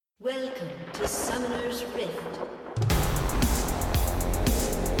Welcome to Summoner's Rift.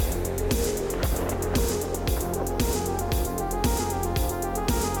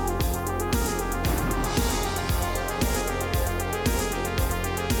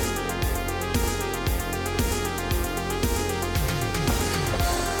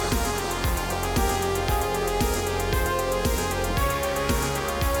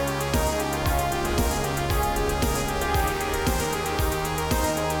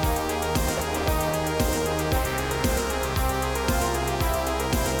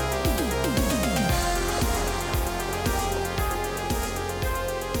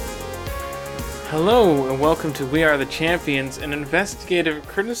 Hello, and welcome to We Are the Champions, an investigative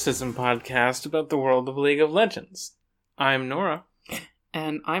criticism podcast about the world of League of Legends. I'm Nora.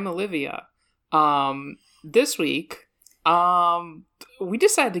 And I'm Olivia. This week, we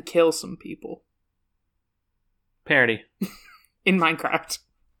decided to kill some people. Parody. In Minecraft.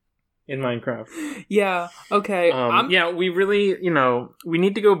 In Minecraft. Yeah, okay. Yeah, we really, we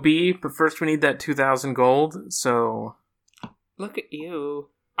need to go B, but first we need that 2,000 gold, so... Look at you.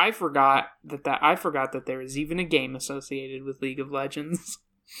 I forgot that there is even a game associated with League of Legends.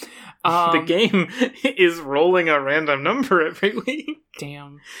 The game is rolling a random number every week.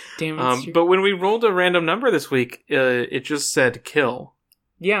 Damn. But when we rolled a random number this week, it just said kill.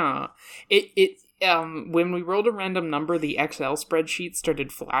 Yeah. When we rolled a random number, the Excel spreadsheet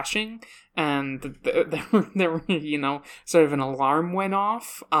started flashing, and there were, sort of an alarm went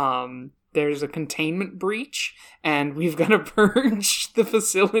off. There's a containment breach, and we've got to purge the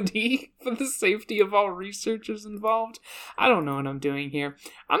facility for the safety of all researchers involved. I don't know what I'm doing here.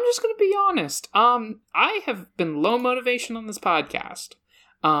 I'm just going to be honest. I have been low motivation on this podcast.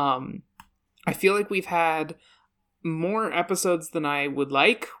 I feel like we've had more episodes than I would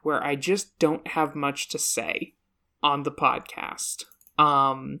like, where I just don't have much to say on the podcast.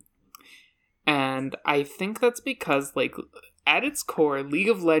 And I think that's because, at its core, League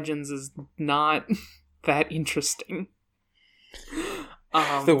of Legends is not that interesting.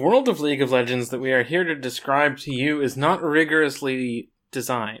 The world of League of Legends that we are here to describe to you is not rigorously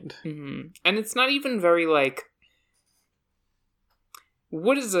designed. Mm-hmm. And it's not even very,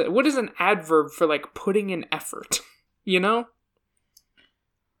 what is an adverb for, putting in effort?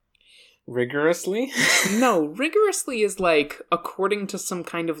 Rigorously? No, rigorously is, according to some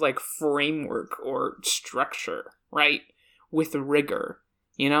kind of, framework or structure, right? With rigor,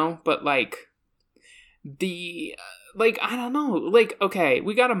 but I don't know, okay,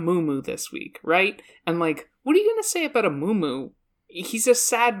 we got a Moo this week, right? And what are you gonna say about a Moo? He's a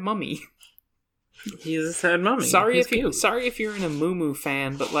sad mummy. He's a sad mummy. Sorry if you're in a Moo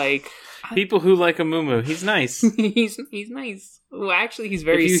fan, but people who like a Moo, he's nice. he's nice. Well, actually, he's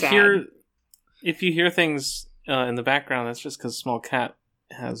very sad. If you hear things in the background, that's just because a small cat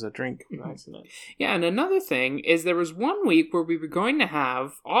has a drink. Yeah, and another thing is there was one week where we were going to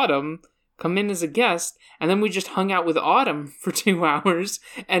have Autumn come in as a guest, and then we just hung out with Autumn for 2 hours,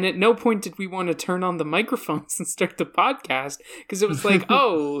 and at no point did we want to turn on the microphones and start the podcast, because it was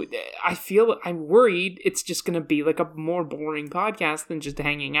I'm worried it's just going to be a more boring podcast than just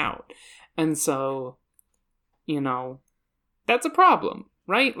hanging out. And so, that's a problem,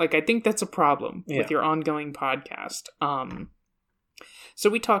 right? I think that's a problem with your ongoing podcast. So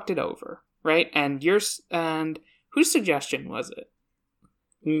we talked it over, right? And whose suggestion was it?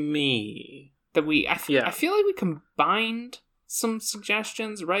 Me. That I feel like we combined some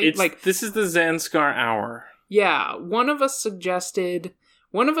suggestions, right? This is the Zanskar hour. Yeah, one of us suggested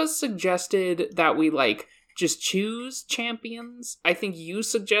that we just choose champions. I think you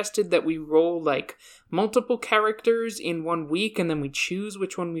suggested that we roll multiple characters in 1 week, and then we choose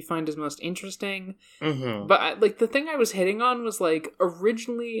which one we find is most interesting. Mm-hmm. But the thing I was hitting on was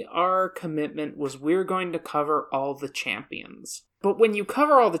originally our commitment was we're going to cover all the champions. But when you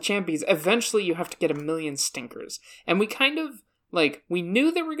cover all the champions, eventually you have to get a million stinkers. And we kind of we knew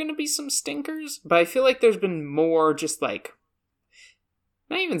there were going to be some stinkers, but I feel like there's been more just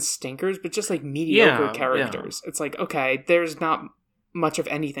not even stinkers, but just mediocre characters. Yeah. It's okay, there's not much of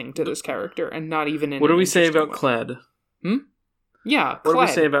anything to this character, and not even in What do we say about Kled? Yeah, Kled. What do we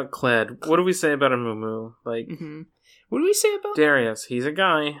say about Kled? What do we say about a Moo? Mm-hmm. What do we say about Darius? He's a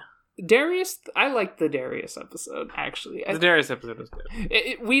guy. Darius, I liked the Darius episode, actually. The Darius episode was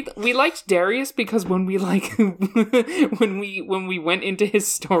good. We liked Darius because when we when we went into his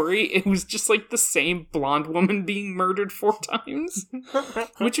story, it was just the same blonde woman being murdered 4 times,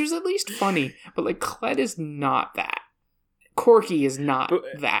 which was at least funny. But Kled is not that. Corky is not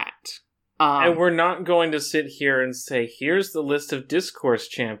that. And we're not going to sit here and say, here's the list of discourse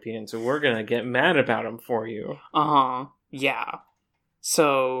champions, and we're going to get mad about them for you. Yeah.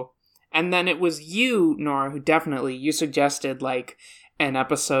 So, and then it was you, Nora, you suggested, like, an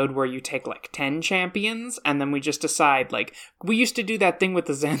episode where you take, like, 10 champions, and then we just decide, like, we used to do that thing with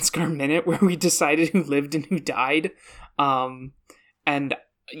the Zanskar Minute where we decided who lived and who died. And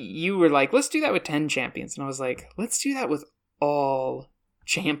you were like, let's do that with 10 champions. And I was like, let's do that with all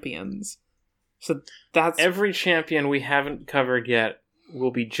champions. So that's... Every champion we haven't covered yet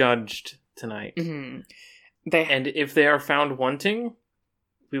will be judged tonight. Mm-hmm. And if they are found wanting,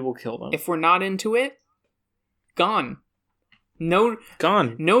 we will kill them. If we're not into it, gone.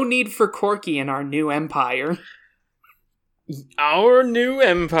 Gone. No need for Corky in our new empire. Our new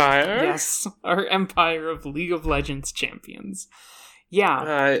empire? Yes, our empire of League of Legends champions.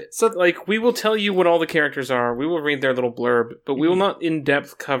 Yeah. So, like, we will tell you what all the characters are. We will read their little blurb, but we will not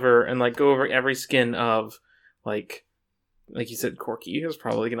in-depth cover and, like, go over every skin of, like you said, Corky is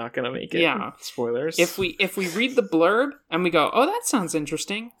probably not going to make it. Yeah. Spoilers. If we read the blurb and we go, oh, that sounds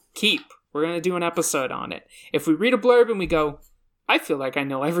interesting, we're going to do an episode on it. If we read a blurb and we go, I feel like I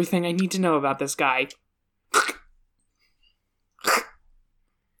know everything I need to know about this guy.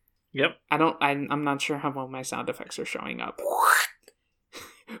 Yep. I'm not sure how well my sound effects are showing up.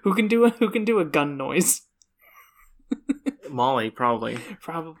 Who can do a gun noise? Molly, probably.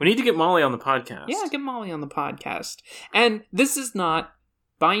 Probably. We need to get Molly on the podcast. Yeah, get Molly on the podcast. And this is not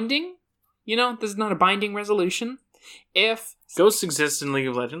binding. This is not a binding resolution. If Ghosts exist in League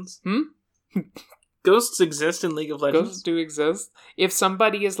of Legends. Ghosts exist in League of Legends. Ghosts do exist. If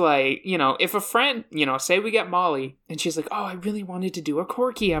somebody is like, if a friend, say we get Molly, and she's like, oh, I really wanted to do a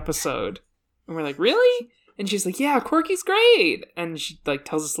Corky episode. And we're like, really? And she's like, yeah, Corky's great. And she, like,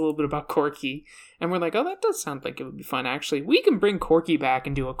 tells us a little bit about Corky. And we're like, oh, that does sound like it would be fun, actually. We can bring Corky back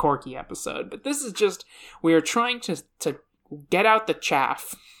and do a Corky episode. But this is just, we are trying to get out the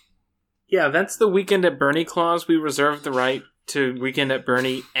chaff. Yeah, that's the Weekend at Bernie clause. We reserve the right to Weekend at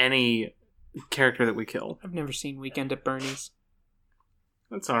Bernie any character that we kill. I've never seen Weekend at Bernie's.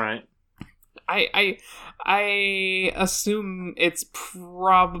 That's alright. I assume it's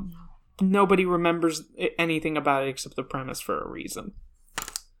nobody remembers anything about it except the premise for a reason.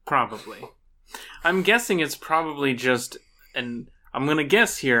 Probably. I'm guessing it's probably just I'm gonna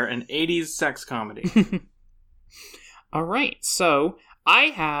guess here, an 80s sex comedy. Alright, so I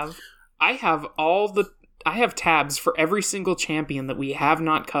have tabs for every single champion that we have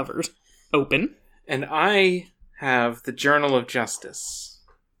not covered open. And I have the Journal of Justice.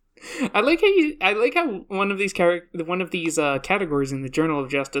 I like how one of these categories in the Journal of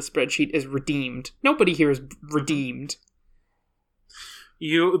Justice spreadsheet is redeemed. Nobody here is redeemed.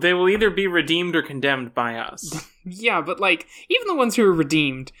 They will either be redeemed or condemned by us. Yeah, but like even the ones who are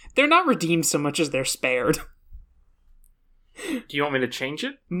redeemed, they're not redeemed so much as they're spared. Do you want me to change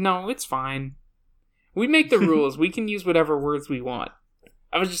it? No, it's fine. We make the rules. We can use whatever words we want.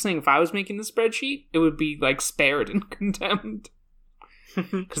 I was just saying, if I was making the spreadsheet, it would be, like, spared and condemned.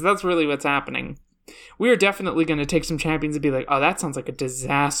 Because that's really what's happening. We are definitely going to take some champions and be like, oh, that sounds like a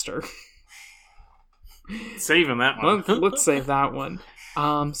disaster. Saving that one. Let's save that one.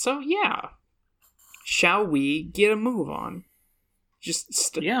 So, yeah. Shall we get a move on?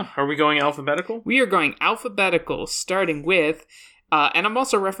 Yeah. Are we going alphabetical? We are going alphabetical, starting with... and I'm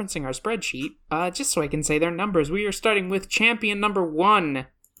also referencing our spreadsheet, just so I can say their numbers. We are starting with champion number 1,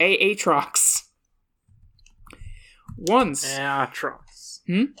 Aatrox. Aatrox.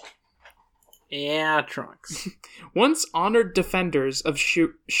 Aatrox. Once honored defenders of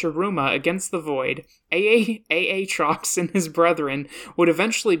Shuruma against the Void, Aatrox and his brethren would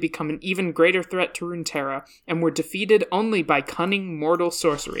eventually become an even greater threat to Runeterra, and were defeated only by cunning mortal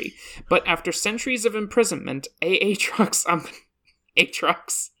sorcery. But after centuries of imprisonment, Aatrox...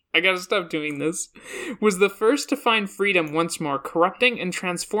 Aatrox, I gotta stop doing this, was the first to find freedom once more, corrupting and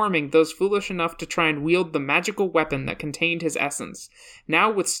transforming those foolish enough to try and wield the magical weapon that contained his essence. Now,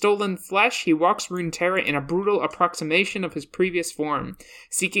 with stolen flesh, he walks Runeterra in a brutal approximation of his previous form,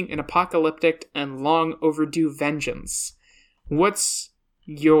 seeking an apocalyptic and long overdue vengeance. What's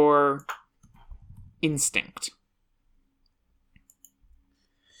your instinct?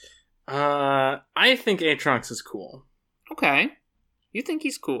 I think Aatrox is cool. Okay. You think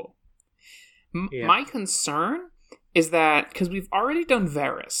he's cool. Yeah. My concern is that, because we've already done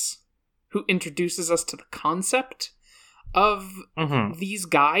Varus, who introduces us to the concept of these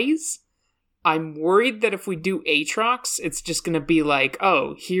guys, I'm worried that if we do Aatrox, it's just going to be like,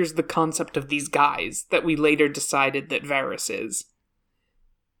 oh, here's the concept of these guys that we later decided that Varus is.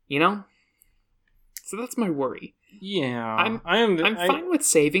 You know? So that's my worry. Yeah. I'm fine with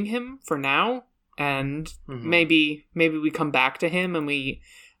saving him for now. And maybe we come back to him and we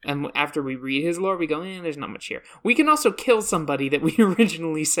And after we read his lore, we go, there's not much here. We can also kill somebody that we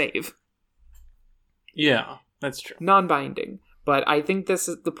originally save. Yeah, that's true. Non-binding. But I think this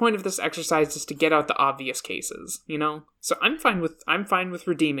is the point of this exercise is to get out the obvious cases, you know? So I'm fine with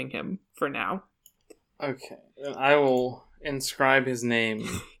redeeming him for now. Okay. Then I will inscribe his name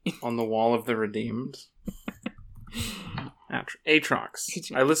on the wall of the redeemed.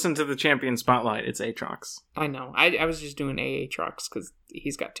 Aatrox. I listened to the Champion Spotlight. It's Aatrox. I know. I was just doing Aatrox because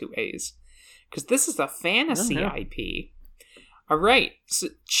he's got 2 A's. Because this is a fantasy IP. All right. So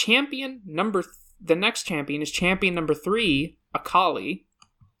the next champion is champion number 3, Akali,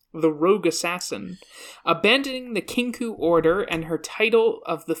 the rogue assassin. Abandoning the Kinku Order and her title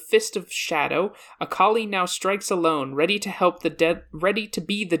of the Fist of Shadow, Akali now strikes alone, ready to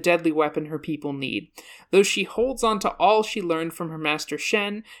be the deadly weapon her people need. Though she holds on to all she learned from her master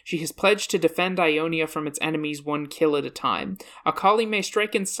Shen, she has pledged to defend Ionia from its enemies 1 kill at a time. Akali may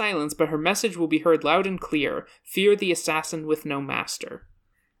strike in silence, but her message will be heard loud and clear. Fear the assassin with no master.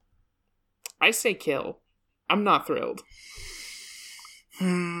 I say kill. I'm not thrilled.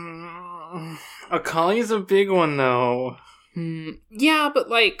 Akali's a big one, though. Yeah, but,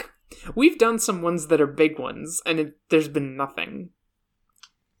 we've done some ones that are big ones, and there's been nothing.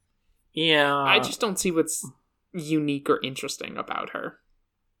 Yeah. I just don't see what's unique or interesting about her.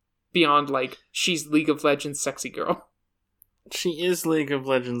 Beyond, she's League of Legends sexy girl. She is League of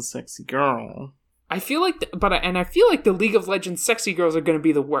Legends sexy girl. I feel like, I feel like the League of Legends sexy girls are going to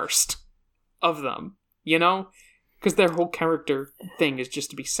be the worst of them, you know? Because their whole character thing is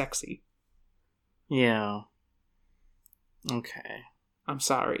just to be sexy. Yeah. Okay. I'm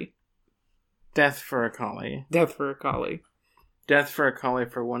sorry. Death for Akali. Death for Akali. Death for Akali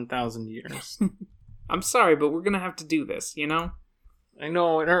for 1,000 years. I'm sorry, but we're going to have to do this, you know? I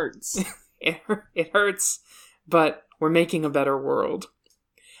know, it hurts. It hurts, but we're making a better world.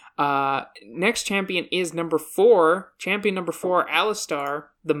 Next champion is number 4. Champion number 4, Alistar,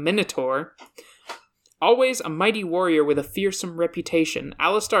 the Minotaur. Always a mighty warrior with a fearsome reputation,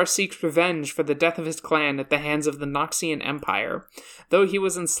 Alistar seeks revenge for the death of his clan at the hands of the Noxian Empire. Though he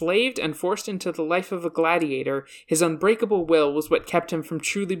was enslaved and forced into the life of a gladiator, his unbreakable will was what kept him from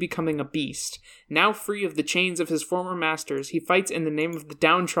truly becoming a beast. Now free of the chains of his former masters, he fights in the name of the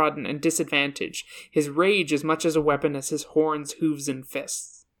downtrodden and disadvantaged, his rage as much as a weapon as his horns, hooves, and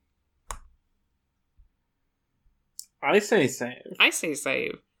fists. I say save. I say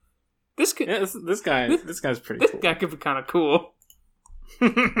save. This guy's pretty cool. This guy could be kind of cool.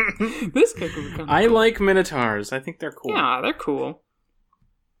 This guy could be kind of I like Minotaurs. I think they're cool. Yeah, they're cool.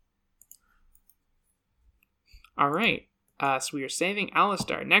 Alright. So we are saving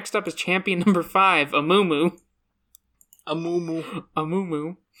Alistar. Next up is champion number 5, Amumu.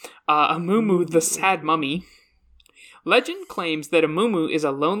 Amumu, the sad mummy. Legend claims that Amumu is a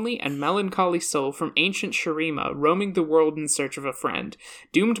lonely and melancholy soul from ancient Shurima, roaming the world in search of a friend.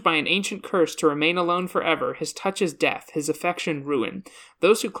 Doomed by an ancient curse to remain alone forever, his touch is death, his affection ruin.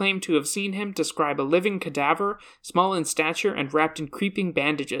 Those who claim to have seen him describe a living cadaver, small in stature and wrapped in creeping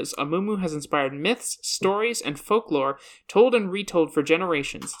bandages. Amumu has inspired myths, stories, and folklore told and retold for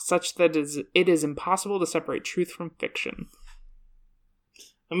generations, such that it is impossible to separate truth from fiction.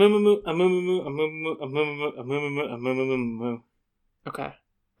 Amumu. Okay.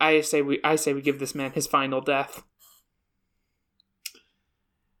 I say we give this man his final death.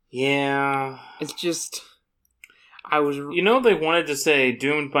 Yeah. It's just they wanted to say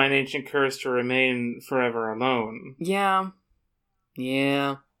doomed by an ancient curse to remain forever alone. Yeah.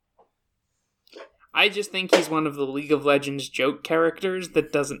 I just think he's one of the League of Legends joke characters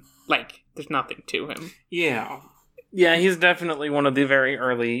that doesn't there's nothing to him. Yeah. Yeah, he's definitely one of the very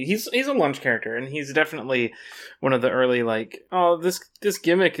early... He's a launch character, and he's definitely one of the early, this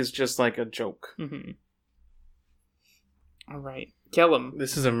gimmick is just like a joke. Mm-hmm. Alright, kill him.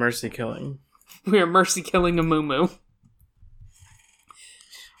 This is a mercy killing. We are mercy killing Amumu.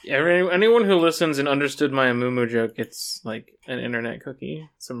 Anyone who listens and understood my Amumu joke gets, an internet cookie.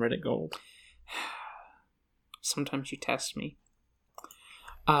 Some Reddit gold. Sometimes you test me.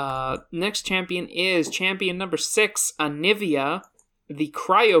 Next champion is champion number 6, Anivia, the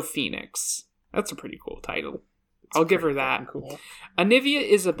Cryo Phoenix. That's a pretty cool title. I'll give her that. Cool. Anivia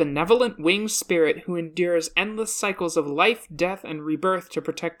is a benevolent winged spirit who endures endless cycles of life, death, and rebirth to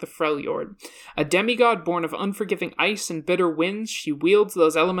protect the Freljord. A demigod born of unforgiving ice and bitter winds, she wields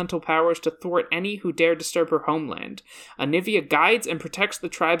those elemental powers to thwart any who dare disturb her homeland. Anivia guides and protects the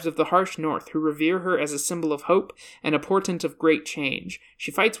tribes of the harsh north, who revere her as a symbol of hope and a portent of great change.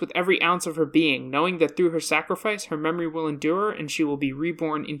 She fights with every ounce of her being, knowing that through her sacrifice, her memory will endure and she will be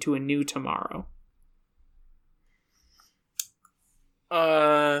reborn into a new tomorrow.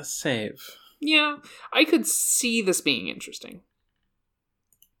 Save. Yeah, I could see this being interesting.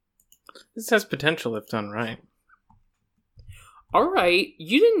 This has potential if done right. Alright,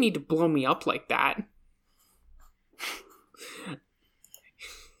 you didn't need to blow me up like that.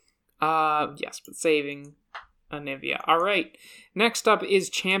 Yes, but saving Anivia. Alright, next up is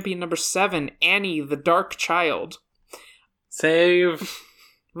champion number 7, Annie, the Dark Child. Save.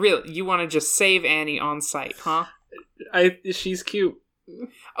 Really, you want to just save Annie on sight, huh? She's cute.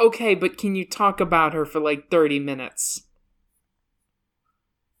 Okay, but can you talk about her for like 30 minutes?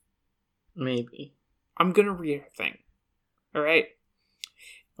 Maybe. I'm gonna read her thing. Alright?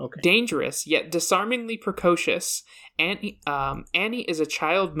 Okay. Dangerous, yet disarmingly precocious, Annie is a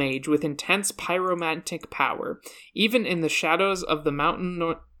child mage with intense pyromantic power. Even in the shadows of the mountains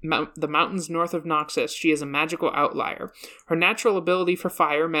north of Noxus, she is a magical outlier. Her natural ability for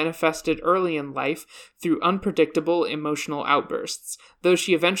fire manifested early in life through unpredictable emotional outbursts. Though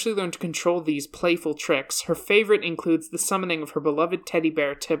she eventually learned to control these playful tricks, her favorite includes the summoning of her beloved teddy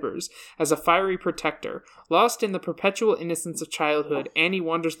bear Tibbers as a fiery protector. Lost in the perpetual innocence of childhood, Annie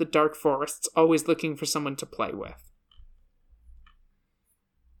wanders the dark forests, always looking for someone to play with.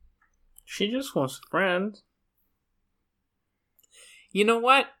 She just wants a friend. You know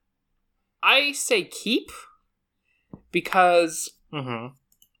what? I say keep, because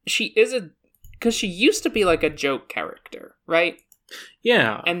she used to be like a joke character, right?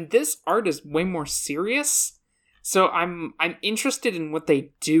 Yeah. And this art is way more serious, so I'm interested in what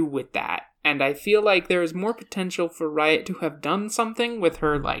they do with that. And I feel like there is more potential for Riot to have done something with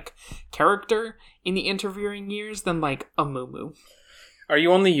her, like, character in the interviewing years than, like, a Mumu. Are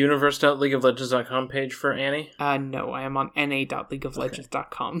you on the universe.leagueoflegends.com page for Annie? No, I am on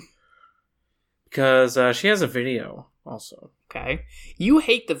na.leagueoflegends.com. Because she has a video, also. Okay. You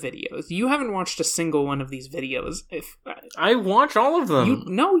hate the videos. You haven't watched a single one of these videos. I watch all of them.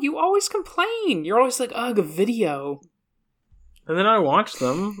 You always complain. You're always like, ugh, a video. And then I watch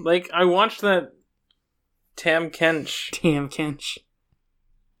them. Like, I watched that Tam Kench.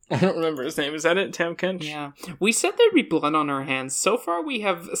 I don't remember his name. Is that it? Tam Kench? Yeah. We said there'd be blood on our hands. So far, we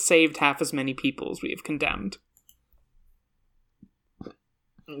have saved half as many people as we have condemned.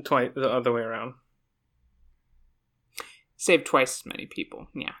 Twice, the other way around. Saved twice as many people.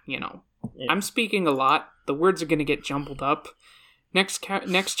 Yeah, you know. Yeah. I'm speaking a lot. The words are going to get jumbled up. Next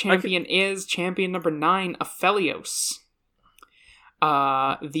champion is champion number 9, Aphelios.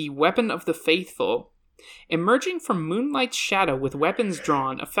 The Weapon of the Faithful. Emerging from moonlight's shadow with weapons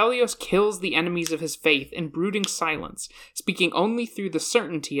drawn, Aphelios kills the enemies of his faith in brooding silence, speaking only through the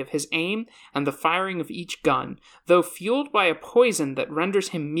certainty of his aim and the firing of each gun. Though fueled by a poison that renders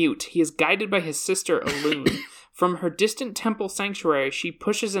him mute, he is guided by his sister Elune. From her distant temple sanctuary, she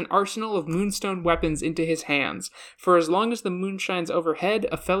pushes an arsenal of moonstone weapons into his hands. For as long as the moon shines overhead,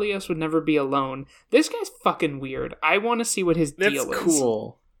 Aphelios would never be alone. This guy's fucking weird. I want to see what his deal is. That's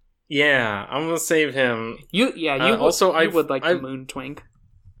cool. Yeah, I'm gonna save him. You would like the moon twink.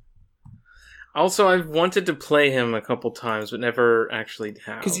 Also, I've wanted to play him a couple times, but never actually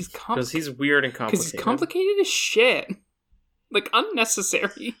have. Because he's weird and complicated. Because he's complicated as shit. Like,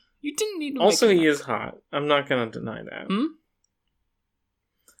 unnecessary. You didn't need to Also, he is hot. I'm not gonna deny that.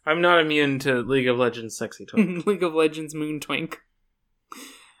 I'm not immune to League of Legends sexy twink. League of Legends moon twink.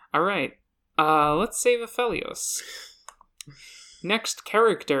 Alright. Let's save Aphelios. Next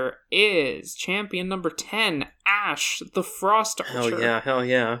character is champion number 10, Ashe, the Frost Archer. Hell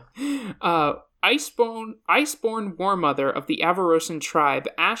yeah. Iceborn War Mother of the Avarosan tribe,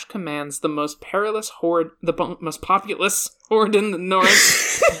 Ashe commands the most populous horde in the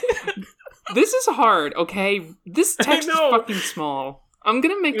north. This is hard, okay? This text is fucking small. I'm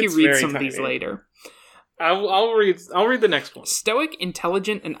gonna make you read some of these later. I'll read the next one. Stoic,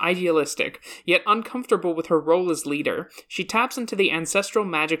 intelligent, and idealistic, yet uncomfortable with her role as leader, she taps into the ancestral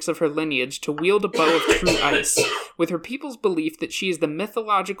magics of her lineage to wield a bow of true ice. With her people's belief that she is the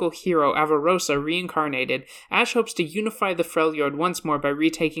mythological hero Avarosa reincarnated, Ashe hopes to unify the Freljord once more by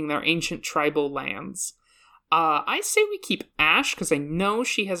retaking their ancient tribal lands. I say we keep Ashe, because I know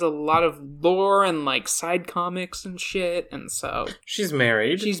she has a lot of lore and, like, side comics and shit, and so... She's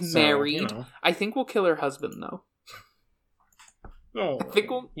married. You know. I think we'll kill her husband, though. No. I think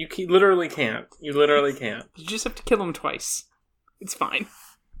You literally can't. You literally can't. You just have to kill him twice. It's fine.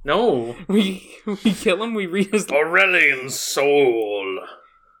 No. We kill him, we read his... Aurelian soul.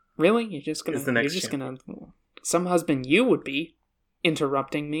 Really? You're just gonna... Some husband you would be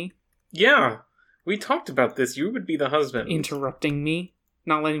interrupting me. Yeah. We talked about this. You would be the husband. Interrupting me.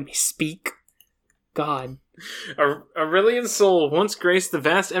 Not letting me speak. God. Aurelian's soul once graced the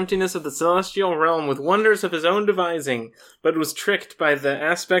vast emptiness of the celestial realm with wonders of his own devising, but was tricked by the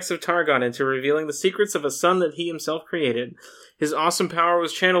aspects of Targon into revealing the secrets of a sun that he himself created. His awesome power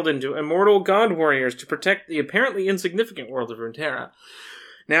was channeled into immortal god warriors to protect the apparently insignificant world of Runeterra.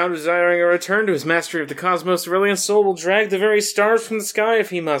 Now desiring a return to his mastery of the cosmos, Aurelian's soul will drag the very stars from the sky if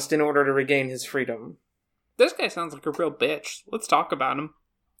he must, in order to regain his freedom. This guy sounds like a real bitch. Let's talk about him.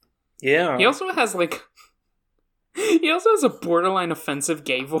 Yeah. He also has, like... He also has a borderline offensive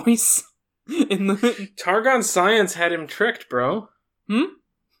gay voice. Targon Science had him tricked, bro.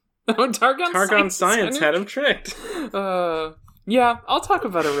 Oh, Targon Science had him tricked. Yeah, I'll talk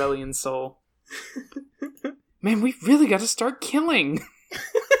about Aurelian's soul. Man, we really got to start killing.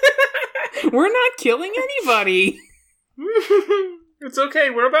 We're not killing anybody. It's okay,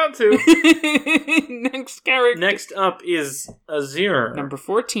 we're about to. Next character. Next up is Azir. Number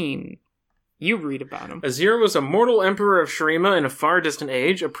 14. You read about him. Azir was a mortal emperor of Shurima in a far distant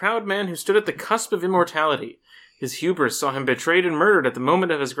age, a proud man who stood at the cusp of immortality. His hubris saw him betrayed and murdered at the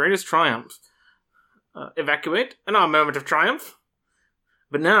moment of his greatest triumph. Evacuate? An odd moment of triumph?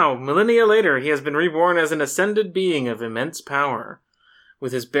 But now, millennia later, he has been reborn as an ascended being of immense power.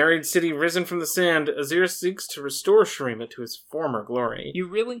 With his buried city risen from the sand, Azir seeks to restore Shurima to its former glory. You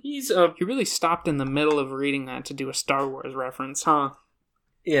really stopped in the middle of reading that to do a Star Wars reference, huh?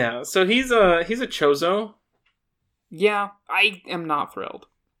 Yeah, so he's a Chozo. Yeah, I am not thrilled.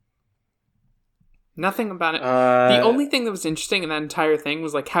 Nothing about it. The only thing that was interesting in that entire thing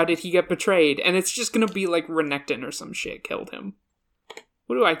was, like, how did he get betrayed? And it's just gonna be, like, Renekton or some shit killed him.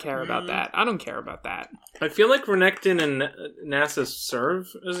 What do I care about that? I don't care about that. I feel like Renekton and Nasus serve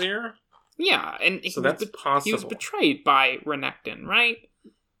Azir. Yeah, and so that's possible. He was betrayed by Renekton, right?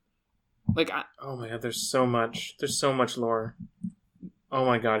 Like, oh my god, there's so much lore. Oh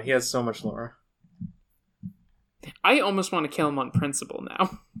my god, he has so much lore. I almost want to kill him on principle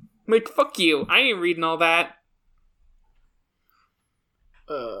now. Like, fuck you. I ain't reading all that.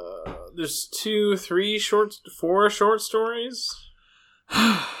 There's 4 short stories.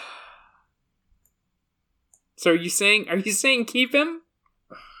 So are you saying keep him?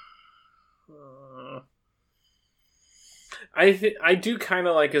 I do kind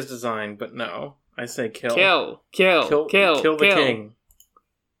of like his design, but no. I say kill. Kill the king.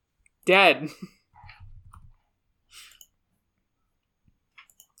 Dead.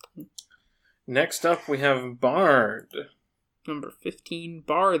 Next up, we have Bard. Number 15,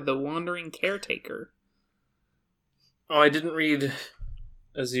 Bard, the Wandering Caretaker. Oh, I didn't read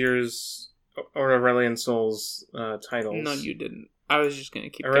Azir's or Aurelian Soul's titles. No, you didn't. I was just going to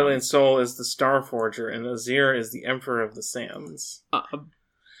keep Aurelian going. Soul is the Star Forger, and Azir is the Emperor of the Sands.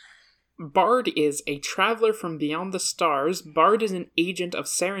 Bard is a traveler from beyond the stars. Bard is an agent of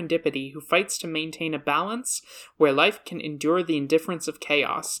serendipity who fights to maintain a balance where life can endure the indifference of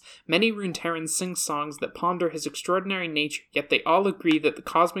chaos. Many Runeterrans sing songs that ponder his extraordinary nature, yet they all agree that the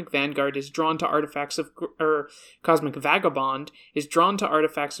Cosmic Vanguard is drawn to artifacts of... Cosmic Vagabond is drawn to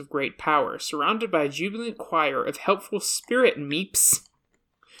artifacts of great power. Surrounded by a jubilant choir of helpful spirit meeps...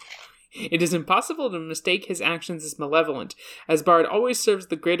 It is impossible to mistake his actions as malevolent, as Bard always serves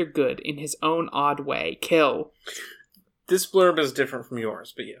the greater good in his own odd way. Kill. This blurb is different from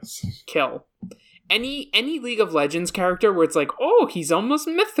yours, but yes. Kill. Any League of Legends character where it's like, oh, he's almost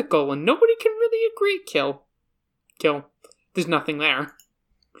mythical and nobody can really agree. Kill. Kill. There's nothing there.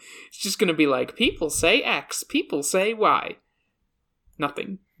 It's just gonna be like, people say X, people say Y.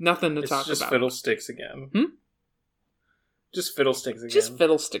 Nothing. Nothing to talk about. It's just fiddlesticks again. Just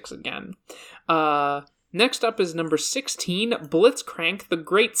fiddlesticks again. Next up is number 16, Blitzcrank, the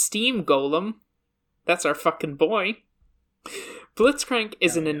Great Steam Golem. That's our fucking boy. Blitzcrank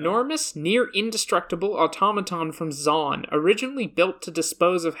is an enormous, near-indestructible automaton from Zaun, originally built to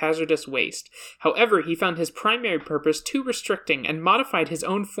dispose of hazardous waste. However, he found his primary purpose too restricting and modified his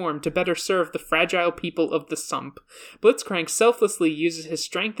own form to better serve the fragile people of the Sump. Blitzcrank selflessly uses his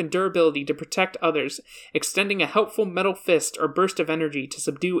strength and durability to protect others, extending a helpful metal fist or burst of energy to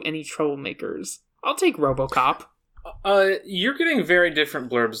subdue any troublemakers. I'll take RoboCop. You're getting very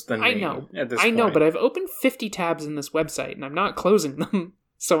different blurbs than me. I know. At this point. I know, but I've opened 50 tabs in this website, and I'm not closing them,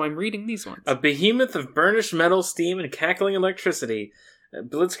 so I'm reading these ones. A behemoth of burnished metal, steam, and cackling electricity,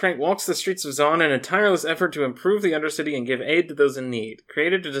 Blitzcrank walks the streets of Zaun in a tireless effort to improve the Undercity and give aid to those in need.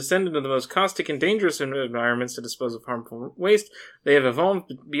 Created to descend into the most caustic and dangerous environments to dispose of harmful waste, they have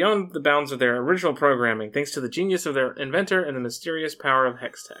evolved beyond the bounds of their original programming, thanks to the genius of their inventor and the mysterious power of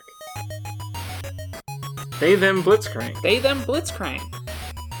Hextech. They them Blitzcrank.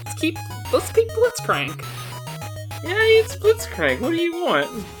 Let's keep Blitzcrank. Yeah, it's Blitzcrank. What do you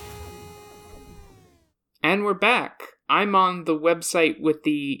want? And we're back. I'm on the website with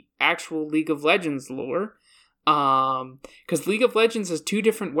the actual League of Legends lore. Because League of Legends has 2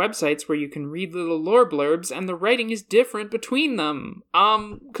 different websites where you can read little lore blurbs, and the writing is different between them.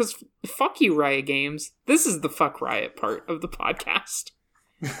 Because fuck you, Riot Games. This is the fuck Riot part of the podcast.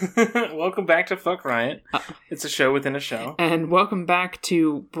 Welcome back to Fuck Riot. It's a show within a show. And welcome back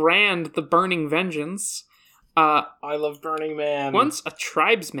to Brand the Burning Vengeance. I love Burning Man. Once a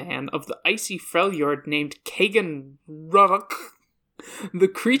tribesman of the icy Freljord named Kagan Ruddock, the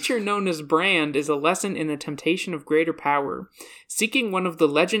creature known as Brand is a lesson in the temptation of greater power. Seeking one of the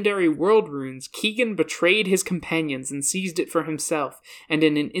legendary world runes, Keegan betrayed his companions and seized it for himself, and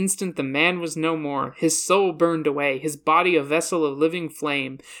in an instant the man was no more. His soul burned away, his body a vessel of living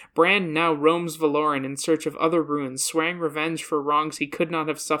flame. Brand now roams Valoran in search of other runes, swearing revenge for wrongs he could not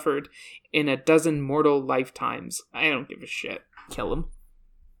have suffered in a dozen mortal lifetimes. I don't give a shit. Kill him.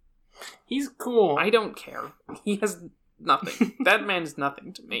 He's cool. I don't care. He has nothing. That man is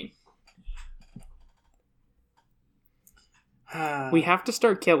nothing to me. We have to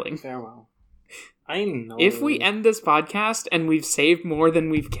start killing. Farewell. I know. If we end this podcast and we've saved more than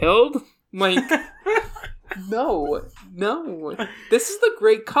we've killed, like, no. This is the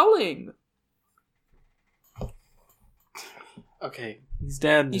great culling. Okay, he's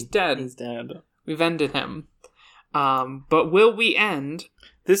dead. He's dead. We've ended him. But will we end?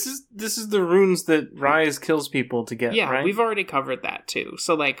 This is the runes that Rise kills people to get, yeah, right? We've already covered that too.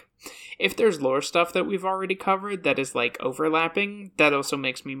 So, like, if there's lore stuff that we've already covered that is, like, overlapping, that also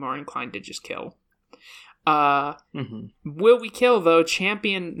makes me more inclined to just kill. Will we kill, though,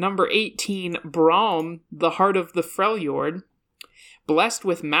 champion number 18, Braum, the Heart of the Freljord? Blessed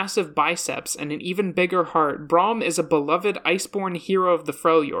with massive biceps and an even bigger heart, Braum is a beloved iceborn hero of the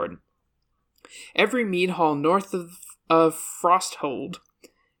Freljord. Every mead hall north of Frostheld.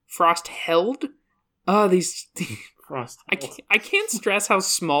 These Frost. I can't stress how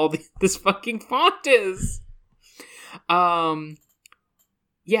small this fucking font is.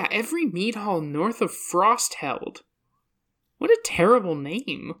 Yeah, every mead hall north of Frostheld. What a terrible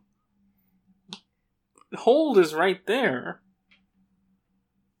name. Hold is right there.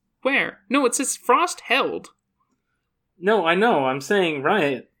 Where? No, it says Frostheld. No, I know. I'm saying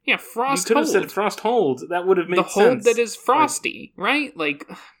Riot. Yeah, Frosthold. You could have said Frosthold. That would have made sense. The hold that is frosty, right? Like,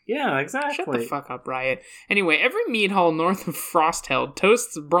 yeah, exactly. Shut the fuck up, Riot. Anyway, every mead hall north of Frostheld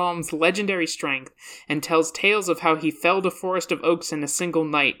toasts Braum's legendary strength and tells tales of how he felled a forest of oaks in a single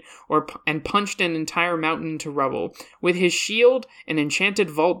night, and punched an entire mountain into rubble. With his shield, an enchanted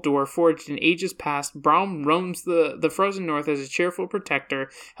vault door forged in ages past, Braum roams the frozen north as a cheerful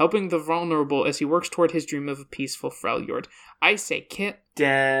protector, helping the vulnerable as he works toward his dream of a peaceful Freljord. I say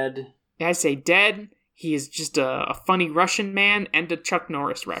dead. I say dead. He is just a funny Russian man and a Chuck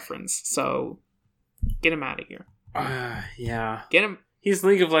Norris reference. So, get him out of here. Yeah. Get him. He's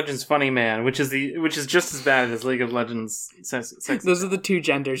League of Legends funny man, which is just as bad as League of Legends sexy. Those are the 2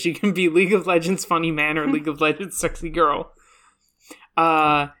 genders. You can be League of Legends funny man or League of Legends sexy girl.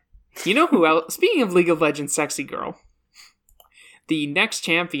 You know who else? Speaking of League of Legends sexy girl, the next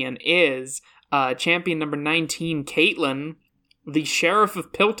champion is champion number 19, Caitlyn, the Sheriff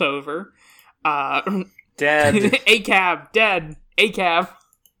of Piltover. Dead. ACAB, dead. ACAB.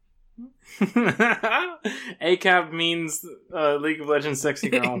 ACAB means League of Legends sexy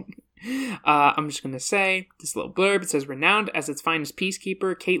girl. I'm just going to say, this little blurb, it says, renowned as its finest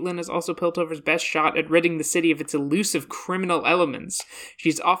peacekeeper, Caitlyn is also Piltover's best shot at ridding the city of its elusive criminal elements.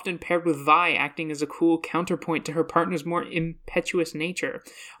 She's often paired with Vi, acting as a cool counterpoint to her partner's more impetuous nature.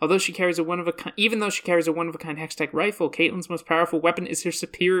 Even though she carries a one-of-a-kind Hextech rifle, Caitlyn's most powerful weapon is her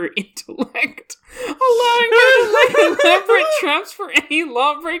superior intellect, allowing her to lay elaborate traps for any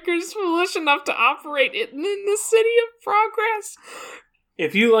lawbreakers foolish enough to operate in the City of Progress.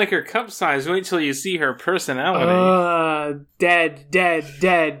 If you like her cup size, wait till you see her personality. Dead.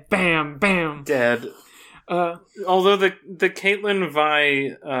 Bam. Dead. Although the Caitlyn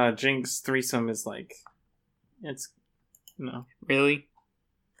Vi Jinx threesome is like, it's, no. Really?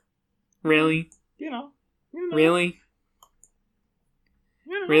 You know. Really?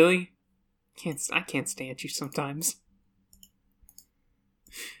 Really? I can't stand you sometimes.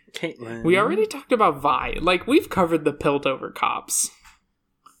 Caitlyn. We already talked about Vi. Like, we've covered the Piltover cops.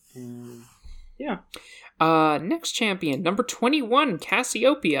 Yeah. Next champion, number 21,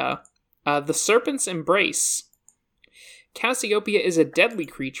 Cassiopeia, the Serpent's Embrace. Cassiopeia is a deadly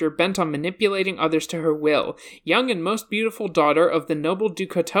creature bent on manipulating others to her will. Young and most beautiful daughter of the noble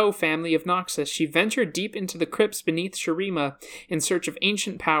Ducoteau family of Noxus, she ventured deep into the crypts beneath Shurima in search of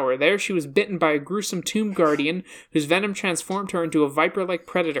ancient power. There she was bitten by a gruesome tomb guardian, whose venom transformed her into a viper-like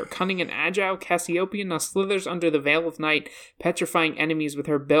predator. Cunning and agile, Cassiopeia now slithers under the veil of night, petrifying enemies with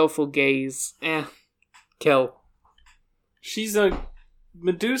her baleful gaze. Kill. She's a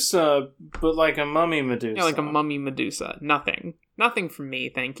Medusa, but like a mummy Medusa. Yeah, like a mummy Medusa. Nothing. Nothing from me,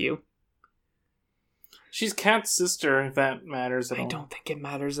 thank you. She's Cat's sister, if that matters at all. I don't think it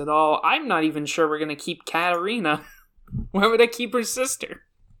matters at all. I'm not even sure we're gonna keep Katarina. Why would I keep her sister?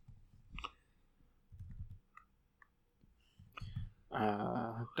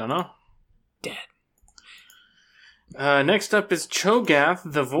 Dunno. Dead. Next up is Cho'Gath,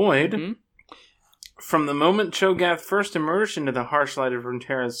 the Void. Mm-hmm. From the moment Cho'Gath first emerged into the harsh light of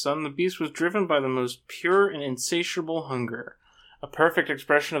Runeterra's sun, the beast was driven by the most pure and insatiable hunger. A perfect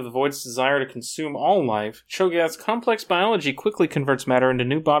expression of the Void's desire to consume all life, Cho'Gath's complex biology quickly converts matter into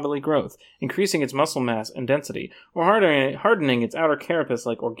new bodily growth, increasing its muscle mass and density, or hardening its outer carapace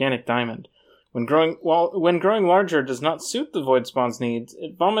like organic diamond. When growing larger does not suit the Void Spawn's needs,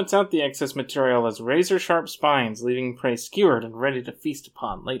 it vomits out the excess material as razor-sharp spines, leaving prey skewered and ready to feast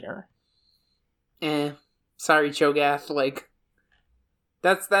upon later. Sorry, Cho'Gath,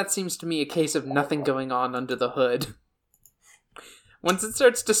 that seems to me a case of nothing going on under the hood. Once it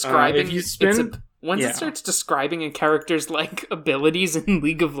starts describing... it starts describing a character's, abilities in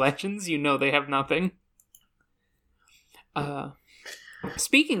League of Legends, you know they have nothing.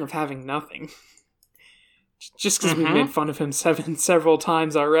 Speaking of having nothing... Just because we made fun of him several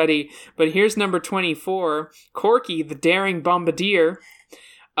times already, but here's number 24, Corki, the Daring Bombardier.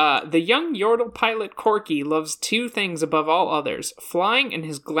 The young Yordle pilot Corki loves two things above all others, flying and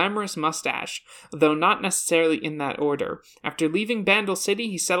his glamorous mustache, though not necessarily in that order. After leaving Bandle City,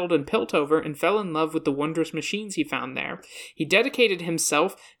 he settled in Piltover and fell in love with the wondrous machines he found there. He dedicated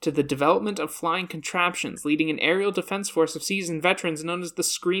himself to the development of flying contraptions, leading an aerial defense force of seasoned veterans known as the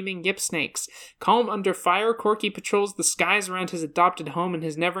Screaming Yip Snakes. Calm under fire, Corki patrols the skies around his adopted home and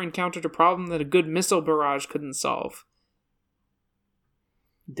has never encountered a problem that a good missile barrage couldn't solve.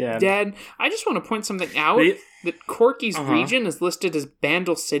 Dead. I just want to point something out, that Corki's region is listed as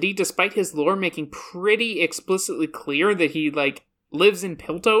Bandle City, despite his lore making pretty explicitly clear that he, lives in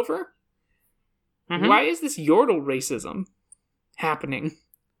Piltover. Mm-hmm. Why is this Yordle racism happening?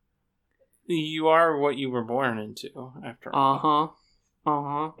 You are what you were born into, after all.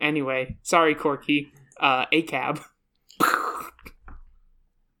 Anyway, sorry, Corki. ACAB.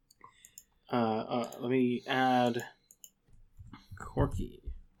 Let me add Corki.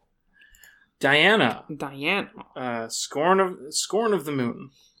 Diana. Scorn of the Moon.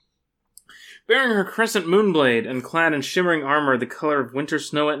 Bearing her crescent moonblade and clad in shimmering armor the color of winter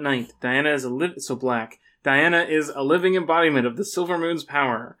snow at night, Diana is a living embodiment of the Silver Moon's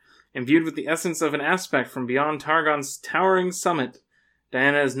power. Imbued with the essence of an aspect from beyond Targon's towering summit,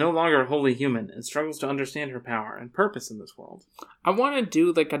 Diana is no longer wholly human and struggles to understand her power and purpose in this world. I want to do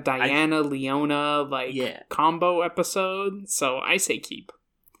a Diana Leona combo episode, so I say keep.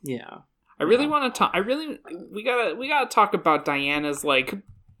 Yeah. I really want to talk. We gotta talk about Diana's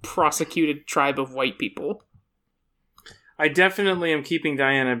prosecuted tribe of white people. I definitely am keeping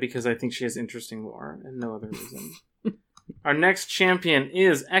Diana because I think she has interesting lore and no other reason. Our next champion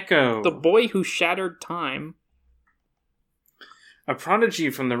is Echo, the boy who shattered time. A prodigy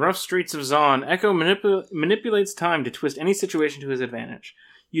from the rough streets of Zaun, Echo manipulates time to twist any situation to his advantage.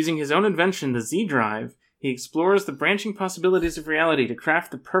 Using his own invention, the Z-Drive, he explores the branching possibilities of reality to craft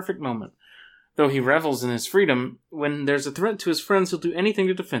the perfect moment. Though he revels in his freedom, when there's a threat to his friends, he'll do anything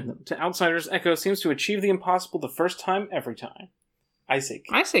to defend them. To outsiders, Echo seems to achieve the impossible the first time, every time. I say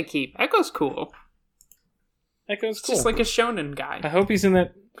keep. Echo's cool. Just like a shonen guy. I hope he's in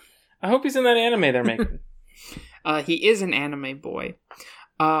that anime they're making. He is an anime boy.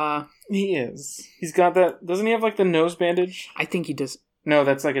 He is. He's got that... Doesn't he have, the nose bandage? I think he does. No,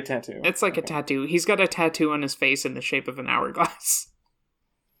 that's a tattoo. It's a tattoo. He's got a tattoo on his face in the shape of an hourglass.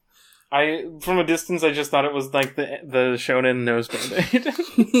 From a distance, I just thought it was the shonen nose band-aid.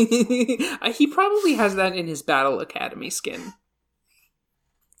 He probably has that in his Battle Academy skin.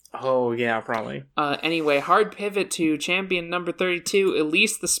 Oh, yeah, probably. Anyway, hard pivot to champion number 32,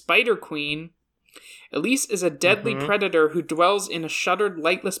 Elise the Spider Queen. Elise is a deadly predator who dwells in a shuttered,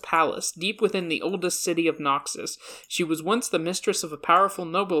 lightless palace deep within the oldest city of Noxus. She was once the mistress of a powerful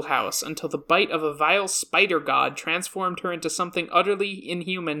noble house until the bite of a vile spider god transformed her into something utterly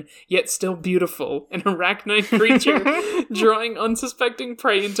inhuman, yet still beautiful. An arachnid creature drawing unsuspecting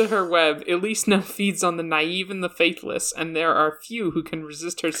prey into her web, Elise now feeds on the naive and the faithless, and there are few who can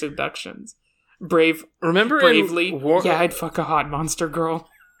resist her seductions. Bravely. Yeah, I'd fuck a hot monster girl.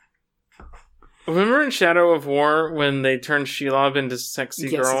 Remember in Shadow of War when they turned Shelob into sexy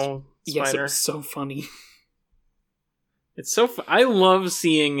girl spider? Yes, it was so funny. It's so I love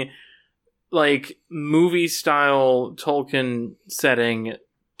seeing, like, movie-style Tolkien setting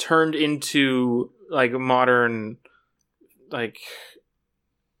turned into, like, modern, like,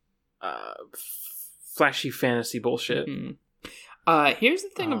 flashy fantasy bullshit. Mm-hmm. Here's the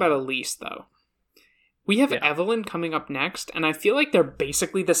thing about Elise, though. We have Evelyn coming up next, and I feel like they're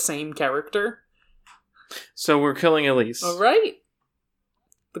basically the same character. So we're killing Elise. All right.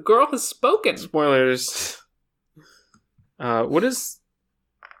 The girl has spoken. Spoilers. What was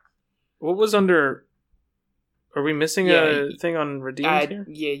under... Are we missing a thing on redeemed here?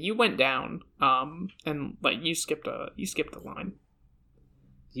 Yeah, you went down. And like you skipped a line.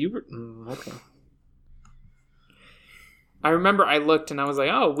 Okay. I remember I looked and I was like,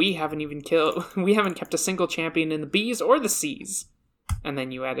 "Oh, we haven't kept a single champion in the B's or the C's." And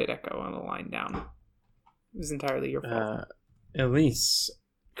then you added Echo on the line down. It was entirely your fault. Elise,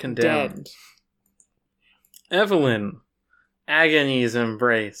 condemned. Dead. Evelyn, agony's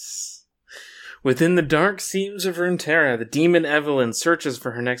embrace. Within the dark seams of Runeterra, the demon Evelyn searches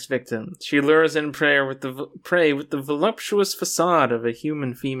for her next victim. She lures in prey with the voluptuous facade of a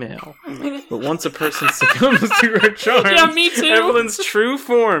human female. But once a person succumbs to her charms, me too. Evelyn's true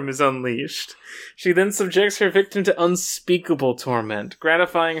form is unleashed. She then subjects her victim to unspeakable torment,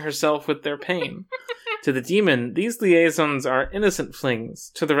 gratifying herself with their pain. To the demon, these liaisons are innocent flings.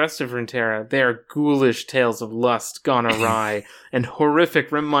 To the rest of Runeterra, they are ghoulish tales of lust gone awry, and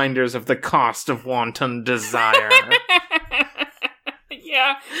horrific reminders of the cost of wanton desire.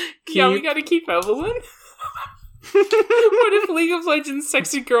 Yeah, we gotta keep Evelyn. What if League of Legends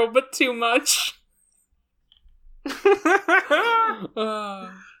sexy girl, but too much?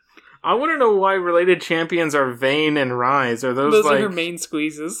 I want to know why related champions are Vayne and Ryze. Are those are her main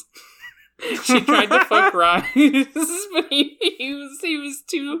squeezes. She tried to fuck Ryze, but he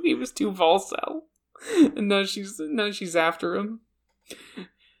was too Volcel. And now she's after him.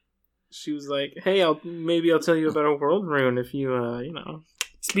 She was like, "Hey, I'll tell you about a world rune if you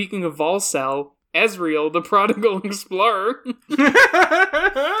Speaking of Volcel, Ezreal, the prodigal explorer.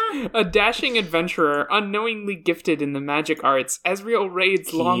 A dashing adventurer, unknowingly gifted in the magic arts, Ezreal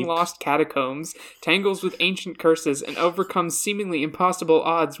raids long-lost catacombs, tangles with ancient curses, and overcomes seemingly impossible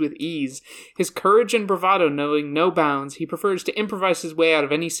odds with ease. His courage and bravado knowing no bounds, he prefers to improvise his way out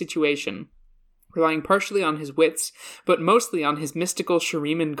of any situation, relying partially on his wits, but mostly on his mystical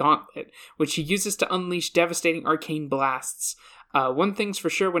Shuriman gauntlet, which he uses to unleash devastating arcane blasts. One thing's for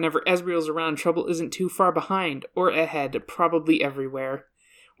sure, whenever Ezreal's around, trouble isn't too far behind, or ahead, probably everywhere.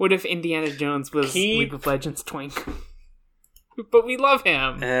 What if Indiana Jones was League of Legends twink? But we love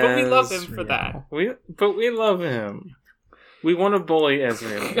him. But we love him for that. We love him. We want to bully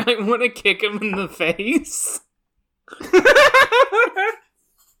Ezreal. I want to kick him in the face.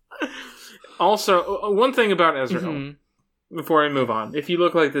 Also, one thing about Ezreal, before I move on, if you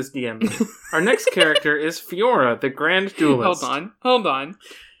look like this DM, our next character is Fiora, the Grand Duelist. Hold on.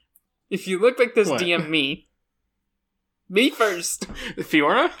 If you look like this, DM me. Me first.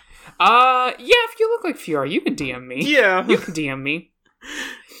 Fiora? Yeah, if you look like Fiora, you can DM me. Yeah. You can DM me.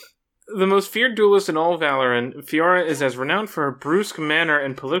 The most feared duelist in all Valorant, Fiora is as renowned for her brusque manner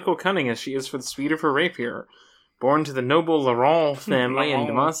and political cunning as she is for the speed of her rapier. Born to the noble Laurent family in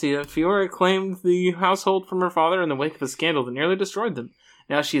Demacia, Fiora claimed the household from her father in the wake of a scandal that nearly destroyed them.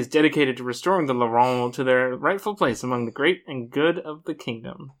 Now she is dedicated to restoring the Laurent to their rightful place among the great and good of the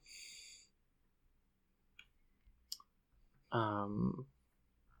kingdom.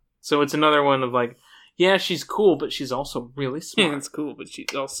 So it's another one of like, yeah, she's cool, but she's also really smart. Yeah, it's cool, but she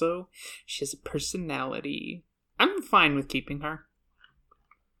has a personality. I'm fine with keeping her.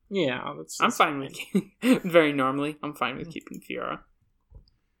 Yeah, I'm fine with very normally. I'm fine with keeping Fiora.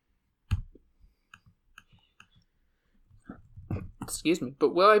 Excuse me,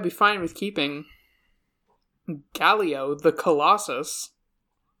 but will I be fine with keeping Galio the Colossus?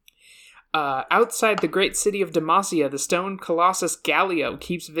 Outside the great city of Demacia, the stone colossus Galio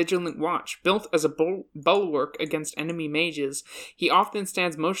keeps vigilant watch. Built as a bulwark against enemy mages, he often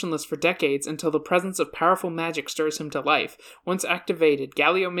stands motionless for decades until the presence of powerful magic stirs him to life. Once activated,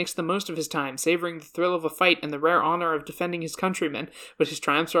 Galio makes the most of his time, savoring the thrill of a fight and the rare honor of defending his countrymen, but his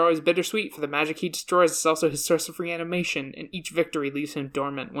triumphs are always bittersweet, for the magic he destroys is also his source of reanimation, and each victory leaves him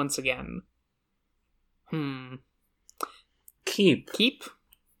dormant once again. Keep. Keep?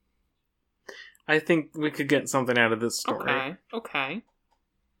 I think we could get something out of this story. Okay.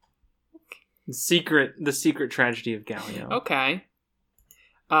 The secret tragedy of Galio. Okay.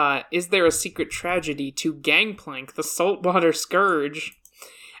 Is there a secret tragedy to Gangplank, the saltwater scourge?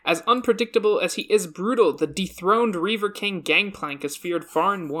 As unpredictable as he is brutal, the dethroned Reaver King Gangplank is feared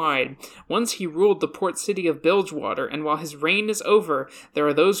far and wide. Once he ruled the port city of Bilgewater, and while his reign is over, there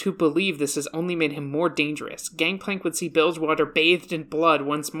are those who believe this has only made him more dangerous. Gangplank would see Bilgewater bathed in blood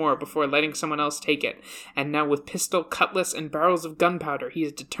once more before letting someone else take it, and now with pistol, cutlass, and barrels of gunpowder, he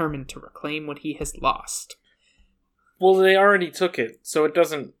is determined to reclaim what he has lost. Well, they already took it, so it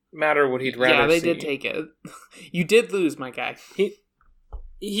doesn't matter what he'd rather see. Yeah, they did take it. You did lose, my guy.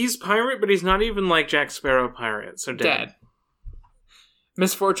 He's pirate, but he's not even like Jack Sparrow pirate, so dead.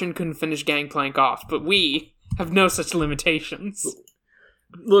 Misfortune couldn't finish Gangplank off, but we have no such limitations.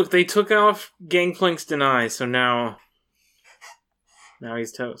 Look, they took off Gangplank's deny, so now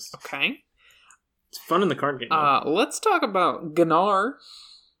he's toast. Okay. It's fun in the card game. Let's talk about Gunnar,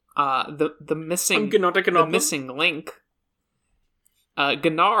 the missing link.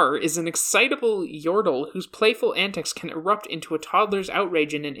 Gunnar is an excitable yordle whose playful antics can erupt into a toddler's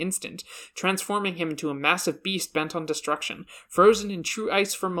outrage in an instant, transforming him into a massive beast bent on destruction. Frozen in true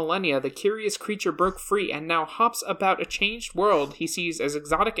ice for millennia, the curious creature broke free and now hops about a changed world he sees as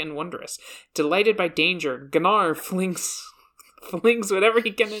exotic and wondrous. Delighted by danger, Gunnar flings whatever he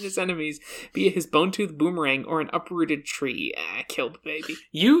can at his enemies, be it his bone-toothed boomerang or an uprooted tree. Killed the baby.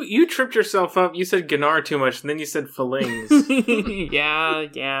 You tripped yourself up. You said Gunnar too much, and then you said flings. Yeah.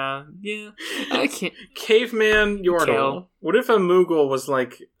 I can't. Caveman Yordle. Kill. What if a Moogle was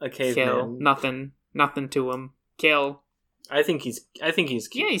like a caveman? Kill. Nothing to him. Kill. I think he's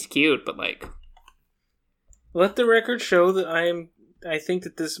cute. Yeah, he's cute, but like... Let the record show that I think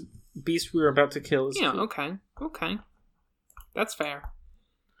that this beast we were about to kill is cute. Okay. That's fair.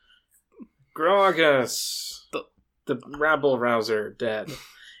 Gragas, the rabble-rouser, dead.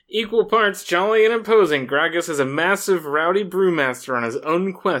 Equal parts jolly and imposing, Gragas is a massive, rowdy brewmaster on his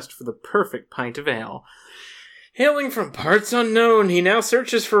own quest for the perfect pint of ale. Hailing from parts unknown, he now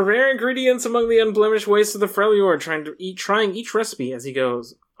searches for rare ingredients among the unblemished wastes of the Freljord, trying each recipe as he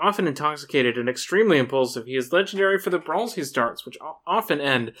goes. Often intoxicated and extremely impulsive, he is legendary for the brawls he starts, which often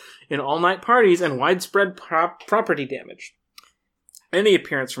end in all-night parties and widespread property damage. Any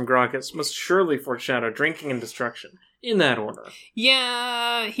appearance from Gragas must surely foreshadow drinking and destruction, in that order.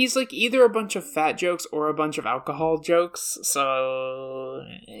 Yeah, he's like either a bunch of fat jokes or a bunch of alcohol jokes, so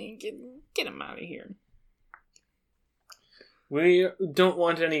get him out of here. We don't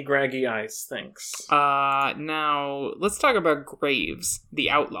want any graggy ice, thanks. Now, let's talk about Graves, the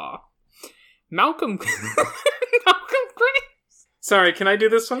outlaw. Malcolm Graves. Sorry, can I do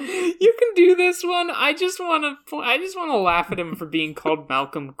this one? You can do this one. I just want to laugh at him for being called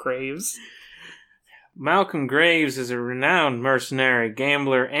Malcolm Graves. Malcolm Graves is a renowned mercenary,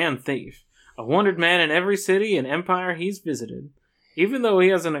 gambler, and thief. A wanted man in every city and empire he's visited. Even though he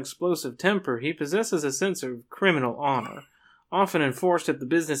has an explosive temper, he possesses a sense of criminal honor, often enforced at the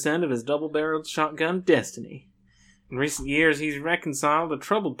business end of his double-barreled shotgun destiny. In recent years, he's reconciled a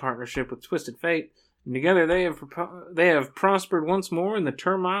troubled partnership with Twisted Fate, and together they have prospered once more in the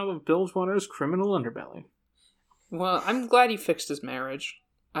turmoil of Bilgewater's criminal underbelly. Well, I'm glad he fixed his marriage,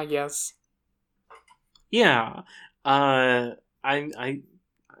 I guess. Yeah, I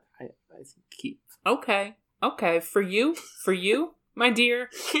keep. Okay, for you, my dear,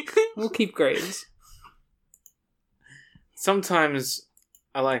 we'll keep Graves. Sometimes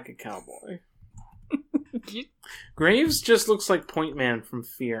I like a cowboy. Graves just looks like Point Man from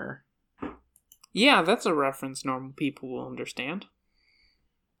Fear. Yeah, that's a reference normal people will understand.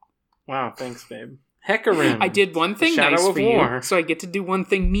 Wow, thanks, babe. Hecarim. I did one thing nice for you, so I get to do one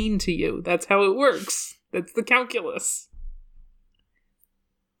thing mean to you. That's how it works. That's the calculus.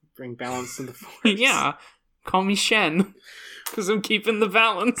 Bring balance to the force. Yeah. Call me Shen, because I'm keeping the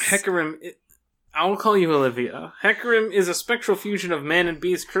balance. Hecarim... I'll call you Olivia. Hecarim is a spectral fusion of man and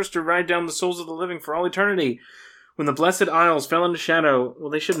beast cursed to ride down the souls of the living for all eternity. When the Blessed Isles fell into shadow... Well,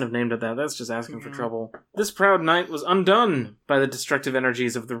 they shouldn't have named it that. That's just asking for trouble. This proud knight was undone by the destructive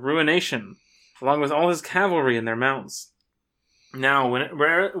energies of the Ruination, along with all his cavalry and their mounts. Now,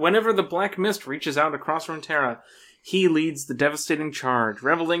 whenever the black mist reaches out across Runeterra, he leads the devastating charge,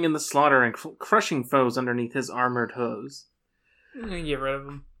 reveling in the slaughter and crushing foes underneath his armored hooves. Get rid of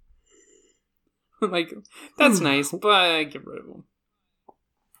him. Like, that's nice, but get rid of him.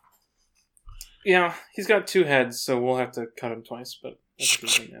 Yeah, he's got 2 heads, so we'll have to cut him twice, but that's a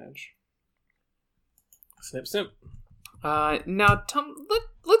good manage. Snip, snip. Now, Tom,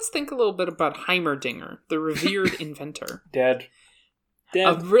 let's think a little bit about Heimerdinger, the revered inventor. Dead.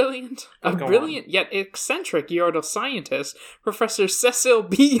 A brilliant yet eccentric Yordle scientist, Professor Cecil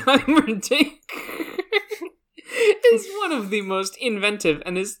B. Heimerdinger is one of the most inventive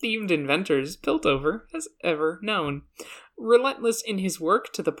and esteemed inventors Piltover has ever known. Relentless in his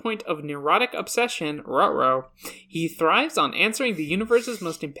work to the point of neurotic obsession, he thrives on answering the universe's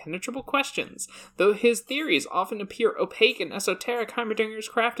most impenetrable questions. Though his theories often appear opaque and esoteric, Heimerdinger has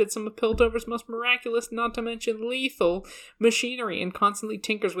crafted some of Piltover's most miraculous, not to mention lethal, machinery and constantly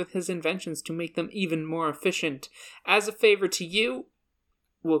tinkers with his inventions to make them even more efficient. As a favor to you,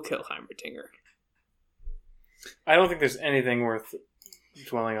 we'll kill Heimerdinger. I don't think there's anything worth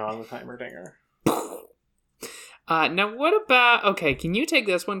dwelling on with Heimerdinger. Now what about... Okay, can you take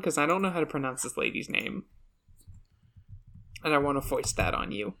this one? Because I don't know how to pronounce this lady's name. And I want to foist that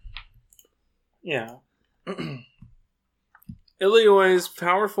on you. Yeah. Ilioi's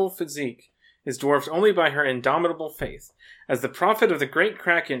powerful physique is dwarfed only by her indomitable faith. As the prophet of the great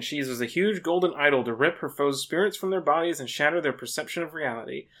Kraken, she uses a huge golden idol to rip her foes' spirits from their bodies and shatter their perception of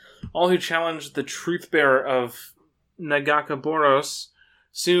reality. All who challenge the truth-bearer of Nagakaboros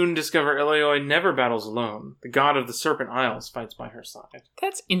soon discover Ilioi never battles alone. The god of the Serpent Isles fights by her side.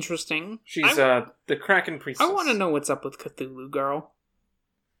 That's interesting. She's the Kraken priestess. I want to know what's up with Cthulhu Girl.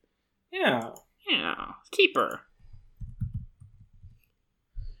 Yeah. Yeah. Keep her.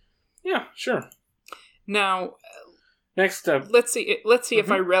 Yeah, sure. Now, next up, let's see if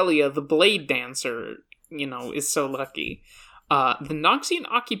Irelia, the blade dancer, is so lucky. The Noxian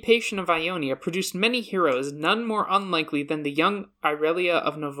occupation of Ionia produced many heroes, none more unlikely than the young Irelia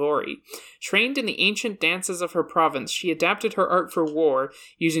of Novori. Trained in the ancient dances of her province, she adapted her art for war,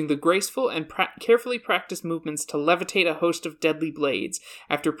 using the graceful and carefully practiced movements to levitate a host of deadly blades.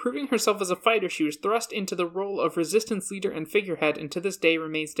 After proving herself as a fighter, she was thrust into the role of resistance leader and figurehead, and to this day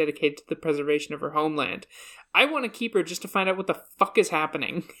remains dedicated to the preservation of her homeland. I want to keep her just to find out what the fuck is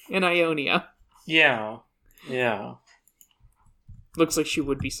happening in Ionia. Yeah. Looks like she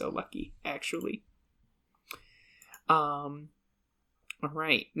would be so lucky, actually. Alright.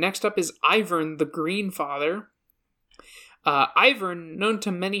 Next up is Ivern, the Green Father. Ivern, known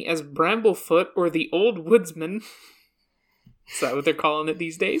to many as Bramblefoot or the Old Woodsman. Is that what they're calling it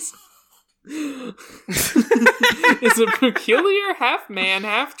these days? Is a peculiar half-man,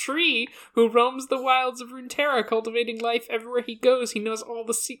 half-tree who roams the wilds of Runeterra, cultivating life everywhere he goes. He knows all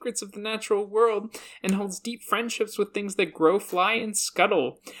the secrets of the natural world and holds deep friendships with things that grow, fly, and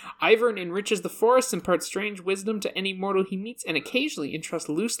scuttle. Ivern enriches the forest, imparts strange wisdom to any mortal he meets, and occasionally entrusts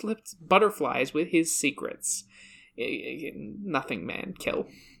loose-lipped butterflies with his secrets. Nothing, man. Kill.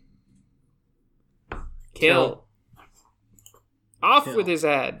 Off with his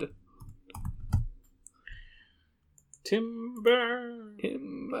head. Timber.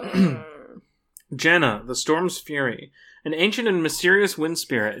 Janna, the Storm's Fury. An ancient and mysterious wind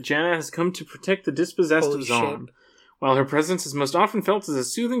spirit, Janna has come to protect the dispossessed of Zon. While her presence is most often felt as a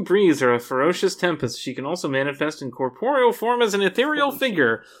soothing breeze or a ferocious tempest, she can also manifest in corporeal form as an ethereal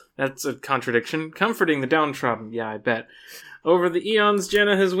figure. That's a contradiction. Comforting the downtrodden. Yeah, I bet. Over the eons,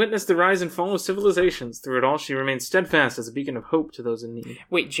 Janna has witnessed the rise and fall of civilizations. Through it all, she remains steadfast as a beacon of hope to those in need.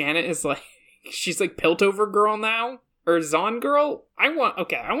 Wait, Janna is she's like Piltover girl now? Or Zon girl? I want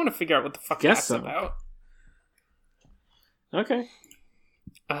to figure out what the fuck that's about. Okay.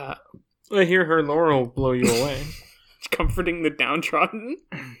 I hear her lore will blow you away. Comforting the downtrodden?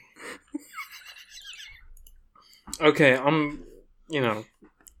 Okay, I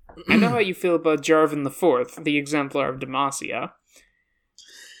know how you feel about Jarvan IV, the exemplar of Demacia.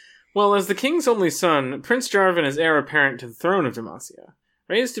 Well, as the king's only son, Prince Jarvan is heir apparent to the throne of Demacia.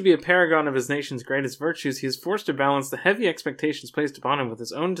 Raised to be a paragon of his nation's greatest virtues, he is forced to balance the heavy expectations placed upon him with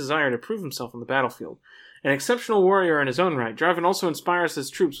his own desire to prove himself on the battlefield. An exceptional warrior in his own right, Jarvan also inspires his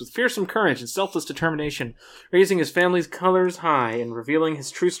troops with fearsome courage and selfless determination, raising his family's colors high and revealing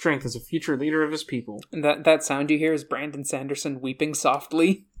his true strength as a future leader of his people. And that sound you hear is Brandon Sanderson weeping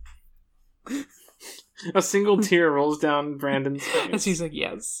softly. A single tear rolls down Brandon's face. As he's like,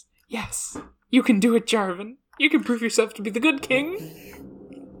 yes, you can do it, Jarvan. You can prove yourself to be the good king.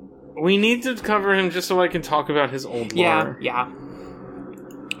 We need to cover him just so I can talk about his old lore. Yeah.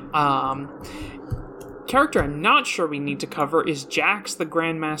 Character I'm not sure we need to cover is Jax, the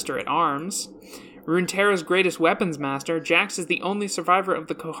Grandmaster at Arms. Runeterra's greatest weapons master, Jax is the only survivor of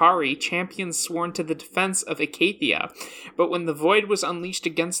the Kohari, champions sworn to the defense of Icathia. But when the Void was unleashed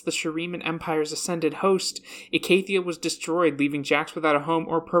against the Shuriman Empire's ascended host, Icathia was destroyed, leaving Jax without a home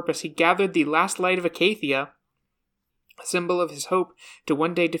or purpose. He gathered the last light of Icathia, a symbol of his hope to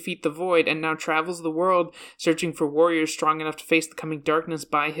one day defeat the Void, and now travels the world, searching for warriors strong enough to face the coming darkness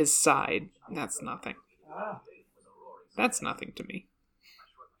by his side. That's nothing. That's nothing to me.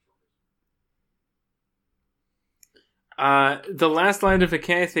 The last light of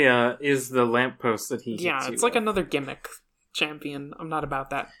Icathia is the lamppost that he hits Yeah, you it's like with. another gimmick champion. I'm not about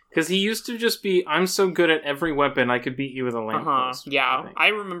that. Because he used to just be, I'm so good at every weapon, I could beat you with a lamppost. Yeah, I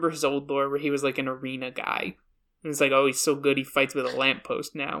remember his old lore where he was like an arena guy. And it's like, oh, he's so good he fights with a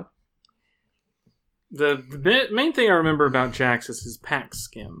lamppost now. The main thing I remember about Jax is his pack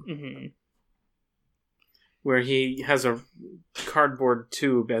skin. Mm-hmm. Where he has a cardboard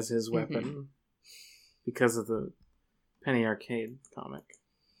tube as his weapon. Mm-hmm. Because of the Penny Arcade comic.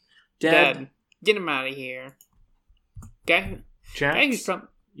 Dead. Get him out of here. Guy Jax,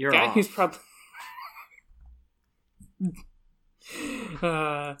 you're off. who's probably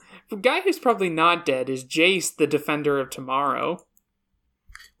the guy who's probably not dead is Jace, the Defender of Tomorrow.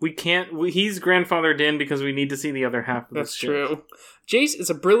 He's grandfathered in because we need to see the other half of That's this ship. true. Jace is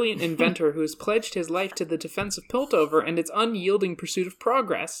a brilliant inventor who has pledged his life to the defense of Piltover and its unyielding pursuit of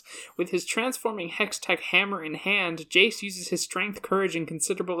progress. With his transforming Hextech hammer in hand, Jace uses his strength, courage, and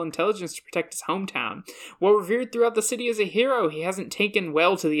considerable intelligence to protect his hometown. While revered throughout the city as a hero, he hasn't taken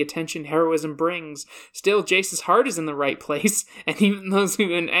well to the attention heroism brings. Still, Jace's heart is in the right place, and even those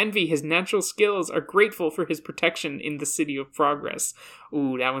who envy his natural skills are grateful for his protection in the City of Progress.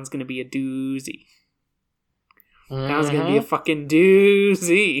 Ooh, that one's gonna be a doozy. That was gonna be a fucking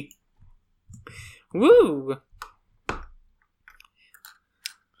doozy. Woo!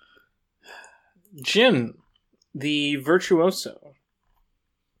 Jin, the virtuoso.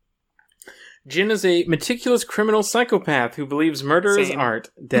 Jin is a meticulous criminal psychopath who believes murder is Same. art.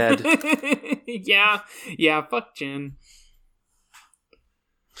 Dead. yeah, fuck Jin.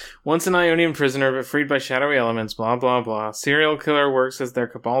 Once an Ionian prisoner, but freed by shadowy elements, blah blah blah. Serial killer works as their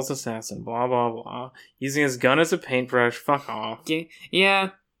cabal's assassin, blah blah blah. Using his gun as a paintbrush, fuck off. Yeah.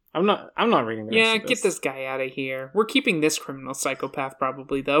 I'm not reading the rest of Get this guy out of here. We're keeping this criminal psychopath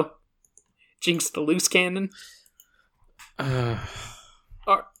probably, though. Jinx the loose cannon. Yeah,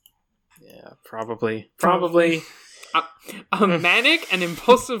 probably. A manic and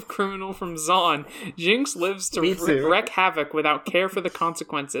impulsive criminal from Zaun, Jinx lives to wreak havoc without care for the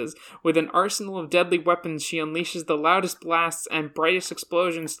consequences. With an arsenal of deadly weapons, she unleashes the loudest blasts and brightest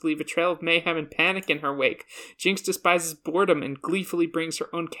explosions to leave a trail of mayhem and panic in her wake. Jinx despises boredom and gleefully brings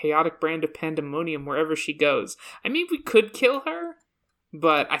her own chaotic brand of pandemonium wherever she goes. I mean, we could kill her,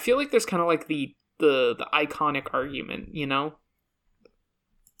 but I feel like there's kind of like the iconic argument, you know?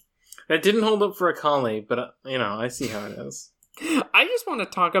 That didn't hold up for Akali, but, I see how it is. I just want to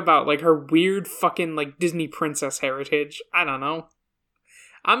talk about, like, her weird fucking, like, Disney princess heritage. I don't know.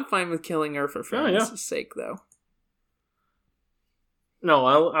 I'm fine with killing her for fairness' sake, though. No,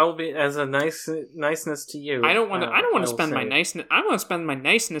 I'll be as a niceness to you. I don't want to spend my niceness. I want to spend my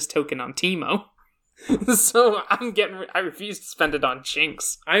niceness token on Teemo. So I refuse to spend it on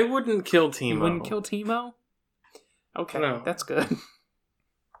Jinx. I wouldn't kill Teemo. You wouldn't kill Teemo? Okay, No. That's good.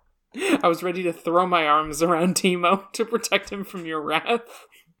 I was ready to throw my arms around Teemo to protect him from your wrath.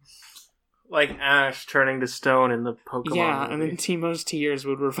 Like Ash turning to stone in the Pokemon Yeah, and then Teemo's tears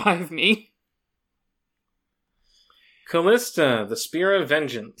would revive me. Callista, the Spear of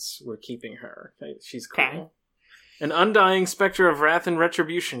Vengeance. We're keeping her. She's cool. Okay. An undying specter of wrath and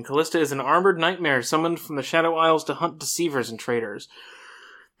retribution, Callista is an armored nightmare summoned from the Shadow Isles to hunt deceivers and traitors.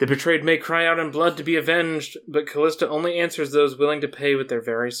 The betrayed may cry out in blood to be avenged, but Callista only answers those willing to pay with their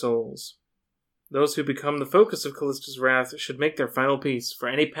very souls. Those who become the focus of Callista's wrath should make their final peace, for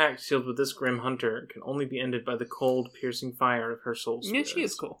any pact sealed with this grim hunter can only be ended by the cold, piercing fire of her soul spirit. Yeah, she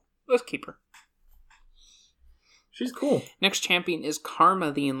is cool. Let's keep her. She's cool. Next champion is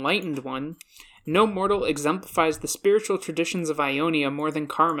Karma, the Enlightened One. No mortal exemplifies the spiritual traditions of Ionia more than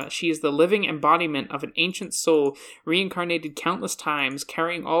Karma. She is the living embodiment of an ancient soul, reincarnated countless times,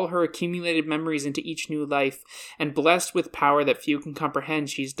 carrying all her accumulated memories into each new life, and blessed with power that few can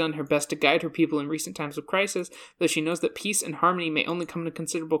comprehend. She's done her best to guide her people in recent times of crisis, though she knows that peace and harmony may only come at a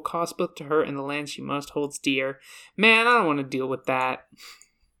considerable cost both to her and the land she most holds dear. Man, I don't want to deal with that.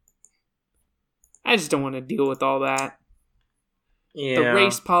 I just don't want to deal with all that. Yeah. The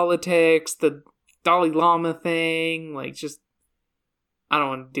race politics, the Dalai Lama thing, I don't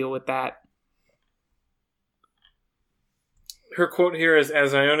want to deal with that. Her quote here is,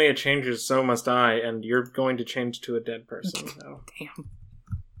 "As Ionia changes, so must I," and you're going to change to a dead person. So. Damn.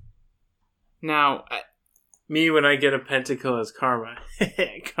 Now... Me when I get a pentacle as karma.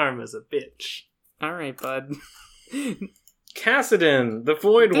 Karma's a bitch. Alright, bud. Cassidon, the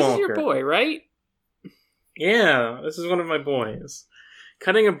Void Walker. This is your boy, right? Yeah, this is one of my boys.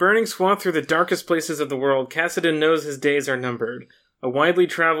 Cutting a burning swath through the darkest places of the world, Cassidon knows his days are numbered. A widely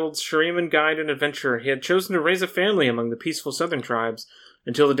traveled Shuriman guide and adventurer, he had chosen to raise a family among the peaceful southern tribes,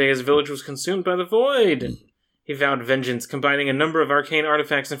 until the day his village was consumed by the Void. He vowed vengeance, combining a number of arcane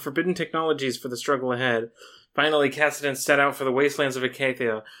artifacts and forbidden technologies for the struggle ahead. Finally, Cassidon set out for the wastelands of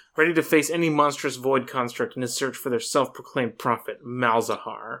Acathia, ready to face any monstrous void construct in his search for their self-proclaimed prophet,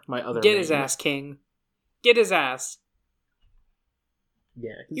 Malzahar, my other Get name. his ass, King. Get his ass.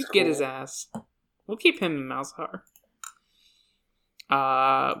 Yeah, You get his ass. We'll keep him in Malzahar.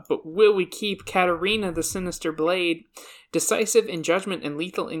 But will we keep Katarina the Sinister Blade? Decisive in judgment and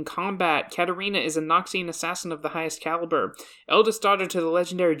lethal in combat, Katarina is a Noxian assassin of the highest caliber. Eldest daughter to the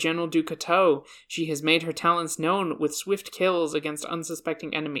legendary General Ducateau, she has made her talents known with swift kills against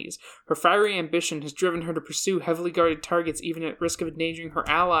unsuspecting enemies. Her fiery ambition has driven her to pursue heavily guarded targets even at risk of endangering her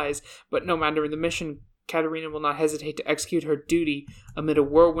allies, but no matter the mission, Katarina will not hesitate to execute her duty amid a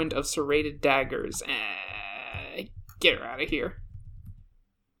whirlwind of serrated daggers. Get her out of here.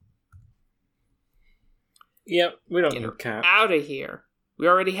 Yep, we don't Get need her a cat. out of here. We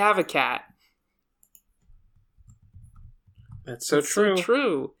already have a cat. That's so true. So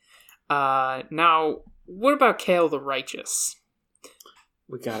true. Now, what about Kale the Righteous?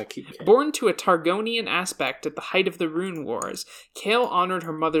 We gotta keep cat. Born to a Targonian aspect at the height of the Rune Wars, Kale honored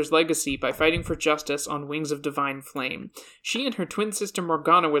her mother's legacy by fighting for justice on wings of divine flame. She and her twin sister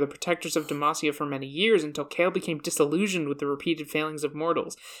Morgana were the protectors of Demacia for many years until Kale became disillusioned with the repeated failings of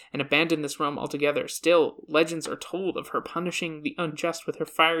mortals and abandoned this realm altogether. Still, legends are told of her punishing the unjust with her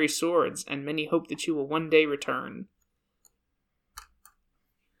fiery swords, and many hope that she will one day return.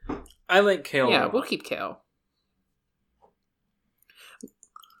 I like Kale. Yeah, we'll keep Kale.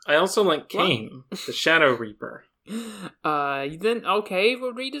 I also like Cain, the Shadow Reaper. Then, okay,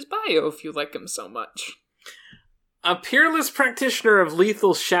 we'll read his bio if you like him so much. A peerless practitioner of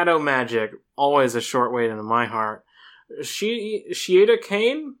lethal shadow magic. Always a short wait into my heart. Shieda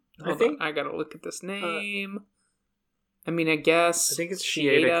Cain, I think? I gotta look at this name. I guess. I think it's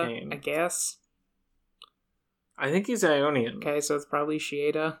Shieda Cain. I guess. I think he's Ionian. Okay, so it's probably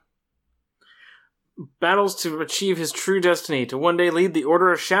Shieda. Battles to achieve his true destiny, to one day lead the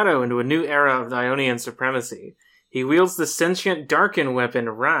Order of Shadow into a new era of Ionian supremacy. He wields the sentient Darkin weapon,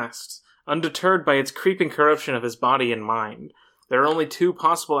 Rast, undeterred by its creeping corruption of his body and mind. There are only two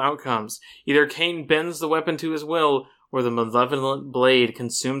possible outcomes. Either Cain bends the weapon to his will, or the malevolent blade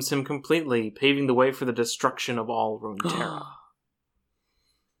consumes him completely, paving the way for the destruction of all Runeterra.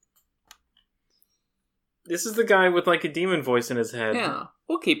 This is the guy with, like, a demon voice in his head. Yeah,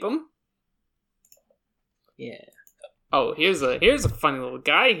 we'll keep him. Yeah. Oh, here's a funny little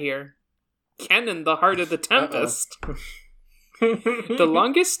guy here. Kennen, the Heart of the Tempest. The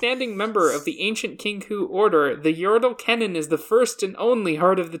longest-standing member of the ancient Kinku Order, the Yordle Kennen is the first and only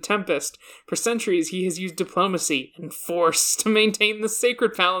Heart of the Tempest. For centuries, he has used diplomacy and force to maintain the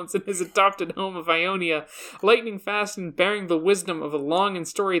sacred balance in his adopted home of Ionia. Lightning fast and bearing the wisdom of a long and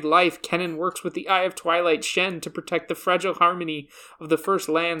storied life, Kennen works with the Eye of Twilight Shen to protect the fragile harmony of the First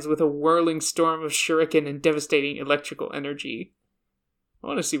Lands with a whirling storm of shuriken and devastating electrical energy. I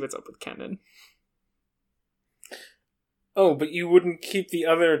want to see what's up with Kennen. Oh, but you wouldn't keep the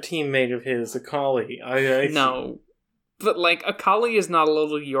other teammate of his, Akali. No. But, Akali is not a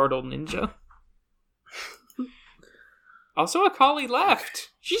little Yordle ninja. Also, Akali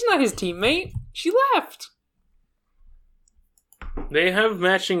left. She's not his teammate. She left. They have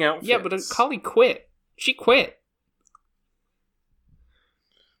matching outfits. Yeah, but Akali quit. She quit.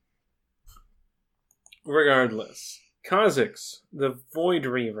 Regardless. Kha'Zix, the Void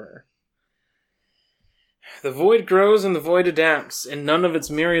Reaver. The void grows and the void adapts. In none of its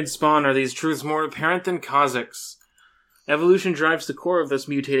myriad spawn are these truths more apparent than Kha'Zix. Evolution drives the core of this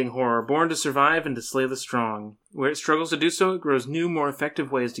mutating horror, born to survive and to slay the strong. Where it struggles to do so, it grows new, more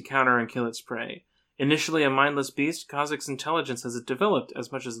effective ways to counter and kill its prey. Initially a mindless beast, Kha'Zix's intelligence has developed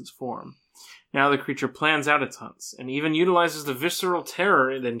as much as its form. Now the creature plans out its hunts, and even utilizes the visceral terror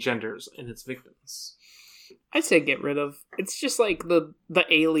it engenders in its victims. I'd say get rid of. It's just like the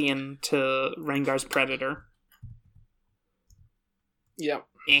alien to Rengar's Predator. Yep.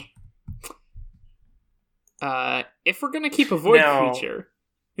 If we're gonna keep a void creature,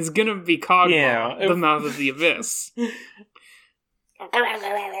 it's gonna be Cogma, the Mouth of the Abyss.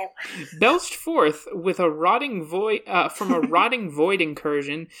 Belched forth with a rotting void from a rotting void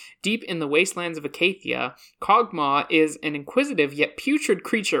incursion deep in the wastelands of Acacia, Cogmaw is an inquisitive yet putrid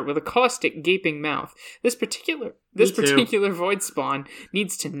creature with a caustic, gaping mouth. This particular void spawn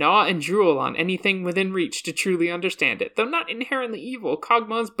needs to gnaw and drool on anything within reach to truly understand it. Though not inherently evil,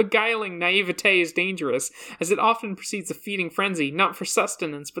 Cogmaw's beguiling naivete is dangerous, as it often precedes a feeding frenzy, not for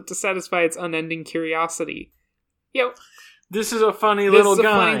sustenance, but to satisfy its unending curiosity. Yo. This is a funny little guy.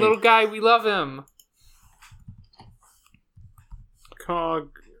 Funny little guy. We love him.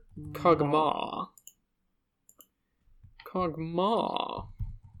 Cogmaw.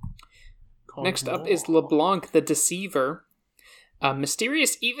 Next up is LeBlanc the Deceiver.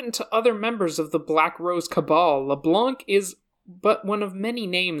 Mysterious even to other members of the Black Rose Cabal, LeBlanc is but one of many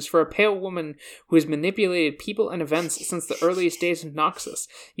names for a pale woman who has manipulated people and events since the earliest days of Noxus.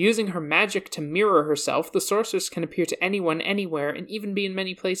 Using her magic to mirror herself, the sorceress can appear to anyone, anywhere, and even be in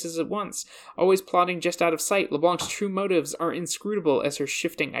many places at once. Always plotting just out of sight, LeBlanc's true motives are inscrutable as her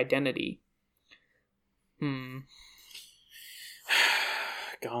shifting identity.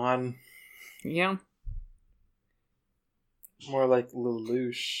 Gone. Yeah. More like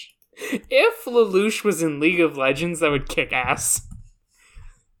Lelouch. If Lelouch was in League of Legends, that would kick ass.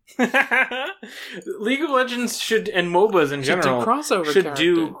 League of Legends should, and MOBAs in general, do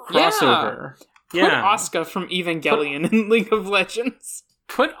crossover. Yeah. Put Asuka from Evangelion in League of Legends.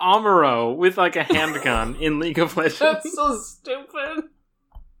 Put Amuro with like a handgun in League of Legends. That's so stupid.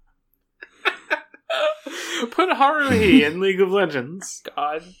 Put Haruhi in League of Legends.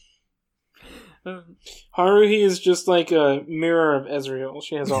 God. Haruhi is just like a mirror of Ezreal.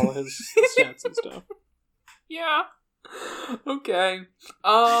 She has all of his stats and stuff. Yeah. Okay.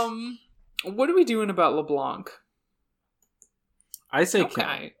 What are we doing about LeBlanc? I say kill.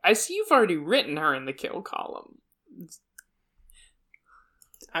 I see you've already written her in the kill column.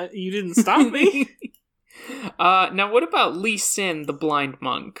 You didn't stop me. Now what about Lee Sin, the blind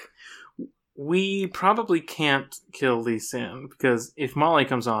monk? We probably can't kill Lee Sin, because if Molly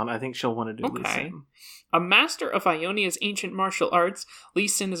comes on, I think she'll want to do Lee Sin. A master of Ionia's ancient martial arts, Lee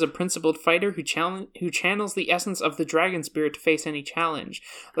Sin is a principled fighter who channels the essence of the dragon spirit to face any challenge.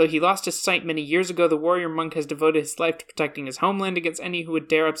 Though he lost his sight many years ago, the warrior monk has devoted his life to protecting his homeland against any who would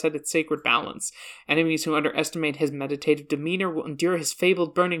dare upset its sacred balance. Enemies who underestimate his meditative demeanor will endure his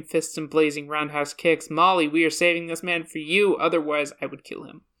fabled burning fists and blazing roundhouse kicks. Molly, we are saving this man for you, otherwise I would kill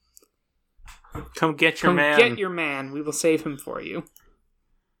him. Come get your man. Come get your man. We will save him for you.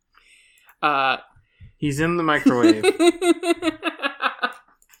 He's in the microwave.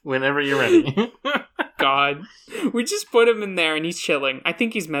 Whenever you're ready. God. We just put him in there and he's chilling. I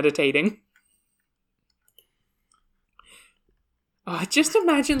think he's meditating. Just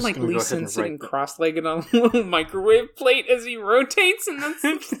imagine like Lee Sin sitting cross-legged on a little microwave plate as he rotates, and that's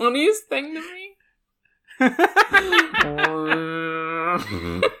the funniest thing to me.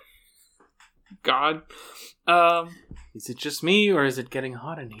 God. Is it just me, or is it getting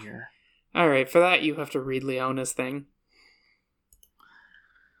hot in here? Alright, for that you have to read Leona's thing.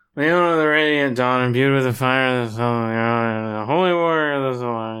 Leona, the radiant dawn, imbued with the fire of the sun, the holy warrior of the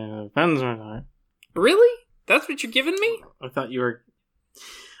soul, defends my life. Really? That's what you're giving me? I thought you were...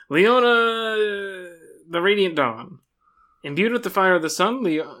 Leona, the radiant dawn. Imbued with the fire of the sun,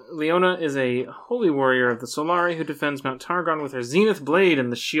 Leona is a holy warrior of the Solari who defends Mount Targon with her zenith blade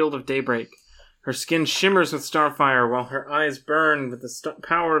and the shield of daybreak. Her skin shimmers with starfire, while her eyes burn with the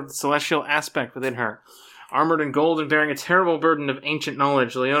power of the celestial aspect within her. Armored in gold and bearing a terrible burden of ancient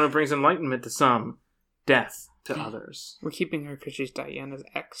knowledge, Leona brings enlightenment to some, death to others. We're keeping her because she's Diana's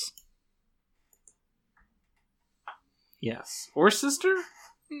ex. Yes. Or sister?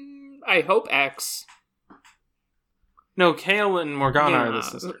 I hope ex. No, Kayle and Morgana are the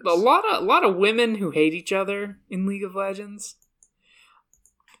sisters. A lot of women who hate each other in League of Legends.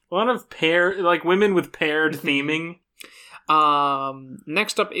 A lot of women with paired theming.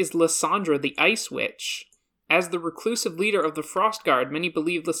 Next up is Lysandra, the Ice Witch. As the reclusive leader of the Frost Guard, many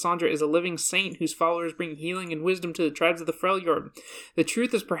believe Lysandra is a living saint whose followers bring healing and wisdom to the tribes of the Freljord. The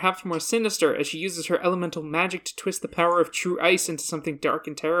truth is perhaps more sinister, as she uses her elemental magic to twist the power of true ice into something dark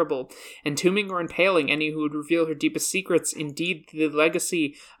and terrible, entombing or impaling any who would reveal her deepest secrets. Indeed, the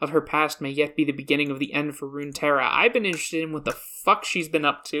legacy of her past may yet be the beginning of the end for Runeterra. I've been interested in what the fuck she's been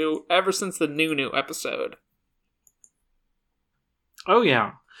up to ever since the Nunu episode. Oh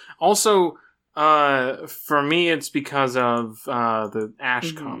yeah. Also, for me, it's because of the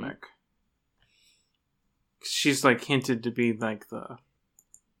Ash comic. She's like hinted to be like the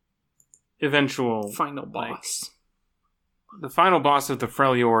eventual final boss, the final boss of the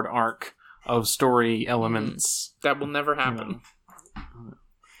Freljord arc of story elements. That will never happen.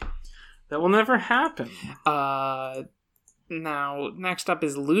 That will never happen. Now, next up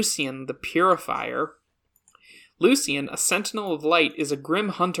is Lucian, the Purifier. Lucian, a sentinel of light, is a grim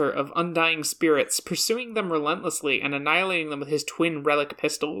hunter of undying spirits, pursuing them relentlessly and annihilating them with his twin relic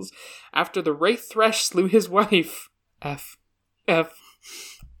pistols. After the Wraith Thresh slew his wife,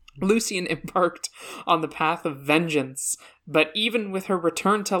 Lucian embarked on the path of vengeance. But even with her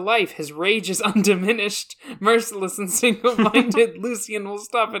return to life, his rage is undiminished. Merciless and single-minded, Lucian will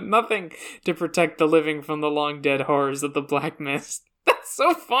stop at nothing to protect the living from the long-dead horrors of the Black Mist. That's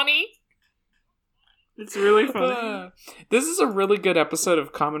so funny! It's really funny. This is a really good episode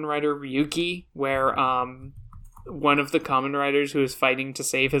of Kamen Rider Ryuki, where one of the Kamen Riders who is fighting to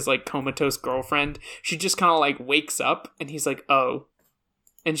save his like comatose girlfriend, she just kind of like wakes up, and he's like, "Oh,"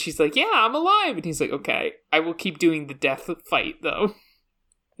 and she's like, "Yeah, I'm alive," and he's like, "Okay, I will keep doing the death fight though,"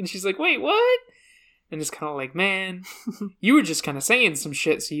 and she's like, "Wait, what?" And it's kind of like, "Man, you were just kind of saying some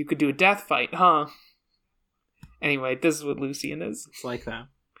shit so you could do a death fight, huh?" Anyway, this is what Lucian is. It's like that.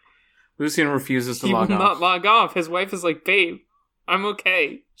 Lucian refuses to he log will off. not log off. His wife is like, "Babe, I'm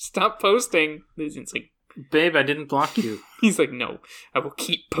okay. Stop posting." Lucian's like, "Babe, I didn't block you." He's like, "No, I will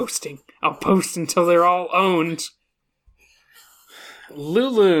keep posting. I'll post until they're all owned."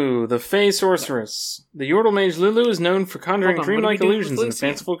 Lulu, the Fey Sorceress. The Yordle mage Lulu is known for conjuring Hold on, what are we dreamlike doing with illusions and Lucian?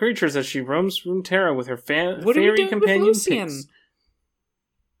 fanciful creatures as she roams Runeterra with her What are we fairy doing with companion Lucian? Pix.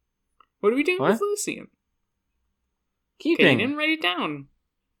 What are we doing What? with Lucian? Keeping. Okay, you didn't write it down.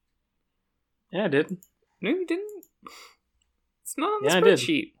 Yeah, I did. No, you didn't. It's not on the Yeah, I did.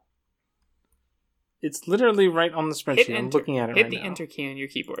 spreadsheet. It's literally right on the Hit spreadsheet. I'm enter. looking at it Hit right the now. enter key on your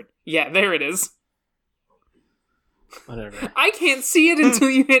keyboard. Yeah, there it is. Whatever. I can't see it until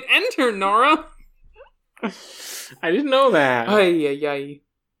you hit enter, Nora. I didn't know that. Ay.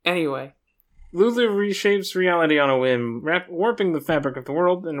 Anyway. Lulu reshapes reality on a whim, warping the fabric of the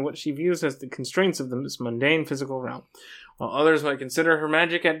world and what she views as the constraints of this mundane physical realm. While others might consider her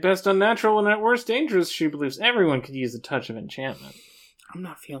magic at best unnatural and at worst dangerous, she believes everyone could use a touch of enchantment. I'm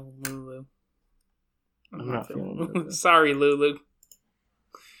not feeling Lulu. I'm not feeling Lulu. Sorry, Lulu.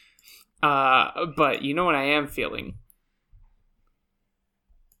 But you know what I am feeling?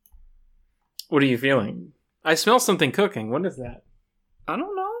 What are you feeling? I smell something cooking. What is that? I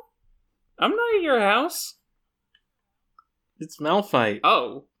don't know. I'm not at your house. It's Malphite.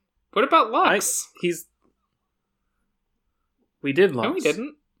 Oh. What about Lux? We did Lux. No, we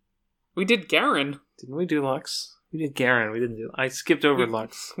didn't. We did Garen. Didn't we do Lux? We did Garen. We didn't do... I skipped over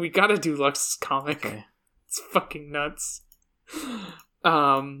Lux. We gotta do Lux's comic. Okay. It's fucking nuts.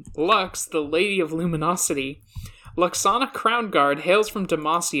 Lux, the Lady of Luminosity. Luxana Crownguard hails from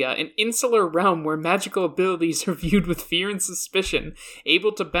Demacia, an insular realm where magical abilities are viewed with fear and suspicion.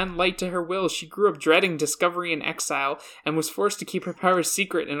 Able to bend light to her will, she grew up dreading discovery and exile, and was forced to keep her powers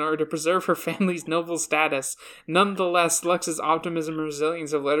secret in order to preserve her family's noble status. Nonetheless, Lux's optimism and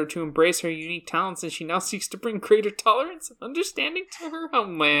resilience have led her to embrace her unique talents, and she now seeks to bring greater tolerance and understanding to her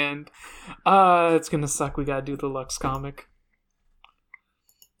homeland. It's gonna suck. We gotta do the Lux comic.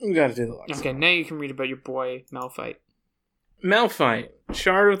 We gotta do the Lux. Okay, now you can read about your boy, Malphite. Malphite,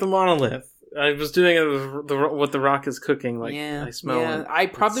 Shard of the Monolith. I was doing it with what the rock is cooking. Like I smell. Yeah, it. I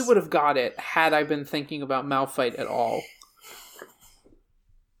probably would have got it had I been thinking about Malphite at all.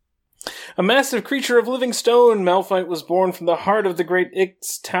 A massive creature of living stone, Malphite was born from the heart of the great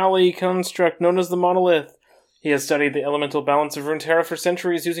Ixtali construct known as the Monolith. He has studied the elemental balance of Runeterra for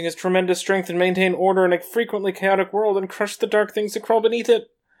centuries, using his tremendous strength to maintain order in a frequently chaotic world and crush the dark things that crawl beneath it.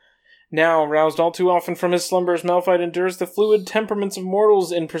 Now, roused all too often from his slumbers, Malphite endures the fluid temperaments of mortals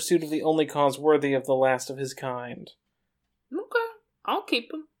in pursuit of the only cause worthy of the last of his kind. Okay, I'll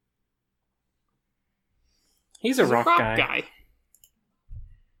keep him. He's a rock guy.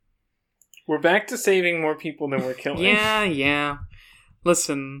 We're back to saving more people than we're killing. Yeah.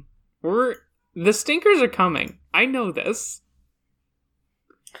 Listen, the stinkers are coming. I know this.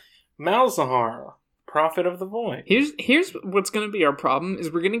 Malzahar, Prophet of the Void. Here's what's going to be our problem is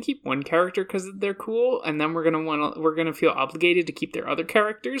we're going to keep one character because they're cool, and then we're going to feel obligated to keep their other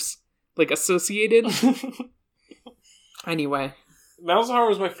characters like associated. Anyway, Malzahar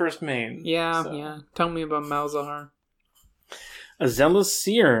was my first main. Yeah. Tell me about Malzahar. A zealous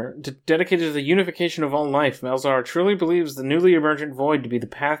seer dedicated to the unification of all life, Malzahar truly believes the newly emergent void to be the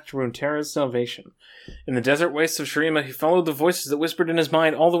path to Runeterra's salvation. In the desert wastes of Shurima, he followed the voices that whispered in his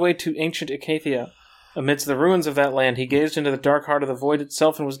mind all the way to ancient Acathia. Amidst the ruins of that land, he gazed into the dark heart of the void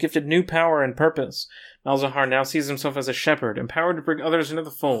itself and was gifted new power and purpose. Malzahar now sees himself as a shepherd, empowered to bring others into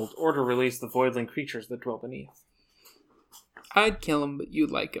the fold, or to release the voidling creatures that dwell beneath. I'd kill him, but you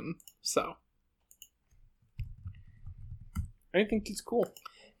like him, so. I think he's cool.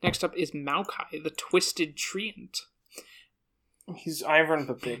 Next up is Maokai, the Twisted Treant. He's Ivern,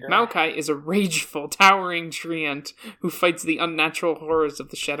 but bigger. Maokai is a rageful, towering treant who fights the unnatural horrors of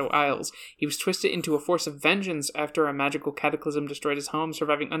the Shadow Isles. He was twisted into a force of vengeance after a magical cataclysm destroyed his home,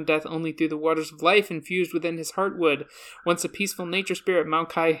 surviving undeath only through the waters of life infused within his heartwood. Once a peaceful nature spirit,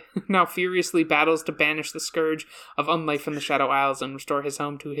 Maokai now furiously battles to banish the scourge of unlife from the Shadow Isles and restore his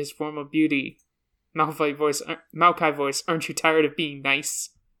home to his former beauty. Maokai voice, aren't you tired of being nice?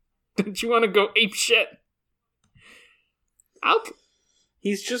 Don't you want to go ape shit?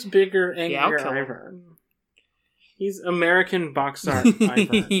 He's just bigger, angrier Ivern. He's American box art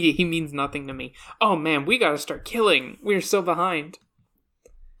Ivern. He means nothing to me. Oh man, we gotta start killing. We're so behind.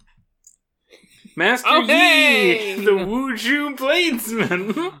 Master Yi, the Wuju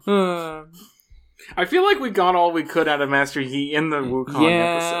Bladesman. I feel like we got all we could out of Master Yi in the Wukong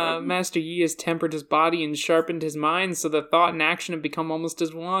episode. Master Yi has tempered his body and sharpened his mind so that thought and action have become almost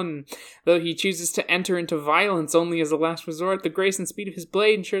as one. Though he chooses to enter into violence only as a last resort, the grace and speed of his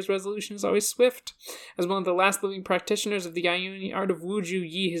blade ensures resolution is always swift. As one of the last living practitioners of the Ionian art of Wuju,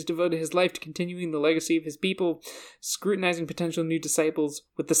 Yi has devoted his life to continuing the legacy of his people, scrutinizing potential new disciples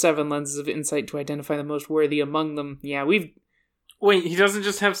with the 7 lenses of insight to identify the most worthy among them. Wait, he doesn't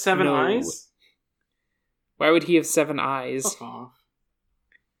just have 7 eyes? Why would he have 7 eyes? Fuck off.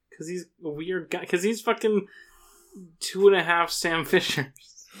 Because he's a weird guy. Because he's fucking 2.5 Sam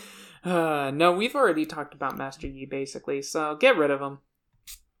Fishers. No, we've already talked about Master Yi, basically, so get rid of him.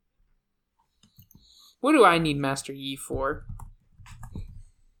 What do I need Master Yi for?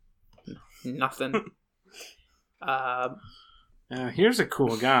 Nothing. Here's a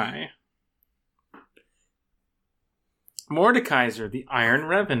cool guy. Mordekaiser, the Iron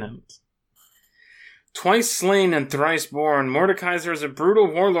Revenant. Twice slain and thrice born, Mordekaiser is a brutal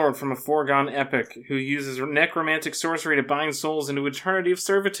warlord from a foregone epic who uses necromantic sorcery to bind souls into eternity of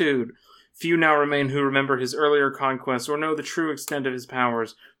servitude. Few now remain who remember his earlier conquests or know the true extent of his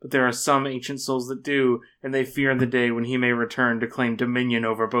powers, but there are some ancient souls that do, and they fear the day when he may return to claim dominion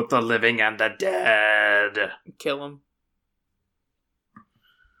over both the living and the dead. Kill him.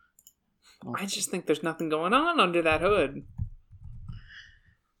 I just think there's nothing going on under that hood.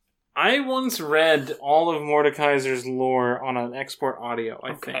 I once read all of Mordekaiser's lore on an export audio, I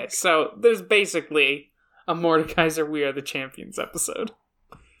think. Okay, so there's basically a Mordekaiser We Are the Champions episode.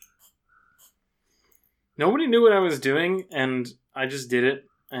 Nobody knew what I was doing, and I just did it,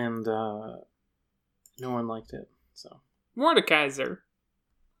 and no one liked it. So Mordekaiser.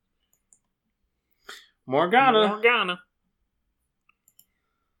 Morgana.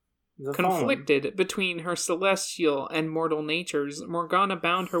 Conflicted between her celestial and mortal natures, Morgana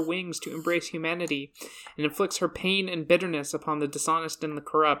bound her wings to embrace humanity and inflicts her pain and bitterness upon the dishonest and the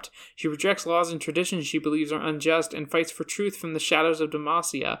corrupt. She rejects laws and traditions she believes are unjust and fights for truth from the shadows of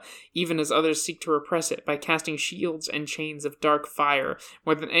Demacia, even as others seek to repress it by casting shields and chains of dark fire.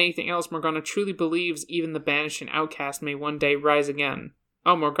 More than anything else, Morgana truly believes even the banished and outcast may one day rise again.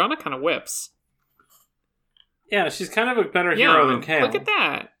 Oh, Morgana kind of whips. Yeah, she's kind of a better hero than Kale. Look at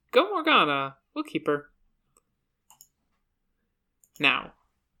that. Go Morgana. We'll keep her. Now,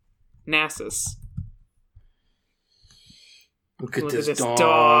 Nasus. Look at this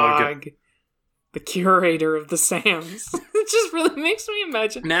dog. The curator of the Sands. It just really makes me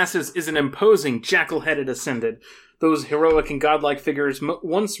imagine. Nasus is an imposing, jackal-headed ascendant. Those heroic and godlike figures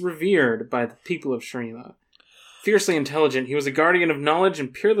once revered by the people of Shrima. Fiercely intelligent, he was a guardian of knowledge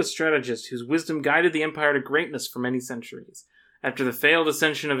and peerless strategist whose wisdom guided the Empire to greatness for many centuries. After the failed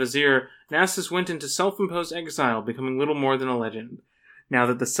ascension of Azir, Nasus went into self-imposed exile, becoming little more than a legend. Now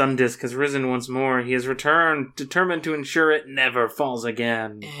that the sun disk has risen once more, he has returned, determined to ensure it never falls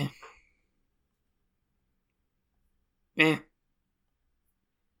again.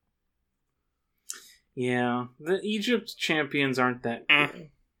 Yeah, the Egypt champions aren't that good.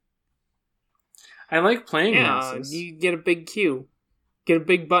 I like playing Nasus. You get a big Q. Get a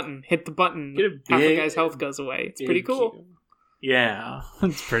big button. Hit the button. Half the guy's health goes away. It's pretty cool. Q. Yeah,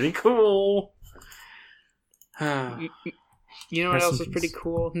 it's pretty cool. You know what else is pretty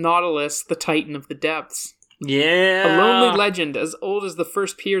cool? Nautilus, the Titan of the Depths. Yeah! A lonely legend as old as the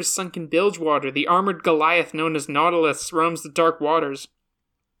first pier's sunken bilge water, the armored Goliath known as Nautilus roams the dark waters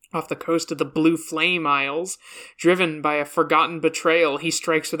off the coast of the Blue Flame Isles. Driven by a forgotten betrayal, he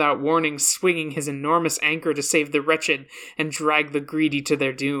strikes without warning, swinging his enormous anchor to save the wretched and drag the greedy to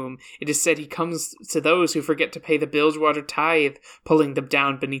their doom. It is said he comes to those who forget to pay the bilgewater tithe, pulling them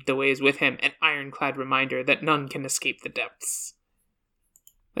down beneath the waves with him, an ironclad reminder that none can escape the depths.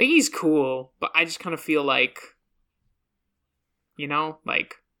 Like, he's cool, but I just kind of feel like, you know,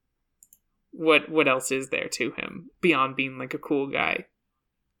 like, what else is there to him beyond being like a cool guy?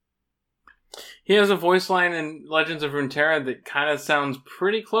 He has a voice line in Legends of Runeterra that kind of sounds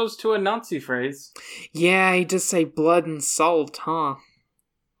pretty close to a Nazi phrase. Yeah, he does say blood and salt, huh?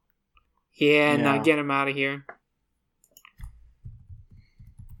 Yeah, now get him out of here.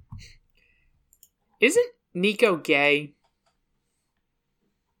 Isn't Nico gay?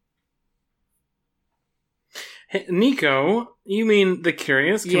 Hey, Nico? You mean the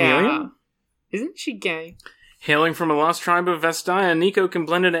Curious Chameleon? Yeah. Isn't she gay? Hailing from a lost tribe of Vestia, Nico can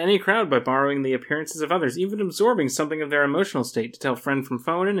blend into any crowd by borrowing the appearances of others, even absorbing something of their emotional state to tell friend from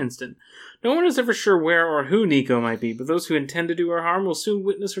foe in an instant. No one is ever sure where or who Nico might be, but those who intend to do her harm will soon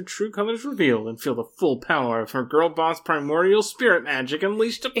witness her true colors revealed and feel the full power of her girl boss primordial spirit magic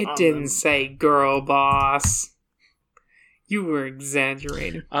unleashed upon them. It didn't say girl boss. You were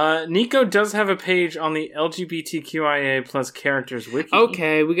exaggerating. Nico does have a page on the LGBTQIA plus characters wiki.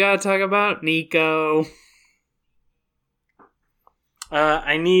 Okay, we gotta talk about Nico.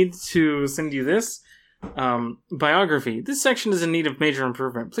 I need to send you this. Biography. This section is in need of major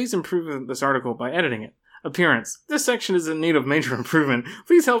improvement. Please improve this article by editing it. Appearance. This section is in need of major improvement.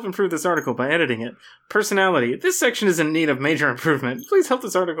 Please help improve this article by editing it. Personality. This section is in need of major improvement. Please help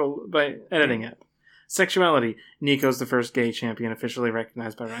this article by editing it. Sexuality. Nico's the first gay champion officially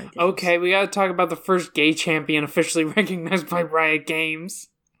recognized by Riot Games. Okay, we gotta talk about the first gay champion officially recognized by Riot Games.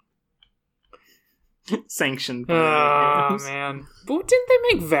 Sanctioned by Riot Games. Oh, man. But didn't they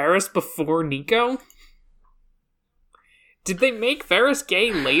make Varus before Nico? Did they make Varus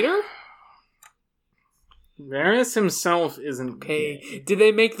gay later? Varus himself isn't Okay. gay. Did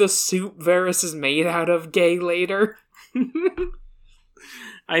they make the soup Varus is made out of gay later?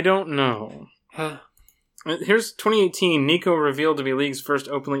 I don't know. Here's 2018. Nico revealed to be League's first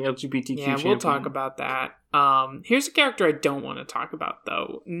openly LGBTQ champion. Yeah, we'll talk about that. Here's a character I don't want to talk about,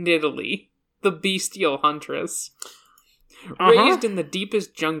 though. Nidalee, the bestial huntress. Raised in the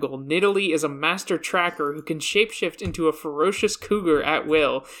deepest jungle, Nidalee is a master tracker who can shapeshift into a ferocious cougar at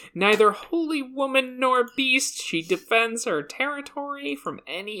will. Neither holy woman nor beast, she defends her territory from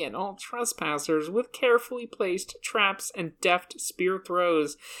any and all trespassers with carefully placed traps and deft spear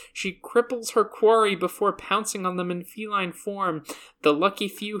throws. She cripples her quarry before pouncing on them in feline form. The lucky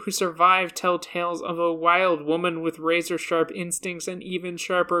few who survive tell tales of a wild woman with razor-sharp instincts and even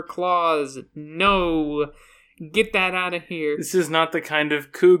sharper claws. No! Get that out of here. This is not the kind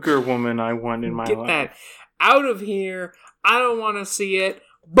of cougar woman I want in my life. Get that out of here. I don't want to see it.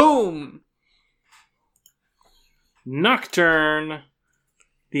 Boom! Nocturne.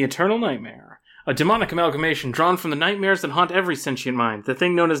 The Eternal Nightmare. A demonic amalgamation drawn from the nightmares that haunt every sentient mind. The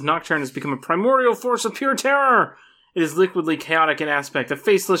thing known as Nocturne has become a primordial force of pure terror. It is liquidly chaotic in aspect, a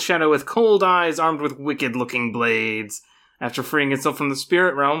faceless shadow with cold eyes armed with wicked-looking blades. After freeing itself from the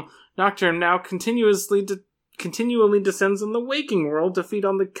spirit realm, Nocturne now continually descends on the waking world to feed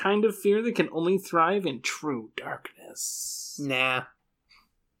on the kind of fear that can only thrive in true darkness. Nah.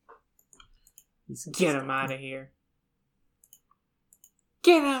 Get him out of here.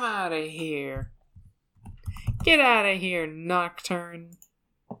 Get him out of here. Get out of here, Nocturne.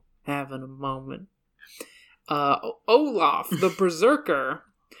 Having a moment. Olaf, the Berserker.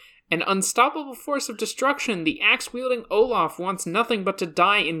 An unstoppable force of destruction, the axe-wielding Olaf wants nothing but to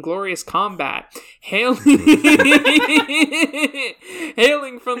die in glorious combat. Hailing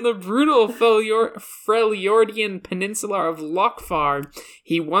from the brutal Freljordian peninsula of Lokvar,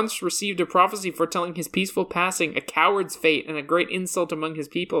 he once received a prophecy foretelling his peaceful passing, a coward's fate, and a great insult among his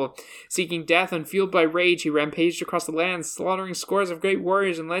people. Seeking death and fueled by rage, he rampaged across the land, slaughtering scores of great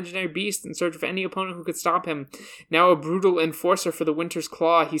warriors and legendary beasts in search of any opponent who could stop him. Now a brutal enforcer for the Winter's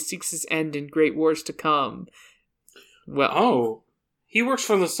Claw, he seeks his end in great wars to come. Well, oh, he works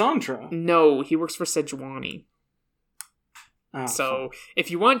for Lysandra. No, he works for Sejuani. Oh, so,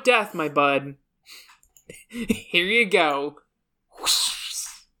 if you want death, my bud, here you go.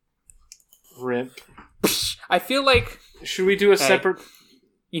 Rip. I feel like... Should we do a separate...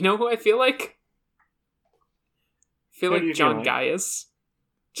 You know who I feel like? I feel like John like? Gaius.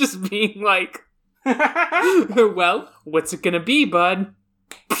 Just being like... Well, what's it gonna be, bud?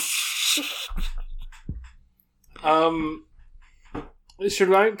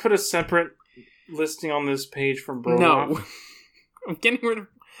 Should I put a separate listing on this page from Broloff? No. I'm getting rid of...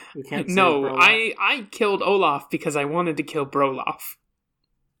 We can't say no, Broloff. I killed Olaf because I wanted to kill Broloff.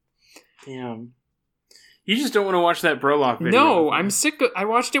 Damn. You just don't want to watch that Broloff video. No, I'm sick of... I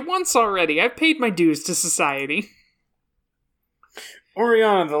watched it once already. I've paid my dues to society.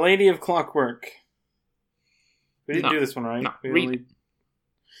 Oriana, the Lady of Clockwork. We didn't do this one, right? No, We read only...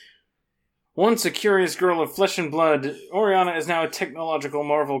 Once a curious girl of flesh and blood, Oriana is now a technological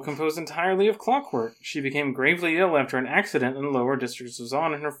marvel composed entirely of clockwork. She became gravely ill after an accident in the lower districts of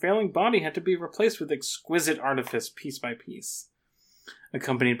Zon, and her failing body had to be replaced with exquisite artifice piece by piece.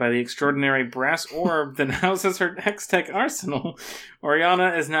 Accompanied by the extraordinary brass orb that houses her X-Tech arsenal,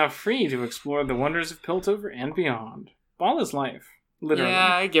 Oriana is now free to explore the wonders of Piltover and beyond. Ball is life. Literally.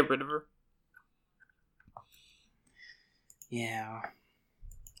 Yeah, I get rid of her. Yeah.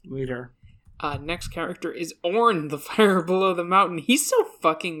 Leader. Next character is Ornn, the fire below the mountain. He's so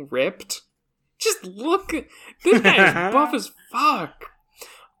fucking ripped. Just look at... This guy is buff as fuck.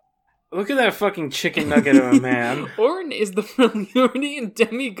 Look at that fucking chicken nugget of a man. Ornn is the Melnorian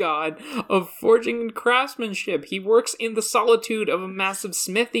demigod of forging and craftsmanship. He works in the solitude of a massive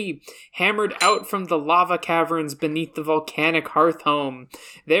smithy, hammered out from the lava caverns beneath the volcanic hearth home.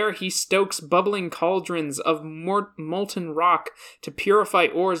 There he stokes bubbling cauldrons of molten rock to purify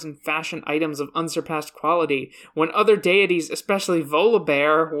ores and fashion items of unsurpassed quality. When other deities, especially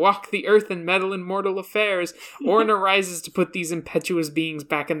Volibear, walk the earth and meddle in mortal affairs, Ornn arises to put these impetuous beings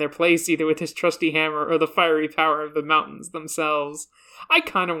back in their place, either with his trusty hammer or the fiery power of the mountains themselves. I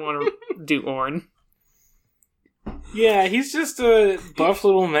kind of want to do Ornn. Yeah, he's just a buff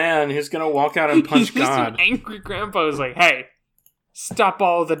little man who's gonna walk out and punch He's just God. an angry grandpa who's like, hey, stop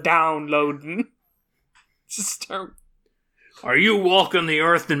all the downloading. Just start... Are you walking the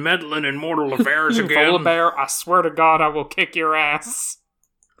earth and meddling in mortal affairs again? Volibear, I swear to God, I will kick your ass.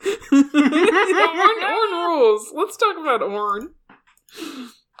 Ornn rules. Let's talk about Ornn.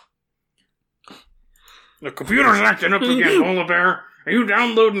 The computer's acting up again, Volibear. Are you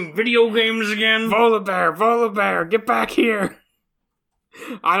downloading video games again? Volibear, get back here.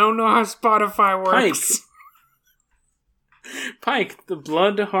 I don't know how Spotify works. Pike, the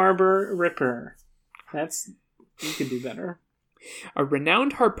Blood Harbor Ripper. You could do better. A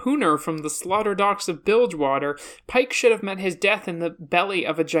renowned harpooner from the slaughter docks of Bilgewater, Pike should have met his death in the belly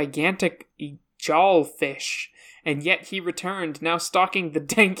of a gigantic jawfish, and yet he returned, now stalking the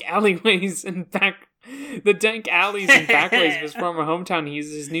dank alleyways and backways of his former hometown. He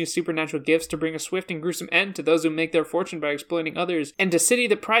uses his new supernatural gifts to bring a swift and gruesome end to those who make their fortune by exploiting others, and a city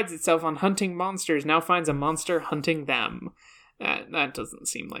that prides itself on hunting monsters now finds a monster hunting them. That doesn't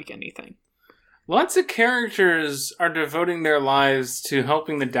seem like anything. Lots of characters are devoting their lives to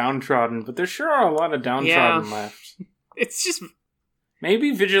helping the downtrodden, but there sure are a lot of downtrodden left. It's just...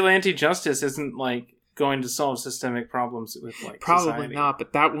 Maybe vigilante justice isn't, going to solve systemic problems with, Probably society. not,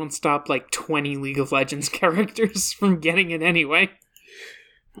 but that won't stop, 20 League of Legends characters from getting it anyway.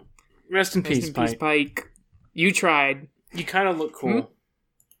 Rest in peace, Pike. You tried. You kind of look cool.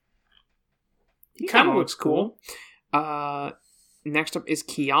 He kind of looks cool. Next up is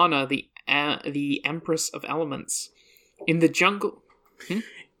Kiana, the Empress of Elements. In the jungle...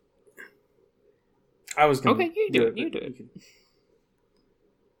 I was going to Okay, you do it.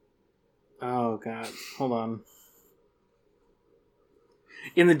 Oh, God. Hold on.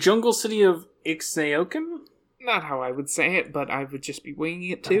 In the jungle city of Ixaoken? Not how I would say it, but I would just be winging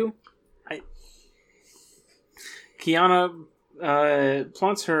it too. Kiana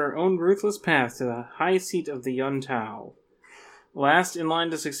plots her own ruthless path to the high seat of the Yuntao. Last in line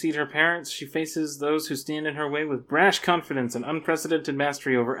to succeed her parents, she faces those who stand in her way with brash confidence and unprecedented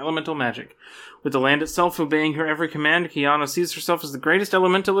mastery over elemental magic. With the land itself obeying her every command, Kiana sees herself as the greatest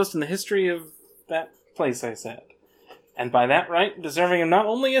elementalist in the history of that place, I said. And by that right, deserving of not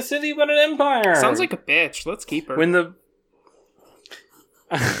only a city, but an empire! Sounds like a bitch. Let's keep her.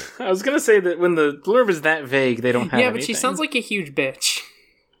 I was gonna say that when the blurb is that vague, they don't have anything. But she sounds like a huge bitch.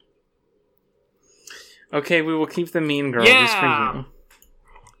 Okay, we will keep the mean girl just for you.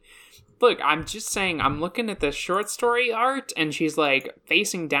 Look, I'm just saying, I'm looking at the short story art, and she's,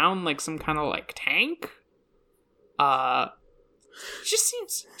 facing down, some kind of, tank. She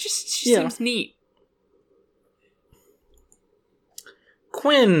seems neat.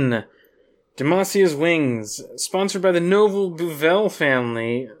 Quinn! Demasia's Wings. Sponsored by the noble Bouvel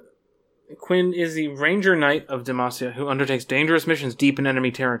family, Quinn is the Ranger Knight of Demacia who undertakes dangerous missions deep in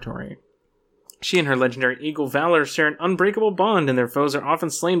enemy territory. She and her legendary eagle Valor share an unbreakable bond, and their foes are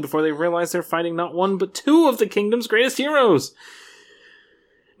often slain before they realize they're fighting not one, but two of the kingdom's greatest heroes.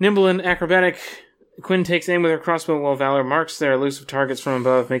 Nimble and acrobatic, Quinn takes aim with her crossbow while Valor marks their elusive targets from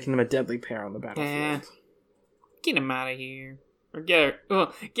above, making them a deadly pair on the battlefield. Get him out of here. Or get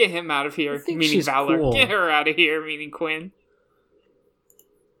him out of here, meaning she's Valor. cool. Get her out of here, meaning Quinn.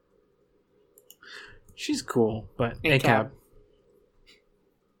 She's cool, but A-cab.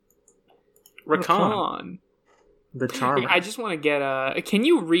 Rakan. The Charmer. I just want to get can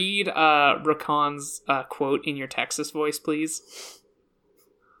you read Rakan's quote in your Texas voice, please?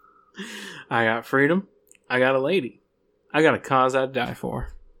 I got freedom. I got a lady. I got a cause I'd die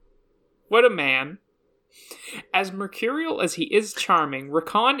for. What a man. As mercurial as he is charming,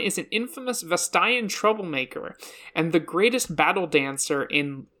 Rakan is an infamous Vestayan troublemaker and the greatest battle dancer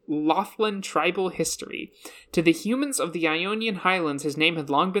in Lothland tribal history. To the humans of the Ionian Highlands, his name had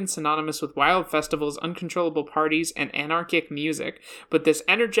long been synonymous with wild festivals, uncontrollable parties, and anarchic music, but this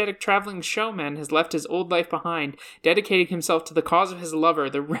energetic traveling showman has left his old life behind, dedicating himself to the cause of his lover,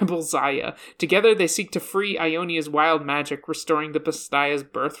 the rebel Zaya. Together they seek to free Ionia's wild magic, restoring the Vestaya's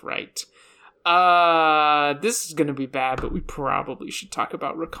birthright. This is gonna be bad, but we probably should talk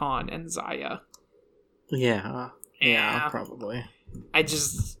about Rakan and Zaya. Yeah, probably.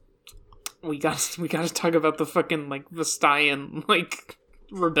 We gotta talk about the fucking, like, Vestayan, like,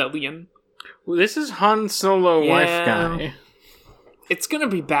 rebellion. Well, this is Han Solo wife guy. It's gonna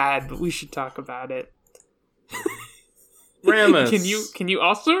be bad, but we should talk about it. Ramus. Can you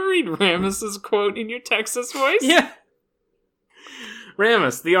also read Ramus's quote in your Texas voice? Yeah.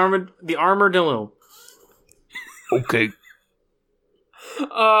 Ramus, the armadillo. Okay.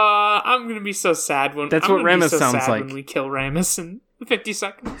 I'm gonna be so sad when That's what Ramus sounds like when we kill Ramus in 50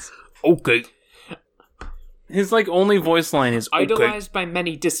 seconds. Okay. His, like, only voice line is okay. Idolized by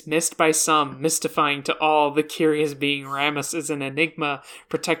many, dismissed by some, mystifying to all, the curious being Ramus is an enigma,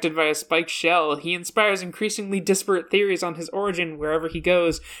 protected by a spiked shell. He inspires increasingly disparate theories on his origin wherever he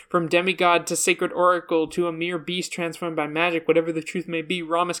goes, from demigod to sacred oracle to a mere beast transformed by magic. Whatever the truth may be,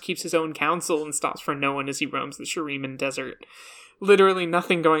 Ramus keeps his own counsel and stops for no one as he roams the Shuriman desert. Literally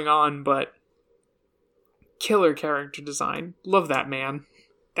nothing going on, but killer character design. Love that man.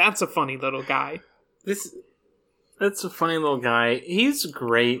 That's a funny little guy. That's a funny little guy. He's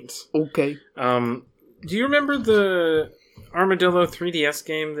great. Okay. Do you remember the Armadillo 3DS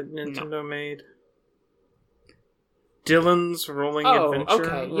game that Nintendo made? Dylan's Rolling Adventure?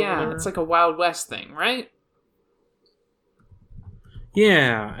 Okay, yeah. It's like a Wild West thing, right?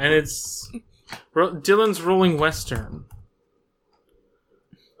 Yeah, and it's Dylan's Rolling Western.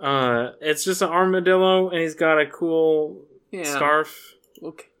 It's just an armadillo, and he's got a cool scarf.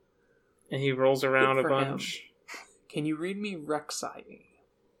 Okay. And he rolls around a bunch. Him. Can you read me Rek'Sai?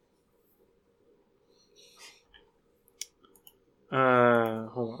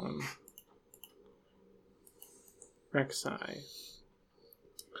 Hold on. Rek'Sai.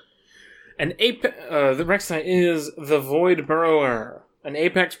 The Rek'Sai is the Void Burrower. An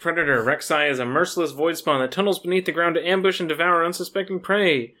apex predator, Rek'Sai is a merciless void spawn that tunnels beneath the ground to ambush and devour unsuspecting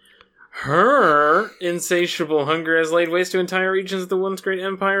prey. Her insatiable hunger has laid waste to entire regions of the once great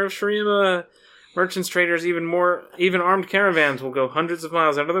empire of Shurima. Merchants, traders, even armed caravans will go hundreds of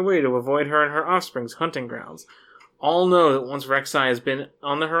miles out of their way to avoid her and her offspring's hunting grounds. All know that once Rek'Sai has been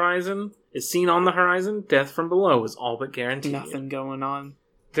seen on the horizon, death from below is all but guaranteed. Nothing going on.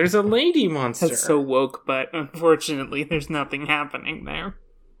 There's a lady monster. That's so woke, but unfortunately there's nothing happening there.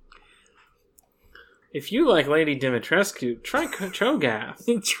 If you like Lady Dimitrescu, try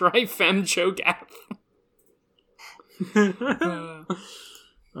Cho'Gath. Try Femme Cho'Gath.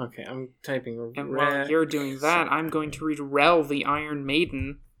 Okay, I'm typing. And while you're doing that, I'm going to read Rel, the Iron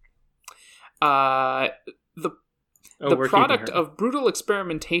Maiden. The product of brutal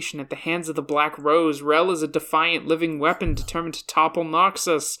experimentation at the hands of the Black Rose, Rel is a defiant living weapon determined to topple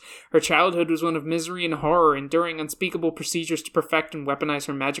Noxus. Her childhood was one of misery and horror, enduring unspeakable procedures to perfect and weaponize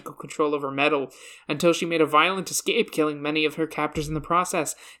her magical control over metal, until she made a violent escape, killing many of her captors in the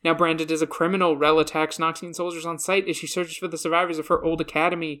process. Now branded as a criminal, Rel attacks Noxian soldiers on sight as she searches for the survivors of her old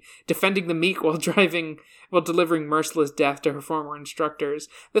academy, defending the meek while delivering merciless death to her former instructors.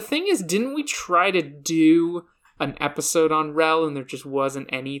 The thing is, didn't we try to do an episode on Rel and there just wasn't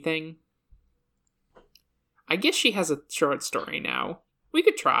anything? I guess she has a short story now. We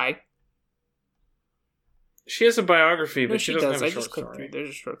could try. She has a biography, but she doesn't have a short just clicked story. through. There's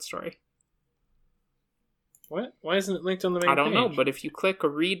a short story. What? Why isn't it linked on the main page? I don't know, but if you click a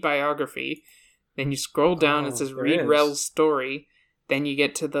read biography, then you scroll down, it says read is. Rel's story, then you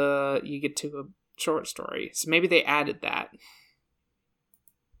get to a short story. So maybe they added that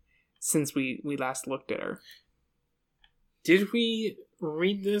since we last looked at her. Did we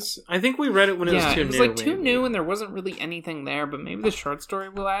read this? I think we read it when it was too new. It was like too new and there wasn't really anything there, but maybe the short story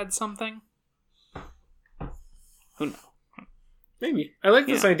will add something. Who knows? Maybe. I like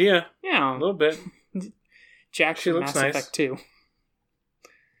this idea. Yeah. A little bit. Jack from looks Mass nice. Effect 2.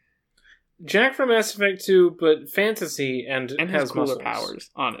 Jack from Mass Effect 2, but fantasy and has has cooler muscles. powers,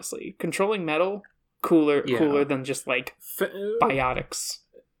 honestly. Controlling metal, cooler than just, like, biotics.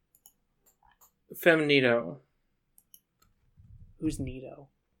 Femnito. Who's Nito?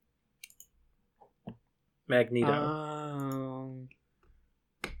 Magneto.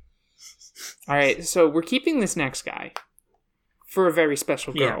 All right, so we're keeping this next guy for a very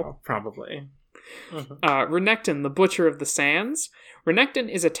special girl. Yeah, probably. Renekton, the Butcher of the Sands. Renekton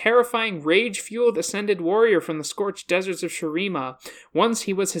is a terrifying, rage-fueled ascended warrior from the scorched deserts of Shurima. Once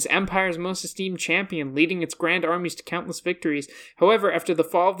he was his empire's most esteemed champion, leading its grand armies to countless victories. However, after the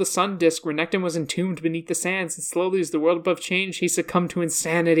fall of the sun disk, Renekton was entombed beneath the sands, and slowly as the world above changed, he succumbed to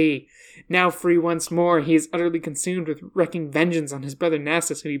insanity. Now free once more, he is utterly consumed with wreaking vengeance on his brother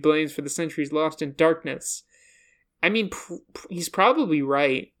Nasus, who he blames for the centuries lost in darkness. I mean, he's probably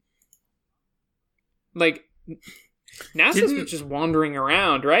right. Like, Nasus was just wandering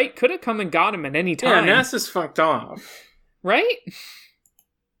around, right? Could have come and got him at any time. Yeah, Nasus fucked off. Right?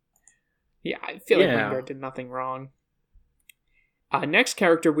 Yeah, I feel like Wingard did nothing wrong. Next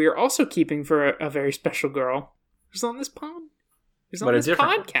character we are also keeping for a very special girl who's on this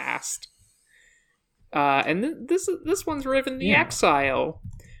podcast. And this one's Riven the Exile.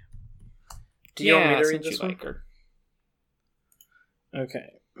 Do you want me to read this one? Like her.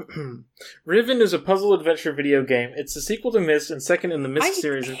 Okay. Riven is a puzzle adventure video game. It's a sequel to Myst and second in the Myst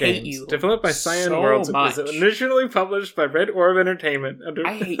series of games. Developed by Cyan Worlds, it was initially published by Red Orb Entertainment.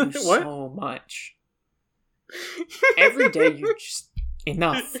 I hate you so much. Every day you just...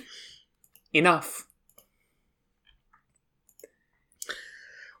 Enough. Enough.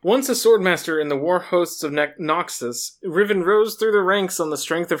 Once a swordmaster in the war hosts of Noxus, Riven rose through the ranks on the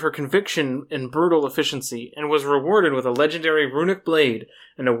strength of her conviction and brutal efficiency, and was rewarded with a legendary runic blade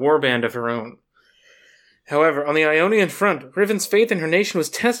and a warband of her own. However, on the Ionian front, Riven's faith in her nation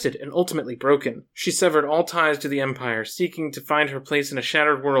was tested and ultimately broken. She severed all ties to the Empire, seeking to find her place in a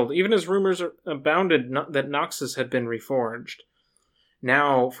shattered world, even as rumors abounded that Noxus had been reforged.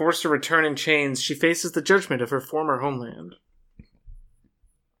 Now, forced to return in chains, she faces the judgment of her former homeland.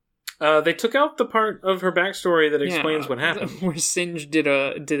 They took out the part of her backstory that explains what happened. Where Singe did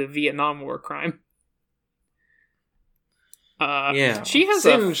a Vietnam War crime. She has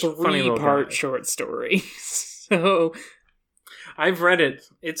a 3-part short story. So I've read it.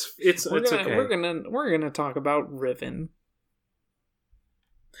 It's okay. We're gonna talk about Riven.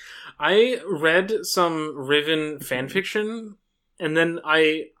 I read some Riven fanfiction, and then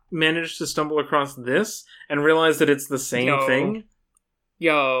I managed to stumble across this and realize that it's the same thing.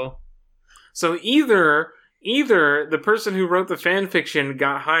 So either the person who wrote the fanfiction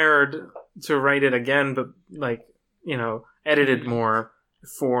got hired to write it again, but edited more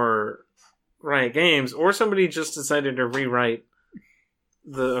for Riot Games, or somebody just decided to rewrite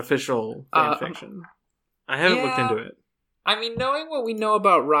the official fanfiction. I haven't looked into it. I mean, knowing what we know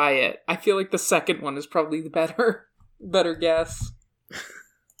about Riot, I feel like the second one is probably the better guess.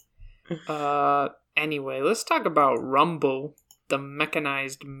 Anyway, let's talk about Rumble, the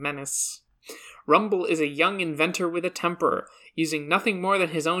mechanized menace. Rumble is a young inventor with a temper. Using nothing more than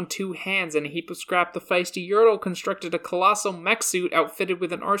his own 2 hands and a heap of scrap, the feisty Yertle constructed a colossal mech suit outfitted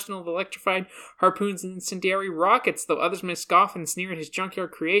with an arsenal of electrified harpoons and incendiary rockets. Though others may scoff and sneer at his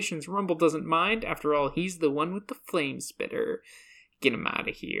junkyard creations, Rumble doesn't mind. After all, he's the one with the flame spitter. Get him out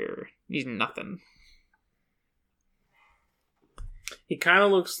of here. He's nothing. He kind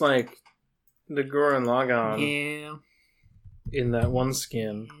of looks like the Gurren Lagann. Yeah. In that one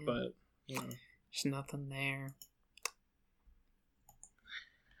skin, but... Yeah. There's nothing there.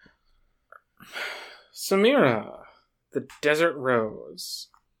 Samira, the Desert Rose.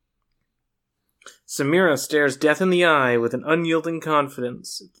 Samira stares death in the eye with an unyielding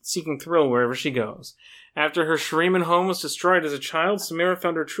confidence, seeking thrill wherever she goes. After her Shuriman home was destroyed as a child, Samira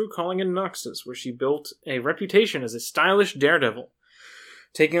found her true calling in Noxus, where she built a reputation as a stylish daredevil,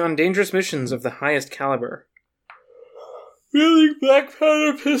 taking on dangerous missions of the highest caliber. Wielding black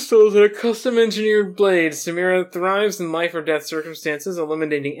powder pistols and a custom-engineered blade, Samira thrives in life or death circumstances,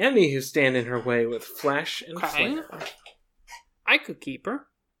 eliminating any who stand in her way with flash and flare. I could keep her.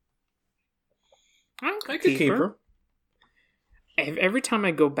 I could keep her. Every time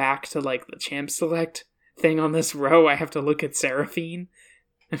I go back to, the champ select thing on this row, I have to look at Seraphine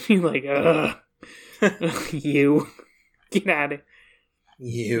and be like, ugh. You. Get out of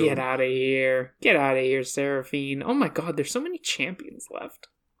here. Get out of here. Get out of here, Seraphine. Oh my god, there's so many champions left.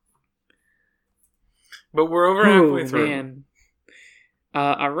 But we're over halfway through. Man.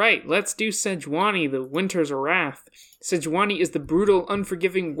 Alright, let's do Sejuani, the Winter's Wrath. Sejuani is the brutal,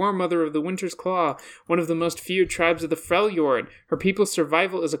 unforgiving war mother of the Winter's Claw, one of the most feared tribes of the Freljord. Her people's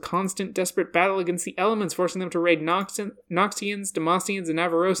survival is a constant, desperate battle against the elements, forcing them to raid Noxians, Demacians, and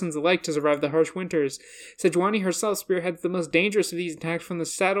Avarosans alike to survive the harsh winters. Sejuani herself spearheads the most dangerous of these attacks from the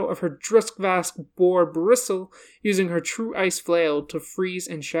saddle of her Druskvask boar Bristle, using her true ice flail to freeze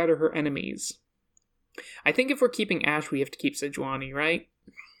and shatter her enemies. I think if we're keeping Ash, we have to keep Sejuani, right?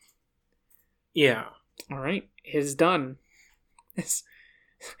 Yeah. All right, is done.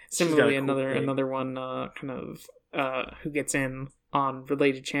 Similarly, another one who gets in on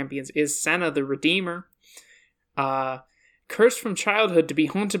related champions is Senna the Redeemer. Cursed from childhood to be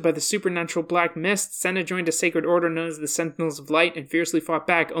haunted by the supernatural black mist, Senna joined a sacred order known as the Sentinels of Light and fiercely fought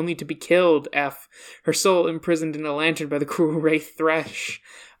back, only to be killed. Her soul imprisoned in a lantern by the cruel wraith Thresh.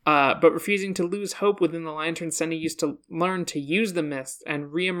 But refusing to lose hope within the lantern, Senna used to learn to use the mist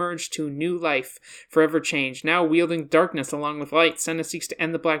and re-emerge to new life, forever changed. Now wielding darkness along with light, Senna seeks to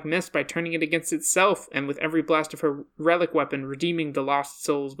end the black mist by turning it against itself, and with every blast of her relic weapon, redeeming the lost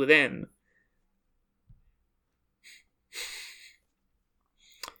souls within.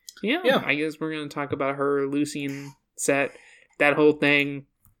 Yeah, I guess we're going to talk about her Lucian set, that whole thing.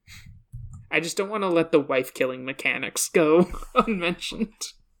 I just don't want to let the wife-killing mechanics go unmentioned.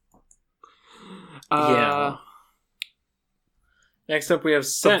 Yeah. Next up we have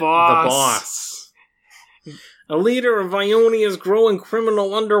Set, the boss. A leader of Ionia's growing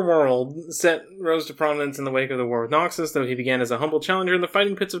criminal underworld, Set rose to prominence in the wake of the war with Noxus. Though he began as a humble challenger in the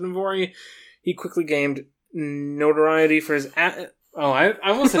fighting pits of Navori, he quickly gained notoriety for his... I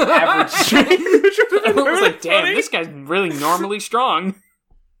almost said average strength. I was like, damn, this guy's really normally strong.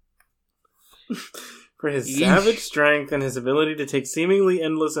 For his savage strength and his ability to take seemingly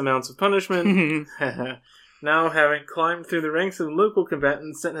endless amounts of punishment. Now, having climbed through the ranks of local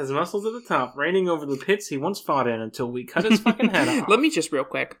combatants, Set his muscles at the top, reigning over the pits he once fought in until we cut his fucking head off. Let me just real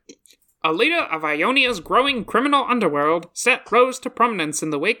quick. A leader of Ionia's growing criminal underworld, Set rose to prominence in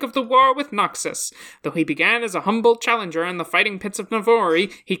the wake of the war with Noxus. Though he began as a humble challenger in the fighting pits of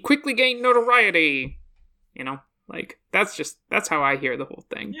Navori, he quickly gained notoriety. You know, like, that's how I hear the whole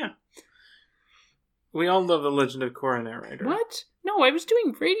thing. Yeah. We all love the Legend of Korra narrator. What? No, I was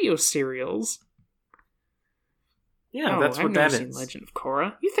doing radio serials. Yeah, that's what that is. I've never seen Legend of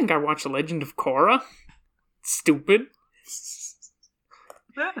Korra. You think I watched Legend of Korra? Stupid.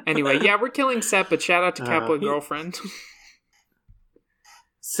 Anyway, yeah, we're killing Set, but shout out to Cowboy Girlfriend.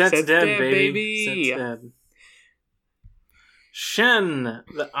 Set's dead, baby. Set's dead. Shen,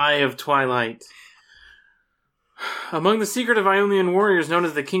 the Eye of Twilight. Among the secretive Ionian warriors known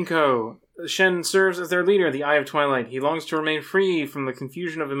as the Kinko, Shen serves as their leader, the Eye of Twilight. He longs to remain free from the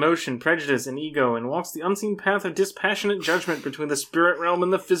confusion of emotion, prejudice, and ego, and walks the unseen path of dispassionate judgment between the spirit realm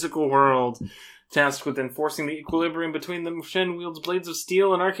and the physical world. Tasked with enforcing the equilibrium between them, Shen wields blades of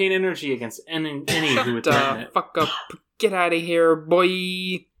steel and arcane energy against any who would threaten it. Fuck up. Get out of here,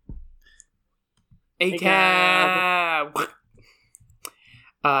 boy. A-cab.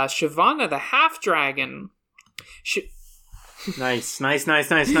 Shyvana the Half-Dragon. Nice.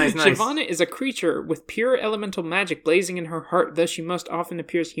 Shyvana is a creature with pure elemental magic blazing in her heart, though she most often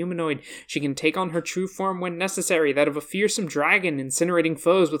appears humanoid. She can take on her true form when necessary, that of a fearsome dragon, incinerating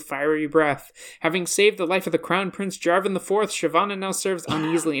foes with fiery breath. Having saved the life of the Crown Prince Jarvan IV, Shyvana now serves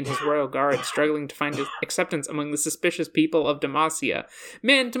uneasily in his royal guard, struggling to find acceptance among the suspicious people of Demacia.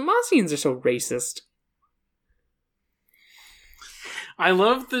 Man, Demacians are so racist. I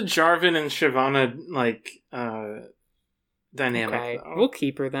love the Jarvan and Shyvana, dynamic. Okay, though. We'll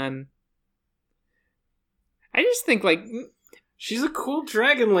keep her then. I just think, she's a cool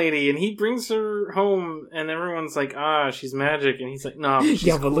dragon lady, and he brings her home, and everyone's like, she's magic, and he's like, no, but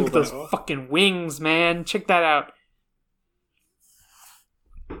she's but look at those fucking wings, man. Check that out.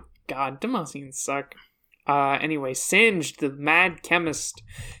 God, Demacians suck. Anyway, Singed, the mad chemist.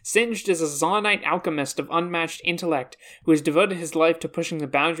 Singed is a Zonite alchemist of unmatched intellect, who has devoted his life to pushing the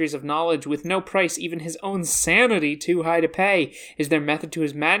boundaries of knowledge with no price, even his own sanity, too high to pay. Is there method to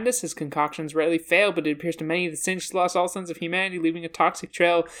his madness? His concoctions rarely fail, but it appears to many that Singed lost all sense of humanity, leaving a toxic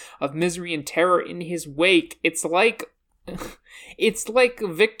trail of misery and terror in his wake. It's like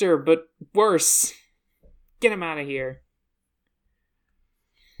Victor, but worse. Get him out of here.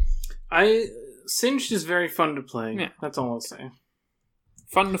 Singed is very fun to play. Yeah. That's all I'll say.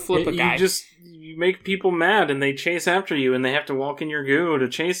 Fun to flip a guy. You make people mad, and they chase after you, and they have to walk in your goo to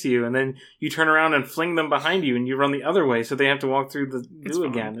chase you, and then you turn around and fling them behind you, and you run the other way, so they have to walk through the goo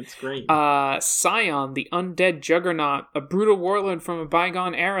again. It's great. Scion, the undead juggernaut, a brutal warlord from a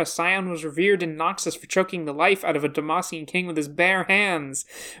bygone era. Scion was revered in Noxus for choking the life out of a Demacian king with his bare hands.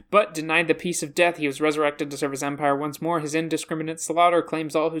 But denied the peace of death, he was resurrected to serve his empire once more. His indiscriminate slaughter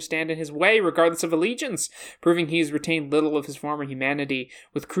claims all who stand in his way, regardless of allegiance, proving he has retained little of his former humanity.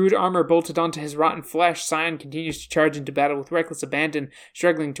 With crude armor bolted onto his rotten flesh, Scion continues to charge into battle with reckless abandon,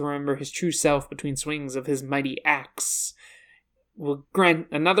 struggling to remember his true self between swings of his mighty axe. Will grant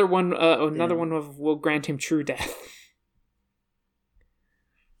another one will grant him true death.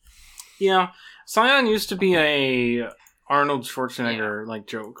 Yeah, Scion used to be a Arnold Schwarzenegger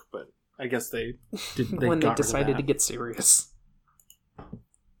joke, but I guess they when they decided to get serious.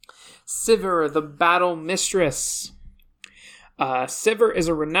 Sivir, the Battle Mistress. Sivir is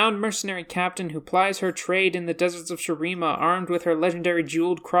a renowned mercenary captain who plies her trade in the deserts of Shurima, armed with her legendary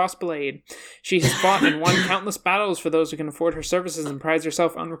jeweled crossblade. She has fought and won countless battles for those who can afford her services and prides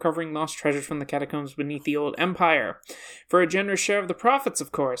herself on recovering lost treasures from the catacombs beneath the old empire. For a generous share of the profits,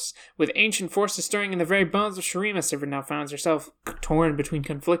 of course. With ancient forces stirring in the very bones of Shurima, Sivir now finds herself torn between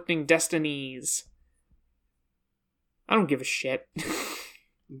conflicting destinies. I don't give a shit.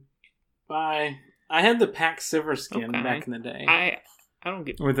 Bye. I had the Pack Sivir skin back in the day. I don't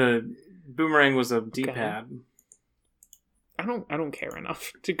get. Where the boomerang was a D-pad. I don't care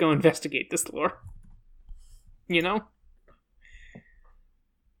enough to go investigate this lore. You know?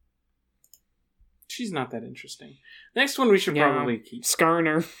 She's not that interesting. Next one we should probably keep.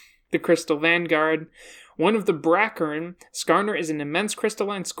 Skarner, the Crystal Vanguard. One of the Brackern, Skarner is an immense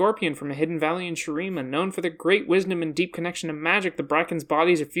crystalline scorpion from a hidden valley in Shurima. Known for their great wisdom and deep connection to magic, the Bracken's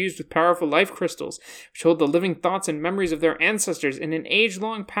bodies are fused with powerful life crystals, which hold the living thoughts and memories of their ancestors. In an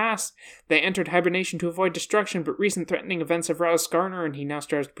age-long past, they entered hibernation to avoid destruction, but recent threatening events have roused Skarner, and he now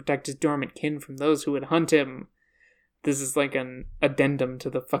strives to protect his dormant kin from those who would hunt him. This is like an addendum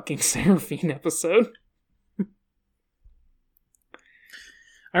to the fucking Seraphine episode.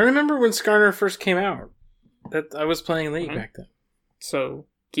 I remember when Skarner first came out. That I was playing League back then. So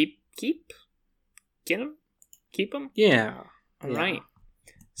get him, keep him. Yeah. All right.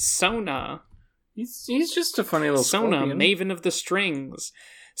 Sona. He's just a funny little Sona, scorpion. maven of the strings.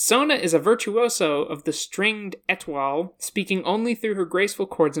 Sona is a virtuoso of the stringed étoile, speaking only through her graceful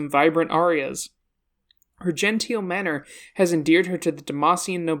chords and vibrant arias. Her genteel manner has endeared her to the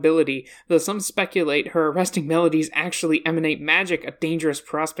Demacian nobility, though some speculate her arresting melodies actually emanate magic, a dangerous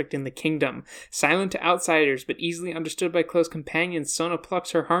prospect in the kingdom. Silent to outsiders, but easily understood by close companions, Sona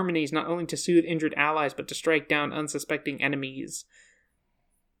plucks her harmonies not only to soothe injured allies, but to strike down unsuspecting enemies.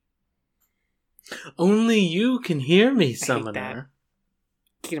 Only you can hear me, I hate that. Summoner.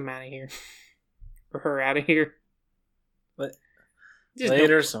 Get him out of here. Or her out of here.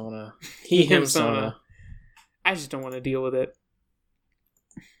 Later, Sona. He, him, Sona. I just don't want to deal with it.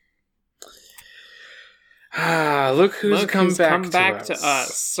 Look who's come back to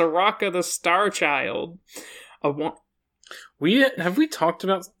us. Soraka the Star Child. Have we talked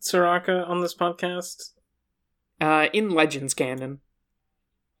about Soraka on this podcast? In Legends canon.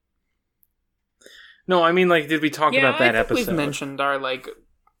 No, I mean, like, did we talk about that episode? We've mentioned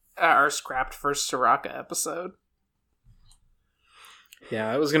our scrapped first Soraka episode.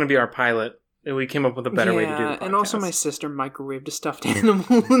 Yeah, it was going to be our pilot. And we came up with a better way to do the podcast. And also my sister microwaved a stuffed animal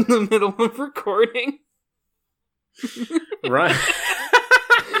in the middle of recording. Right.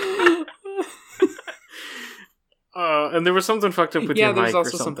 And there was something fucked up with your mic. Yeah, there was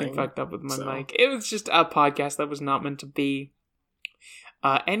also something fucked up with my mic. It was just a podcast that was not meant to be.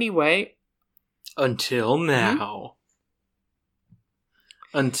 Anyway. Until now.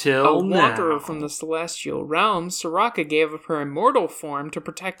 A wanderer from the celestial realms, Soraka gave up her immortal form to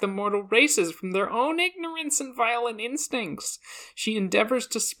protect the mortal races from their own ignorance and violent instincts. She endeavors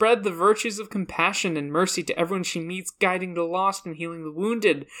to spread the virtues of compassion and mercy to everyone she meets, guiding the lost and healing the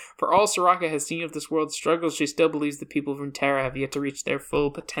wounded. For all Soraka has seen of this world's struggles, she still believes the people of Runeterra have yet to reach their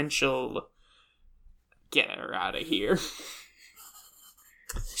full potential. Get her out of here.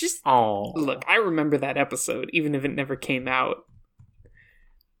 Just look, I remember that episode, even if it never came out.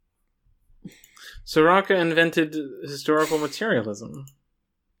 Soraka invented historical materialism.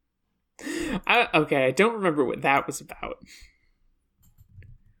 I don't remember what that was about.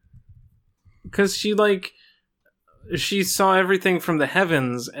 Because she saw everything from the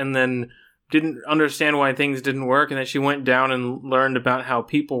heavens and then didn't understand why things didn't work, and then she went down and learned about how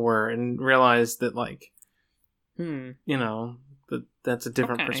people were and realized that, that's a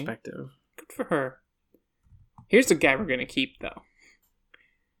different perspective. Good for her. Here's the guy we're going to keep, though.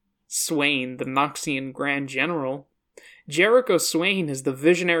 Swain, the Noxian Grand General. Jericho Swain is the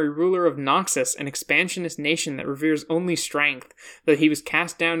visionary ruler of Noxus, an expansionist nation that reveres only strength. Though he was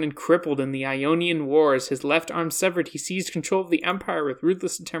cast down and crippled in the Ionian Wars, his left arm severed, he seized control of the Empire with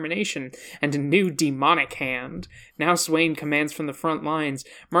ruthless determination and a new demonic hand. Now Swain commands from the front lines,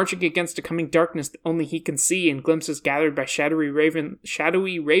 marching against a coming darkness that only he can see, and glimpses gathered by shadowy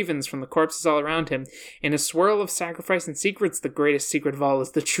ravens from the corpses all around him. In a swirl of sacrifice and secrets, the greatest secret of all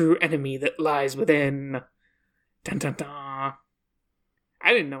is the true enemy that lies within. Dun dun dun.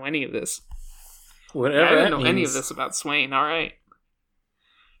 I didn't know any of this. Whatever. I didn't know any of this about Swain. All right.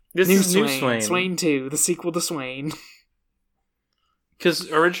 This is New Swain. Swain 2, the sequel to Swain. Because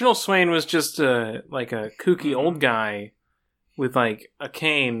original Swain was just a kooky old guy with like a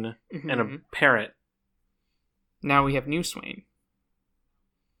cane and a parrot. Now we have New Swain.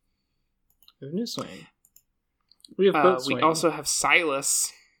 We have New Swain. We have Boat Swain. We also have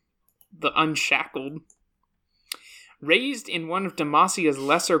Silas, the Unshackled. Raised in one of Demasia's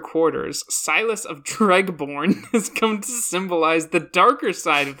lesser quarters, Silas of Dregborn has come to symbolize the darker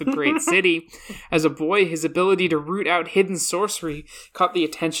side of the great city. As a boy, his ability to root out hidden sorcery caught the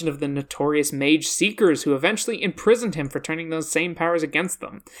attention of the notorious mage seekers, who eventually imprisoned him for turning those same powers against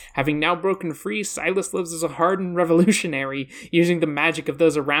them. Having now broken free, Silas lives as a hardened revolutionary, using the magic of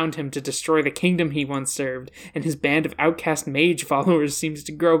those around him to destroy the kingdom he once served, and his band of outcast mage followers seems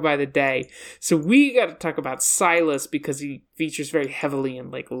to grow by the day. So we gotta talk about Silas, because he features very heavily in,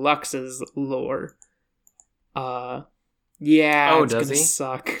 like, Lux's lore. Yeah, it's does gonna he?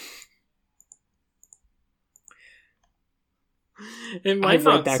 suck. It might I've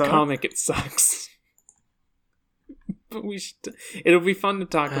not read that suck. comic, it sucks. But it'll be fun to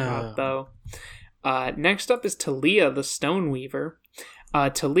talk about, though. Next up is Talia, the Stoneweaver.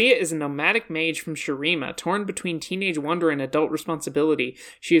 Talia is a nomadic mage from Shurima, torn between teenage wonder and adult responsibility.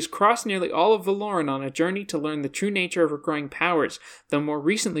 She has crossed nearly all of Valoran on a journey to learn the true nature of her growing powers, though more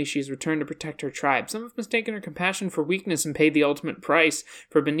recently she has returned to protect her tribe. Some have mistaken her compassion for weakness and paid the ultimate price,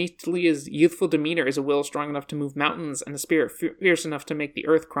 for beneath Talia's youthful demeanor is a will strong enough to move mountains and a spirit fierce enough to make the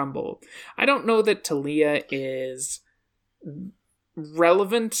earth crumble. I don't know that Talia is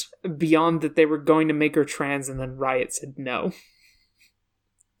relevant beyond that they were going to make her trans and then Riot said no.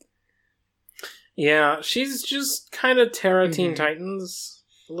 Yeah, she's just kind of Terra Teen Titans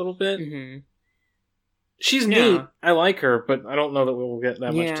a little bit. She's neat. I like her, but I don't know that we will get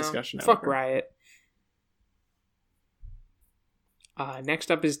that much discussion out of Fuck her. Riot. Next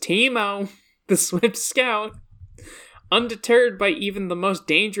up is Teemo, the Swift Scout. Undeterred by even the most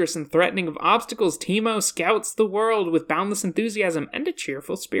dangerous and threatening of obstacles, Teemo scouts the world with boundless enthusiasm and a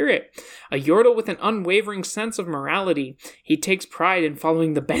cheerful spirit. A Yordle with an unwavering sense of morality, he takes pride in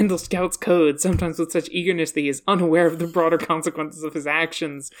following the Bandle Scout's code, sometimes with such eagerness that he is unaware of the broader consequences of his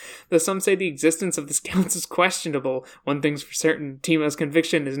actions. Though some say the existence of the Scouts is questionable, one thing's for certain, Teemo's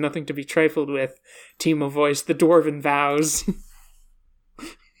conviction is nothing to be trifled with. Teemo voiced the Dwarven vows.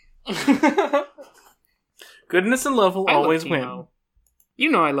 Goodness and love will always win.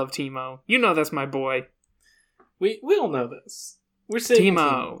 You know I love Teemo. You know that's my boy. We all know this. We're saying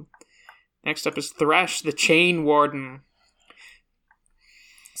Teemo. Next up is Thresh, the Chain Warden.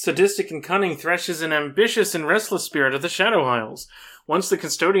 Sadistic and cunning, Thresh is an ambitious and restless spirit of the Shadow Isles. Once the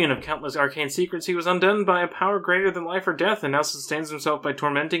custodian of countless arcane secrets, he was undone by a power greater than life or death, and now sustains himself by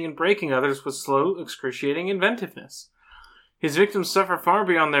tormenting and breaking others with slow, excruciating inventiveness. His victims suffer far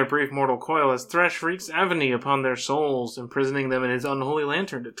beyond their brief mortal coil as Thresh wreaks agony upon their souls, imprisoning them in his unholy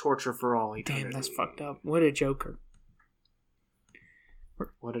lantern to torture for all eternity. Damn, that's fucked up. What a joker.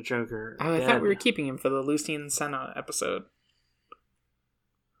 What a joker. I thought we were keeping him for the Lucian Senna episode.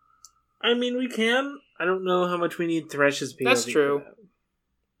 I mean, we can. I don't know how much we need Thresh's POV. That's true.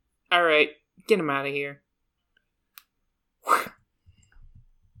 Alright, get him out of here.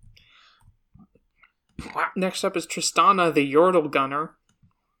 Next up is Tristana, the Yordle Gunner.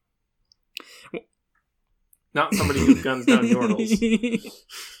 Not somebody who guns down Yordles.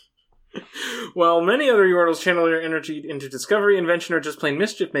 While many other Yordles channel their energy into discovery, invention, or just plain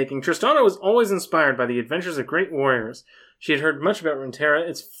mischief-making, Tristana was always inspired by the adventures of great warriors. She had heard much about Runeterra,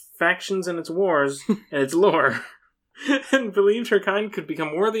 its factions and its wars, and its lore, and believed her kind could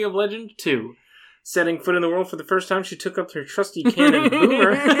become worthy of legend, too. Setting foot in the world for the first time, she took up her trusty cannon,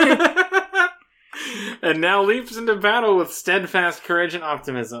 Boomer, and now leaps into battle with steadfast courage and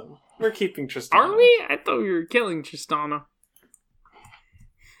optimism. We're keeping Tristana. Are we? I thought we were killing Tristana.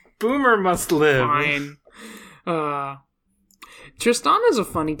 Boomer must live. Fine. Tristana's a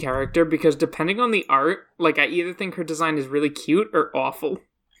funny character because depending on the art, like, I either think her design is really cute or awful.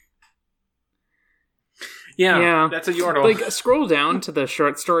 Yeah, that's a Yordle. Like, scroll down to the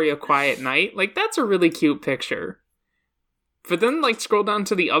short story A Quiet Night. Like, that's a really cute picture. But then, like, scroll down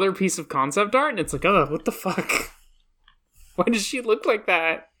to the other piece of concept art, and it's like, oh, what the fuck? Why does she look like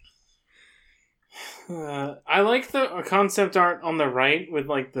that? I like the concept art on the right with,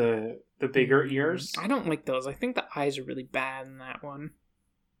 like, the bigger ears. I don't like those. I think the eyes are really bad in that one.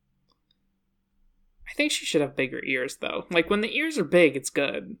 I think she should have bigger ears, though. Like, when the ears are big, it's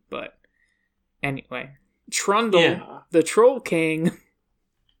good. But anyway. Trundle, the Troll King.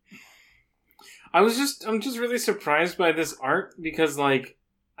 I'm just really surprised by this art because, like,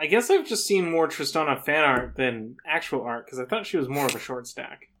 I guess I've just seen more Tristana fan art than actual art because I thought she was more of a short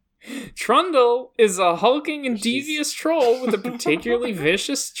stack. Trundle is a hulking and devious troll with a particularly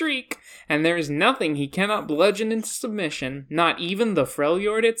vicious streak, and there is nothing he cannot bludgeon into submission, not even the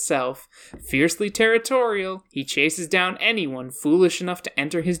Freljord itself. Fiercely territorial, he chases down anyone foolish enough to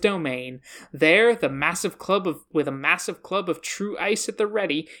enter his domain. There, with a massive club of true ice at the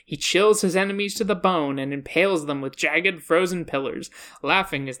ready, he chills his enemies to the bone and impales them with jagged frozen pillars,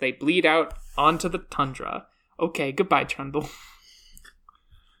 laughing as they bleed out onto the tundra. Okay, goodbye, Trundle.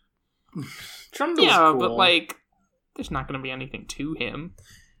 Trundle's yeah, cool. but like, there's not going to be anything to him.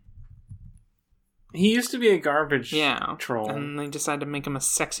 He used to be a garbage troll. And they decided to make him a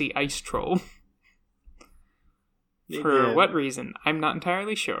sexy ice troll. They For did. what reason? I'm not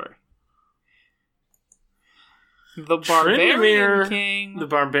entirely sure. The Barbarian King. The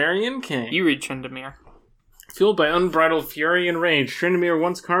Barbarian King. You read Tryndamere. Fueled by unbridled fury and rage, Tryndamere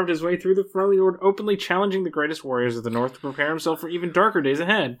once carved his way through the Freljord, openly challenging the greatest warriors of the North to prepare himself for even darker days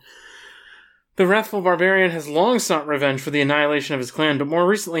ahead. The wrathful barbarian has long sought revenge for the annihilation of his clan, but more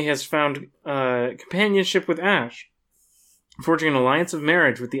recently has found companionship with Ash, forging an alliance of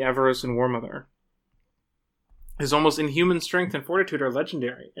marriage with the Avaros and Warmother. His almost inhuman strength and fortitude are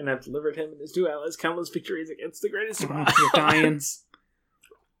legendary, and have delivered him and his two allies countless victories against the greatest of odds. You're dying.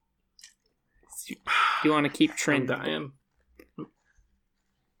 You want to keep I'm Trynd. dying.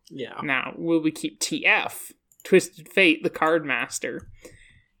 Yeah. Now, will we keep TF? Twisted Fate, the Card Master.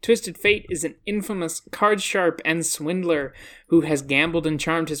 Twisted Fate is an infamous card sharp and swindler who has gambled and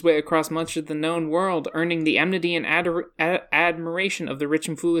charmed his way across much of the known world, earning the enmity and admiration of the rich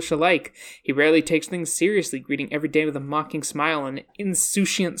and foolish alike. He rarely takes things seriously, greeting every day with a mocking smile and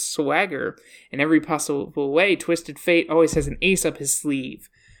insouciant swagger. In every possible way, Twisted Fate always has an ace up his sleeve.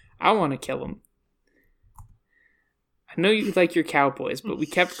 I want to kill him. I know you like your cowboys, but we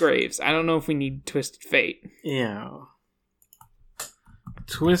kept Graves. I don't know if we need Twisted Fate. Yeah.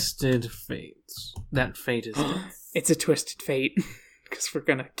 Twisted Fates. That fate is death. It's a Twisted Fate, because we're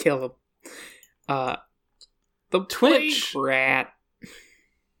gonna kill him. The Twitch Plague Rat.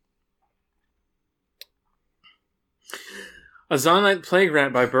 A Zonite plague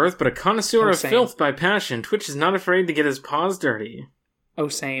rat by birth, but a connoisseur of Same. filth by passion. Twitch is not afraid to get his paws dirty. Oh,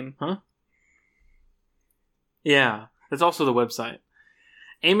 same. Huh? Yeah, that's also the website.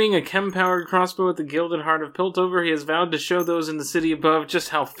 Aiming a chem-powered crossbow at the gilded heart of Piltover, he has vowed to show those in the city above just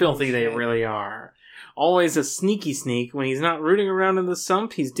how filthy they really are. Always a sneaky sneak, when he's not rooting around in the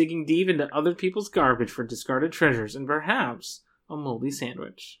sump, he's digging deep into other people's garbage for discarded treasures, and perhaps a moldy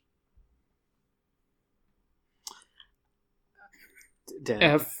sandwich. Dead.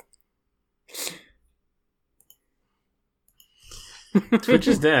 F. Twitch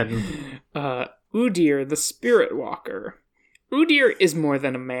is dead. Udir, the Spirit Walker. Udir is more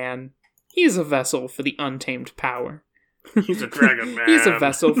than a man. He is a vessel for the untamed power. He's a dragon man. He's a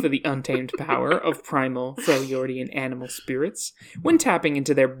vessel for the untamed power of primal Freljordian animal spirits. When tapping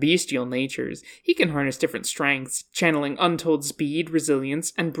into their bestial natures, he can harness different strengths, channeling untold speed,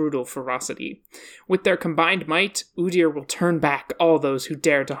 resilience, and brutal ferocity. With their combined might, Udir will turn back all those who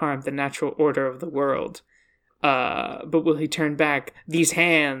dare to harm the natural order of the world. But will he turn back these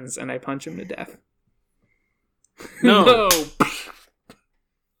hands? And I punch him to death. No.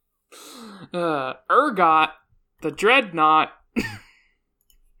 Urgot, the Dreadnought.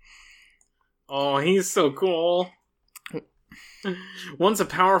 Oh, he's so cool. Once a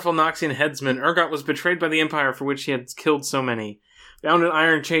powerful Noxian headsman, Urgot was betrayed by the Empire for which he had killed so many. Bound in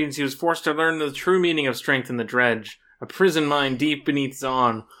iron chains, he was forced to learn the true meaning of strength in the Dredge, a prison mine deep beneath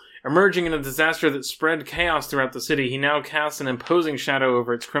Zaun. Emerging in a disaster that spread chaos throughout the city, he now casts an imposing shadow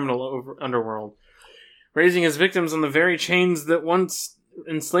over its criminal underworld. Raising his victims on the very chains that once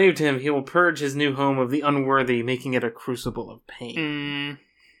enslaved him, he will purge his new home of the unworthy, making it a crucible of pain.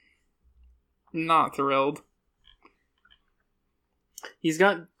 Not thrilled. He's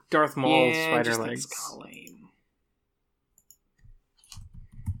got Darth Maul's Yeah, spider just legs. It's kind of lame.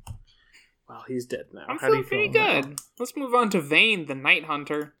 Well, he's dead now. I'm How do you feeling feel pretty about good. Let's move on to Vayne, the Night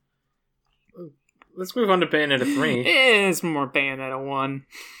Hunter. that? Let's move on to Bayonetta 3. It's more Bayonetta 1.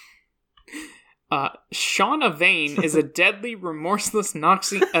 Shauna Vayne is a deadly, remorseless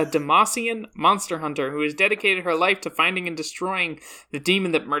Demacian monster hunter who has dedicated her life to finding and destroying the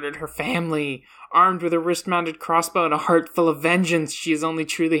demon that murdered her family. Armed with a wrist-mounted crossbow and a heart full of vengeance, she is only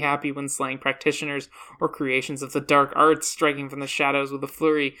truly happy when slaying practitioners or creations of the dark arts, striking from the shadows with a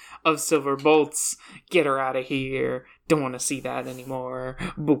flurry of silver bolts. Get her out of here. Don't want to see that anymore.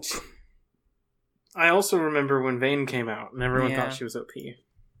 Boop. I also remember when Vayne came out, and everyone Yeah. thought she was OP.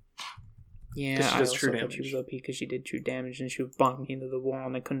 Yeah, 'Cause she I does also true thought damage. she was OP because she did true damage and she would bonk me into the wall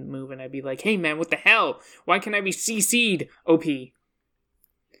and I couldn't move and I'd be like, hey man, what the hell? Why can't I be CC'd? OP.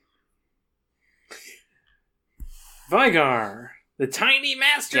 Vigar, the tiny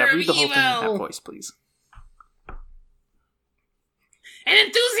master Yeah, of read the whole evil. thing in that voice, please. An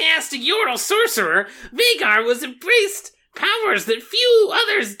enthusiastic Yordle sorcerer, Vagar was embraced powers that few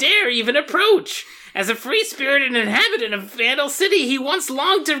others dare even approach. As a free-spirited inhabitant of Vandal City, he once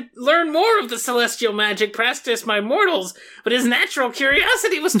longed to learn more of the celestial magic practiced by mortals, but his natural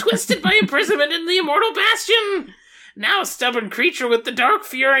curiosity was twisted by imprisonment in the immortal bastion. Now a stubborn creature with the dark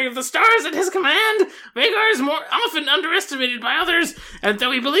fury of the stars at his command, Vagar is more often underestimated by others, and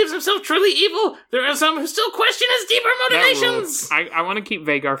though he believes himself truly evil, there are some who still question his deeper motivations. I want to keep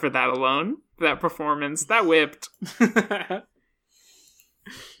Vagar for that alone. That performance. That whipped.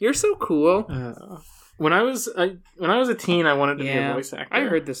 You're so cool. When I was a teen, I wanted to be a voice actor. I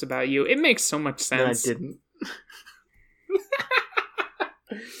heard this about you. It makes so much sense. And I didn't.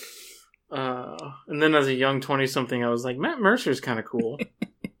 And then as a young 20-something, I was like, Matt Mercer's kind of cool.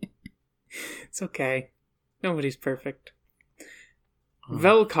 It's okay. Nobody's perfect.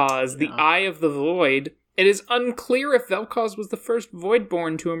 Vel'Koz, the Eye of the Void. It is unclear if Vel'Koz was the first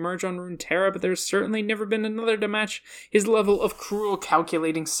Voidborn to emerge on Runeterra, but there's certainly never been another to match his level of cruel,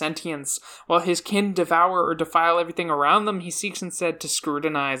 calculating sentience. While his kin devour or defile everything around them, he seeks instead to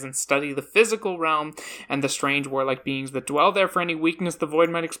scrutinize and study the physical realm and the strange warlike beings that dwell there for any weakness the Void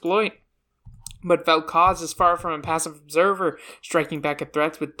might exploit. But Vel'Koz is far from a passive observer, striking back at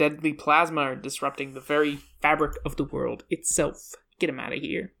threats with deadly plasma or disrupting the very fabric of the world itself. Get him out of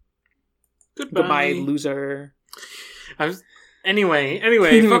here. Goodbye, loser. Anyway,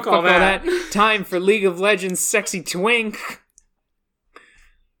 fuck all that. Time for League of Legends sexy twink.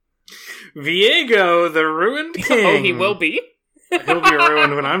 Viego, the ruined king. Oh, he will be. He'll be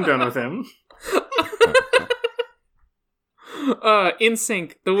ruined when I'm done with him. In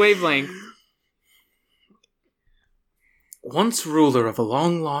sync, the wavelength. Once ruler of a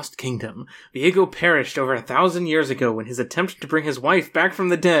long-lost kingdom, Viego perished over 1,000 years ago when his attempt to bring his wife back from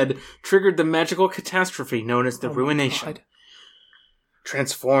the dead triggered the magical catastrophe known as the Ruination.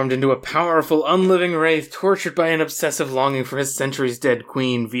 Transformed into a powerful, unliving wraith tortured by an obsessive longing for his centuries-dead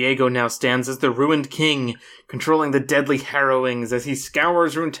queen, Viego now stands as the ruined king, controlling the deadly harrowings as he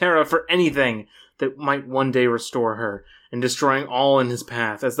scours Runeterra for anything that might one day restore her, and destroying all in his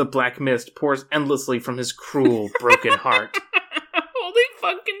path as the black mist pours endlessly from his cruel, broken heart. Holy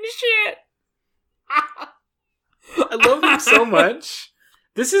fucking shit! I love him so much.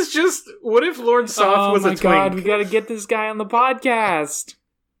 This is just, what if Lord Soth was a twink? Oh my god, we gotta get this guy on the podcast.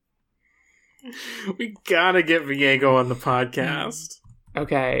 We gotta get Viego on the podcast.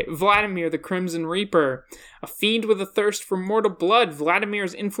 Okay, Vladimir the Crimson Reaper. A fiend with a thirst for mortal blood, Vladimir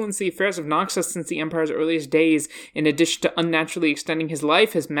has influenced the affairs of Noxus since the Empire's earliest days. In addition to unnaturally extending his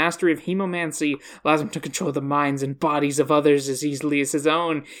life, his mastery of hemomancy allows him to control the minds and bodies of others as easily as his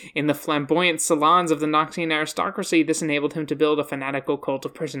own. In the flamboyant salons of the Noxian aristocracy, this enabled him to build a fanatical cult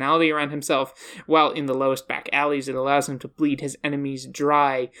of personality around himself, while in the lowest back alleys it allows him to bleed his enemies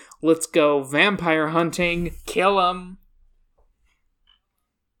dry. Let's go vampire hunting, kill him!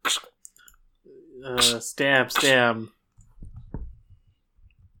 Stab.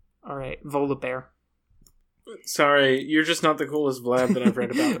 Alright, Volibear. Sorry, you're just not the coolest Vlad that I've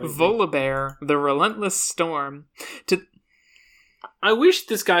read about. Volibear, the relentless storm. I wish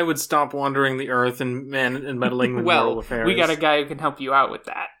this guy would stop wandering the earth and meddling with mortal affairs. We got a guy who can help you out with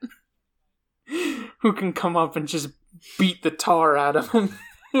that. Who can come up and just beat the tar out of him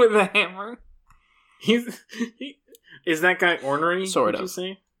with a hammer. Is that guy ornery? Sort of. You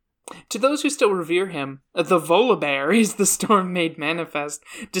say? To those who still revere him, the Volibear is the storm made manifest.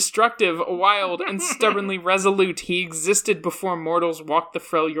 Destructive, wild, and stubbornly resolute, he existed before mortals walked the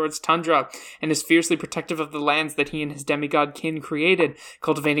Freljord's tundra, and is fiercely protective of the lands that he and his demigod kin created,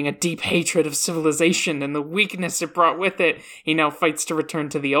 cultivating a deep hatred of civilization and the weakness it brought with it. He now fights to return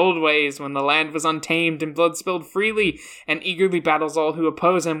to the old ways, when the land was untamed and blood spilled freely, and eagerly battles all who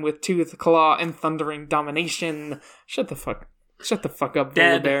oppose him with tooth, claw, and thundering domination. Shut the fuck up,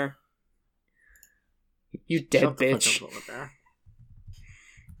 Volibear. You dead bitch.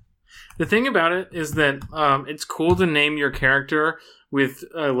 The thing about it is that it's cool to name your character with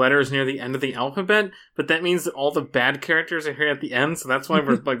letters near the end of the alphabet, but that means that all the bad characters are here at the end, so that's why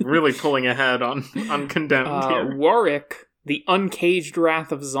we're like really pulling ahead on Condemned here. Warwick, the uncaged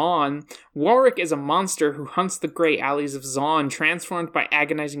wrath of Zaun. Warwick is a monster who hunts the grey alleys of Zaun. Transformed by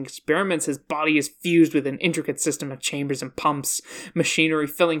agonizing experiments, his body is fused with an intricate system of chambers and pumps, machinery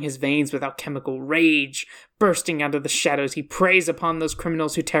filling his veins with alchemical rage. Bursting out of the shadows, he preys upon those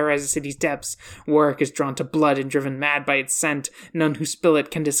criminals who terrorize the city's depths. Warwick is drawn to blood and driven mad by its scent. None who spill it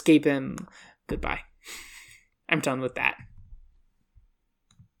can escape him. Goodbye. I'm done with that.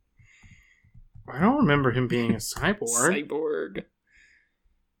 I don't remember him being a cyborg.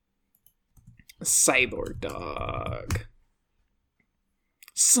 Cyborg dog.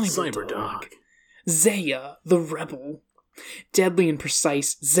 Cyberdog. Zaya, the rebel. Deadly and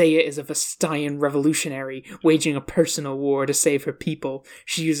precise, Zaya is a Vestayan revolutionary, waging a personal war to save her people.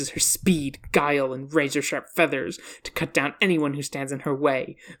 She uses her speed, guile, and razor-sharp feathers to cut down anyone who stands in her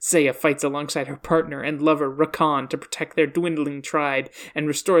way. Zaya fights alongside her partner and lover Rakan to protect their dwindling tribe and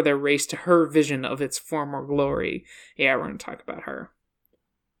restore their race to her vision of its former glory. Yeah, we're going to talk about her.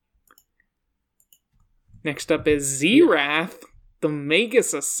 Next up is Zerath, the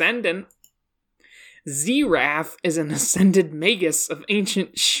Magus Ascendant. Zerath is an ascended magus of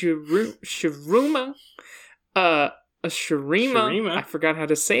ancient Shurima. A Shurima. I forgot how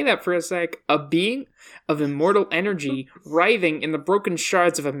to say that for a sec. A being of immortal energy, writhing in the broken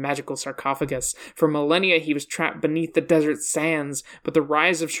shards of a magical sarcophagus. For millennia, he was trapped beneath the desert sands, but the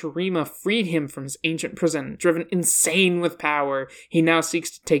rise of Shurima freed him from his ancient prison. Driven insane with power, he now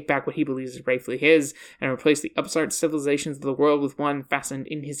seeks to take back what he believes is rightfully his, and replace the upstart civilizations of the world with one fastened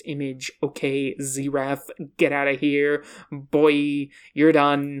in his image. Okay, Zerath, get out of here. Boy, you're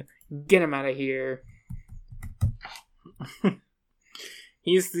done. Get him out of here.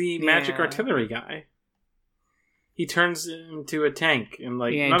 He's the magic artillery guy. He turns into a tank, and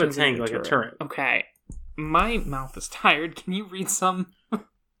not a tank, like a turret. Okay. My mouth is tired. Can you read some?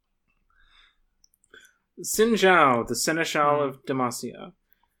 Xin Zhao, the Seneschal of Demacia.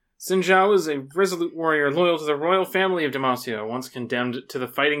 Xin Zhao is a resolute warrior loyal to the royal family of Demacia. Once condemned to the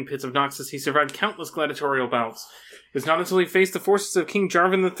fighting pits of Noxus, he survived countless gladiatorial bouts. It was not until he faced the forces of King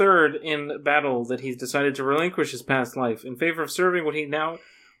Jarvan III in battle that he decided to relinquish his past life in favor of serving what he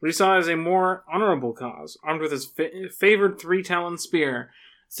saw as a more honorable cause. Armed with his favored three-taloned spear,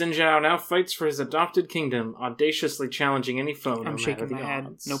 Xin Zhao now fights for his adopted kingdom, audaciously challenging any foe. I'm shaking my head.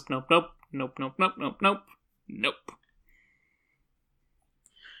 Nope.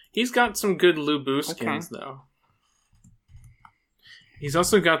 He's got some good Lubu skins, though. He's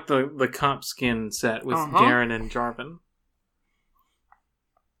also got the cop skin set with Garen and Jarvan.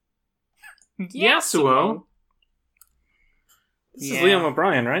 Yasuo. This is Liam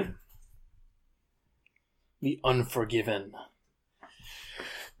O'Brien, right? The Unforgiven.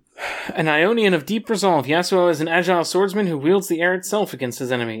 An Ionian of deep resolve, Yasuo is an agile swordsman who wields the air itself against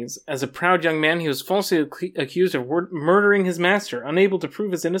his enemies. As a proud young man, he was falsely accused of murdering his master. Unable to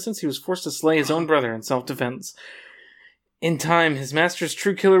prove his innocence, he was forced to slay his own brother in self-defense. In time, his master's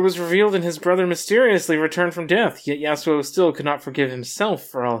true killer was revealed and his brother mysteriously returned from death, yet Yasuo still could not forgive himself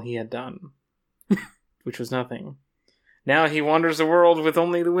for all he had done. Which was nothing. Now he wanders the world with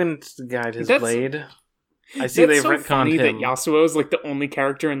only the wind to guide his blade. I see they've retconned funny him. That Yasuo is the only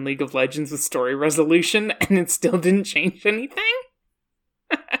character in League of Legends with story resolution, and it still didn't change anything?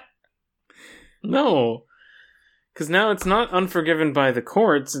 No. Because now it's not unforgiven by the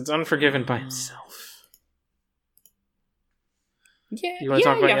courts, it's unforgiven by himself. Yeah, you want to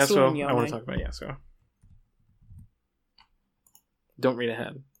talk about Yasuo? I want to talk about Yasuo. Don't read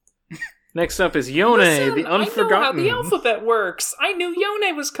ahead. Next up is Yone, the Unforgotten. I know how the alphabet works. I knew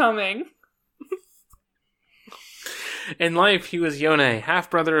Yone was coming. In life, he was Yone,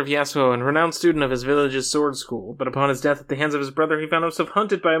 half-brother of Yasuo and renowned student of his village's sword school. But upon his death at the hands of his brother, he found himself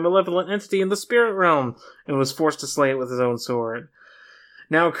hunted by a malevolent entity in the spirit realm and was forced to slay it with his own sword.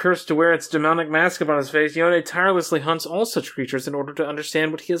 Now cursed to wear its demonic mask upon his face, Yone tirelessly hunts all such creatures in order to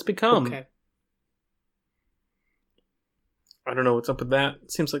understand what he has become. Okay. I don't know what's up with that.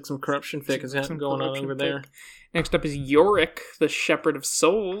 It seems like some corruption fic is going on over there. Next up is Yorick, the Shepherd of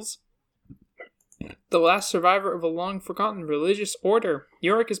Souls. The last survivor of a long-forgotten religious order.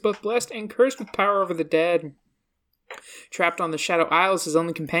 Yorick is both blessed and cursed with power over the dead. Trapped on the Shadow Isles, his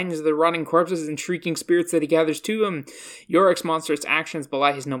only companions are the rotting corpses and shrieking spirits that he gathers to him. Yorick's monstrous actions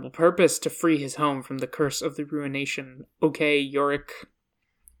belie his noble purpose to free his home from the curse of the ruination. Okay, Yorick.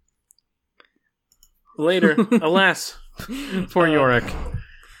 Later, alas, poor Yorick.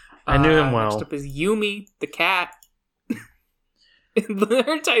 I knew him well. Next up is Yumi, the cat.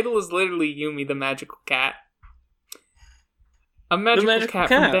 Her title is literally Yumi, the magical cat. A magical cat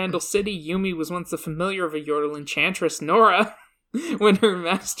from Vandal City, Yumi was once the familiar of a Yordle enchantress, Nora. When her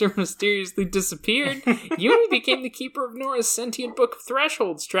master mysteriously disappeared, Yumi became the keeper of Nora's sentient book of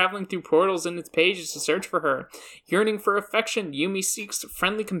thresholds, traveling through portals in its pages to search for her. Yearning for affection, Yumi seeks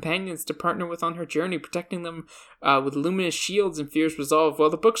friendly companions to partner with on her journey, protecting them with luminous shields and fierce resolve. While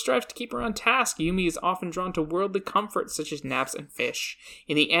the book strives to keep her on task, Yumi is often drawn to worldly comforts such as naps and fish.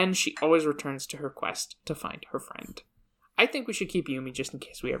 In the end, she always returns to her quest to find her friend. I think we should keep Yumi just in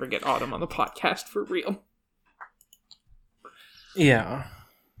case we ever get Autumn on the podcast for real. Yeah.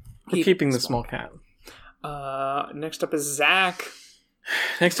 We're keeping the small cat. Next up is Zach.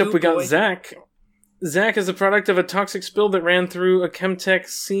 Next up, we got Zach. Zach is a product of a toxic spill that ran through a Chemtech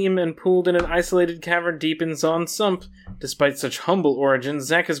seam and pooled in an isolated cavern deep in Zon Sump. Despite such humble origins,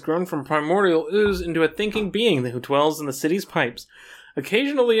 Zach has grown from primordial ooze into a thinking being who dwells in the city's pipes,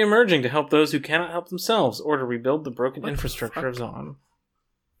 occasionally emerging to help those who cannot help themselves or to rebuild the broken infrastructure of Zon.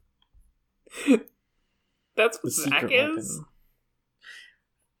 That's what Zach is? Weapon.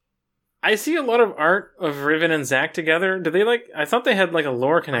 I see a lot of art of Riven and Zach together. Do they I thought they had a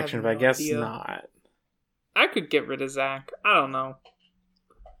lore connection, but I guess not. I could get rid of Zach. I don't know.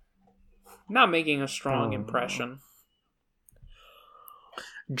 Not making a strong impression.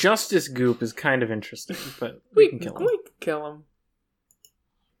 Justice Goop is kind of interesting, but we can kill him. We can kill him.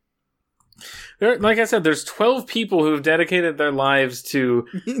 Like I said, there's 12 people who have dedicated their lives to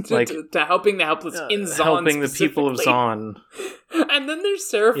to helping the helpless in Zon, helping the people of Zon. And then there's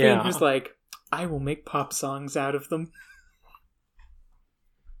Seraphine, who's like, I will make pop songs out of them.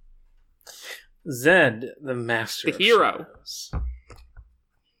 Zed, the master, the hero. Shadows.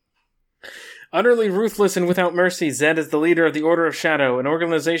 Utterly ruthless and without mercy, Zed is the leader of the Order of Shadow, an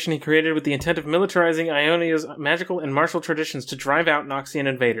organization he created with the intent of militarizing Ionia's magical and martial traditions to drive out Noxian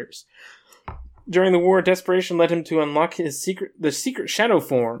invaders. During the war, desperation led him to unlock the secret shadow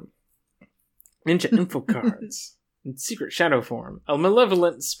form. Ninja info cards. In secret shadow form. A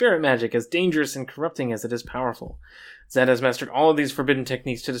malevolent spirit magic as dangerous and corrupting as it is powerful. Zed has mastered all of these forbidden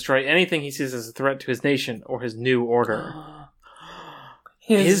techniques to destroy anything he sees as a threat to his nation or his new order.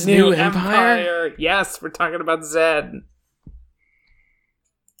 His new empire? Yes, we're talking about Zed.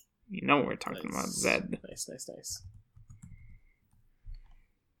 You know we're talking about Zed. Nice.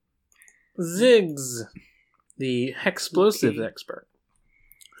 Ziggs, the Hexplosives expert.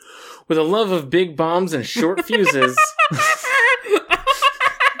 With a love of big bombs and short fuses...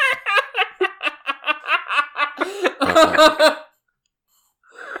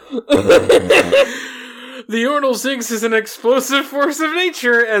 The Ordal Ziggs is an explosive force of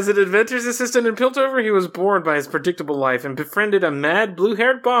nature. As an inventor's assistant in Piltover, he was bored by his predictable life and befriended a mad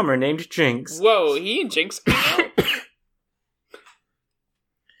blue-haired bomber named Jinx. Whoa, he and Jinx hang out?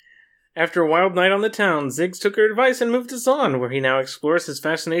 After a wild night on the town, Ziggs took her advice and moved to Zon, where he now explores his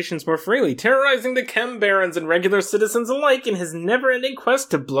fascinations more freely, terrorizing the Chem Barons and regular citizens alike in his never-ending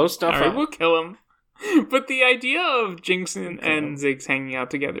quest to blow stuff up. We'll kill him. But the idea of Jinx and Ziggs hanging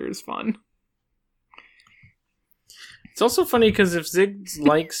out together is fun. It's also funny because if Ziggs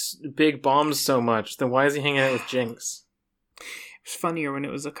likes big bombs so much, then why is he hanging out with Jinx? It was funnier when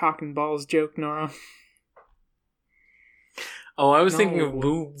it was a cock and balls joke, Nora. Oh, I was thinking of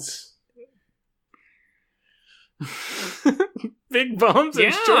boobs. Big bombs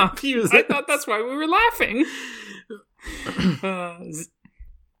and short fuses. I thought that's why we were laughing.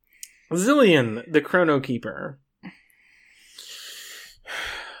 Zillion, the Chrono Keeper.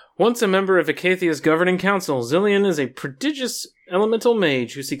 Once a member of Acacia's governing council, Zillion is a prodigious elemental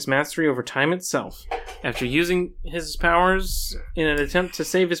mage who seeks mastery over time itself. After using his powers in an attempt to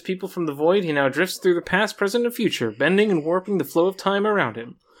save his people from the void, he now drifts through the past, present, and future, bending and warping the flow of time around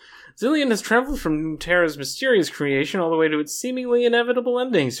him. Zillion has traveled from Terra's mysterious creation all the way to its seemingly inevitable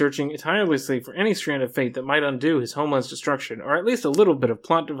ending, searching tirelessly for any strand of fate that might undo his homeland's destruction, or at least a little bit of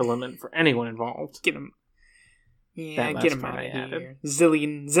plot development for anyone involved. Get him. Yeah, get him out of here.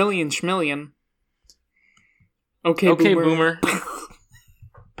 Zillion Schmillion. Okay, boomer.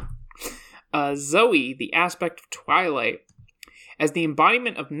 Zoe, the aspect of Twilight. As the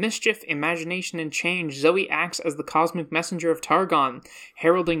embodiment of mischief, imagination, and change, Zoe acts as the cosmic messenger of Targon,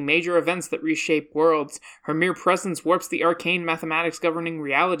 heralding major events that reshape worlds. Her mere presence warps the arcane mathematics governing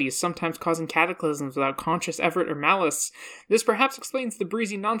realities, sometimes causing cataclysms without conscious effort or malice. This perhaps explains the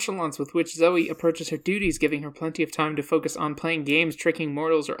breezy nonchalance with which Zoe approaches her duties, giving her plenty of time to focus on playing games, tricking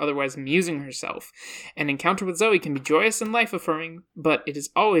mortals, or otherwise amusing herself. An encounter with Zoe can be joyous and life-affirming, but it is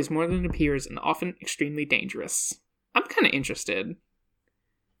always more than it appears and often extremely dangerous. I'm kind of interested.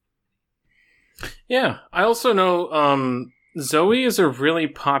 Yeah, I also know Zoe is a really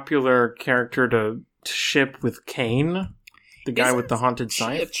popular character to ship with Kane, the guy with the haunted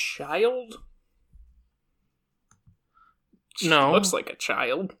scythe. Is she a child? No. She looks like a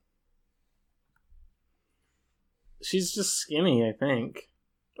child. She's just skinny, I think.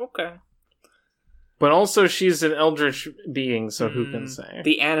 Okay. But also she's an eldritch being, so who can say?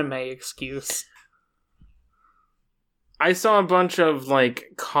 The anime excuse. I saw a bunch of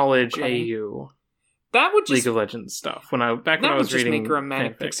college AU that would just League of Legends stuff when I was reading. That would just make her a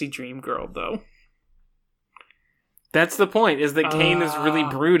manic pixie dream girl, though. That's the point. Is that Kane is really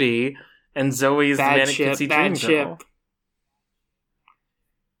broody and Zoe's the manic pixie dream girl.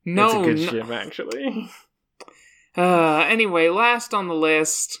 No, It's a good ship, actually. Anyway, last on the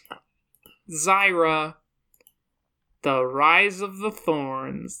list, Zyra, The Rise of the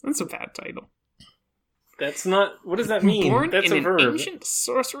Thorns. That's a bad title. That's not... What does that mean? Born That's in a verb. an ancient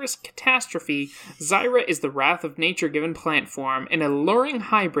sorcerous catastrophe, Zyra is the wrath of nature given plant form, an alluring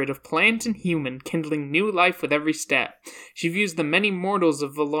hybrid of plant and human, kindling new life with every step. She views the many mortals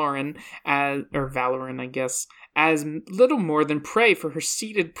of Valoran, or Valoran, I guess, as little more than prey for her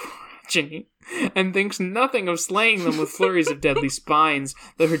seeded progeny, and thinks nothing of slaying them with flurries of deadly spines.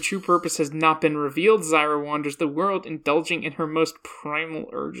 Though her true purpose has not been revealed, Zyra wanders the world, indulging in her most primal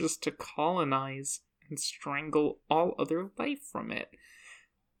urges to colonize and strangle all other life from it.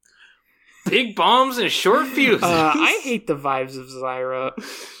 Big bombs and short fuses. I hate the vibes of Zyra.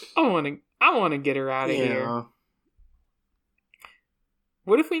 I want to get her out of here.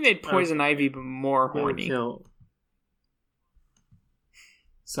 What if we made Poison Ivy even more horny? Kill.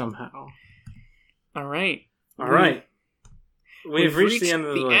 Somehow. All right. We've reached the end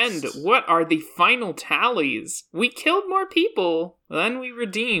of the list. What are the final tallies? We killed more people than we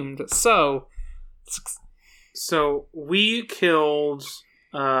redeemed. So we killed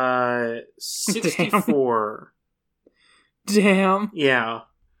 64. Damn. Yeah.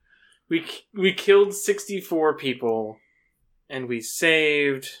 We killed 64 people and we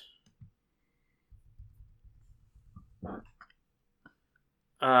saved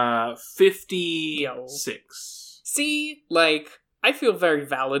 56. See, like, I feel very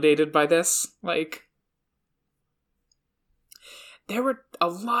validated by this. Like, there were a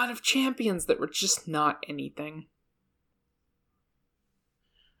lot of champions that were just not anything.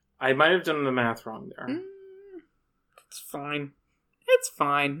 I might have done the math wrong there. It's fine. It's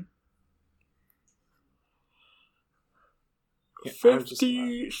fine. Yeah,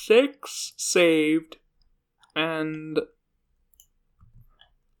 56 saved and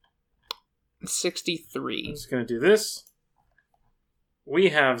 63. I'm just going to do this. We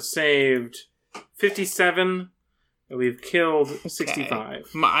have saved 57, and we've killed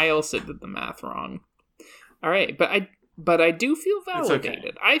 65. I also did the math wrong. All right, but I do feel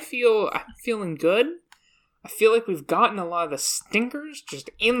validated. Okay. I'm feeling good. I feel like we've gotten a lot of the stinkers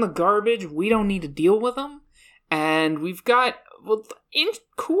just in the garbage. We don't need to deal with them, and we've got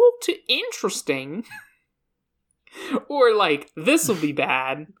cool to interesting, or like this will be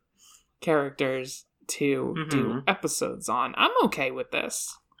bad characters to do episodes on. I'm okay with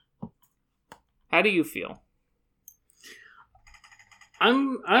this. How do you feel?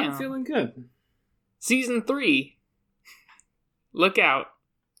 I'm feeling good. Season 3. Look out.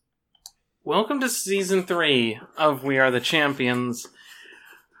 Welcome to Season 3 of We Are the Champions.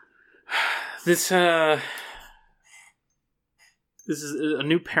 This is a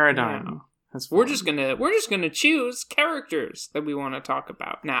new paradigm. Yeah. We're just gonna choose characters that we want to talk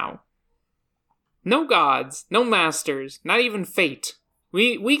about now. No gods, no masters, not even fate.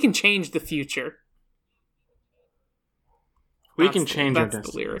 We can change the future. We can change our That's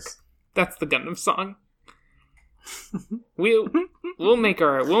destinies. the lyric. That's the Gundam song. We'll make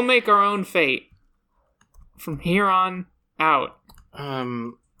our own fate from here on out.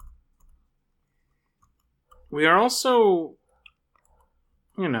 We are also,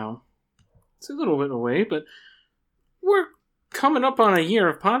 it's a little bit away, but we're coming up on a year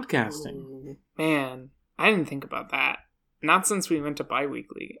of podcasting. Ooh, man, I didn't think about that. Not since we went to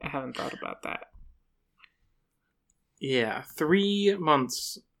bi-weekly. I haven't thought about that. Yeah, 3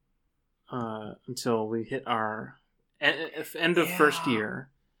 months until we hit our end of first year.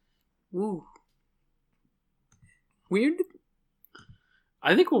 Ooh. Weird.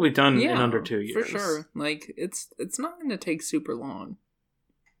 I think we'll be done in under 2 years. For sure. Like, it's not going to take super long.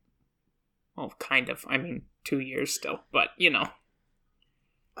 Well, kind of. I mean, 2 years still, but,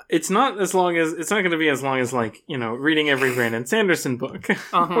 It's not going to be as long as, reading every Brandon Sanderson book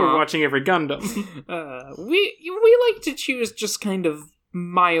or watching every Gundam. We like to choose just kind of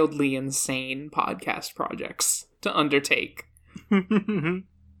mildly insane podcast projects to undertake.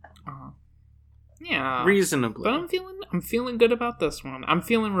 Yeah, reasonably. But I'm feeling good about this one. I'm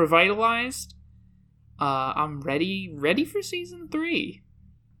feeling revitalized. I'm ready for season 3.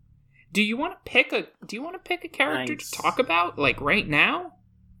 Do you want to pick a character to talk about, like, right now?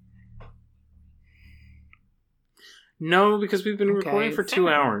 No, because we've been recording for 2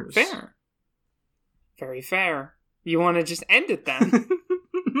 hours. Fair. Very fair. You want to just end it then?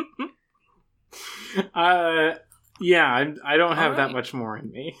 Yeah, I don't have that much more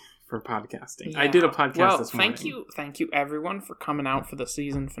in me for podcasting. Yeah. I did a podcast this morning. Thank you everyone for coming out for the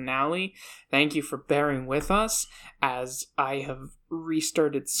season finale. Thank you for bearing with us as I have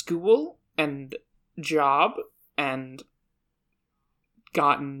restarted school and job and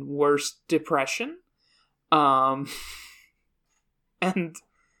gotten worse depression. And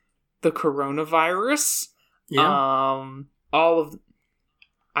the coronavirus. Yeah.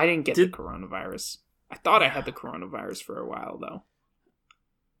 I didn't get the coronavirus. I thought I had the coronavirus for a while, though.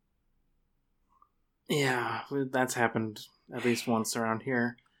 Yeah, that's happened at least once around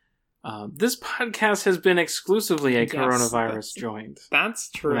here. This podcast has been exclusively a coronavirus joint. That's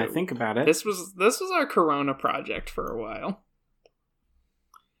true. When I think about it. This was our corona project for a while.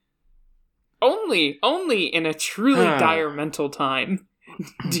 Only in a truly dire mental time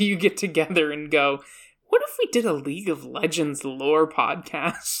do you get together and go, what if we did a League of Legends lore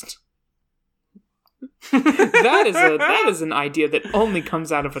podcast? that is an idea that only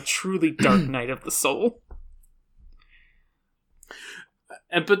comes out of a truly dark night of the soul.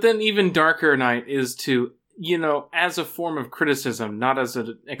 But then even darker night is to, as a form of criticism, not as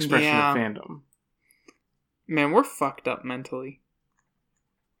an expression of fandom. Man, we're fucked up mentally.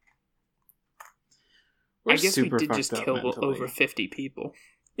 I guess we did just kill over 50 people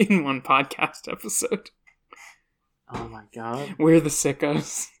in one podcast episode. Oh my god. We're the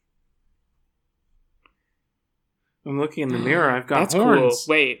sickos. I'm looking in the mirror, I've got That's horns.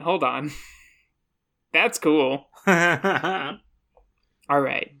 Cool. Wait, hold on. That's cool. Alright.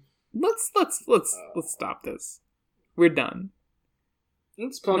 Let's stop this. We're done.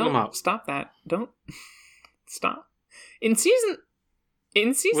 Let's plug them up. Stop that. Don't stop. In season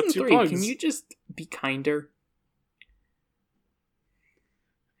 3, can you just be kinder?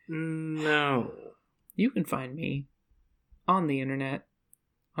 No. You can find me on the internet,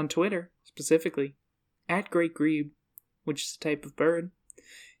 on Twitter specifically, at Great Grebe, which is a type of bird.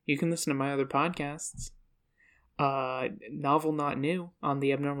 You can listen to my other podcasts. Novel Not New on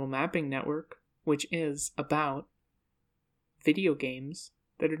the Abnormal Mapping Network, which is about video games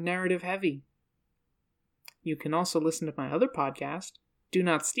that are narrative heavy. You can also listen to my other podcast, Do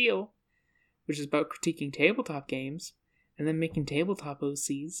Not Steal, which is about critiquing tabletop games and then making tabletop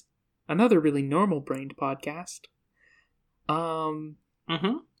OCs. Another really normal-brained podcast.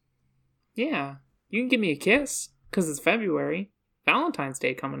 Yeah. You can give me a kiss, because it's February. Valentine's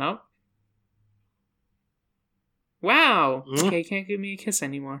Day coming up. Wow! Okay, you can't give me a kiss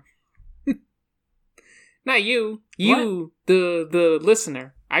anymore. Not you. You, the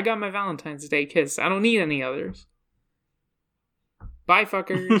listener. I got my Valentine's Day kiss. I don't need any others. Bye,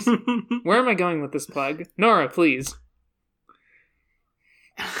 fuckers. Where am I going with this plug? Nora, please.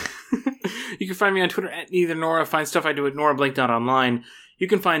 You can find me on Twitter at Neither Nora. Find stuff I do at norablake.online. You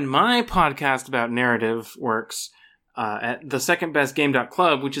can find my podcast about narrative works at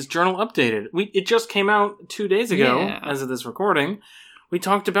thesecondbestgame.club, which is journal updated. It just came out 2 days ago, as of this recording. We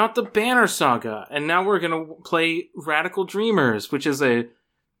talked about the Banner Saga, and now we're going to play Radical Dreamers, which is a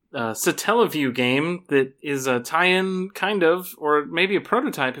Satellaview game that is a tie-in, kind of, or maybe a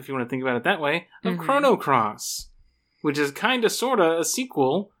prototype, if you want to think about it that way, of Chrono Cross, which is kind of, sort of, a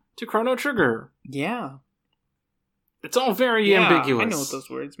sequel to Chrono Trigger. Yeah. It's all very ambiguous. I know what those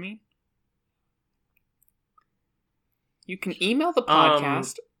words mean. You can email the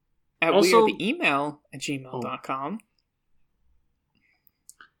podcast at wearetheemail@gmail.com.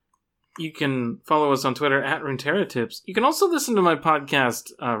 You can follow us on Twitter at RuneTerratips. You can also listen to my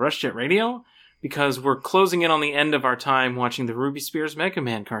podcast, RushJet Radio, because we're closing in on the end of our time watching the Ruby Spears Mega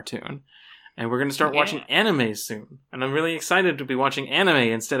Man cartoon. And we're going to start watching anime soon. And I'm really excited to be watching anime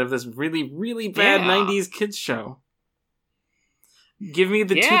instead of this really, really bad 90s kids show. Give me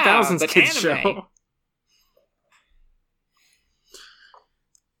the 2000s kids show.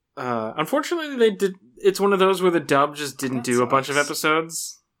 Unfortunately, it's one of those where the dub just didn't do a bunch of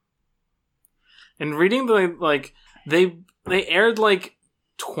episodes. And reading they aired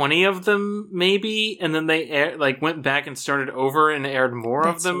 20 of them maybe, and then they went back and started over and aired more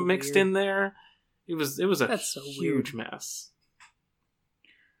of them mixed in there. It was a huge mess.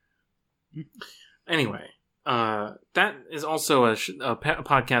 Anyway, that is also a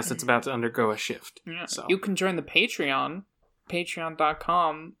podcast that's about to undergo a shift. Yeah. So you can join the Patreon,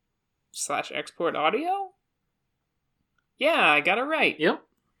 patreon.com/exportaudio. Yeah, I got it right. Yep.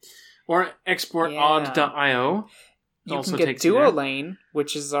 Or exportaud.io. You can get Duolane,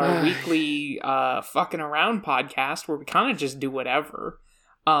 which is our weekly fucking around podcast where we kind of just do whatever.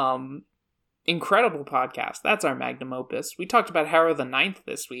 Incredible podcast. That's our magnum opus. We talked about Harrow the Ninth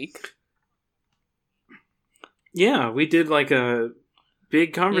this week. Yeah, we did a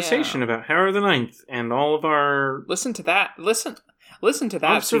big conversation about Harrow the Ninth and all of our... Listen to that. Listen to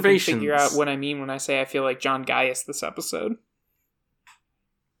that observations. So you can figure out what I mean when I say I feel like John Gaius this episode.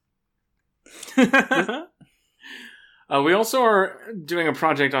 We also are doing a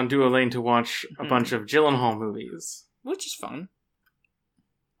project on Duolane to watch a bunch of Gyllenhaal movies. Which is fun.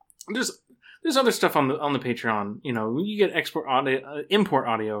 There's other stuff on the Patreon. You know, you get import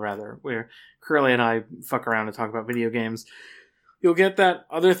audio rather, where Curly and I fuck around and talk about video games. You'll get that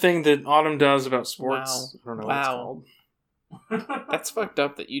other thing that Autumn does about sports. Wow. I don't know what it's called. That's fucked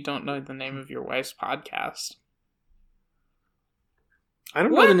up that you don't know the name of your wife's podcast. I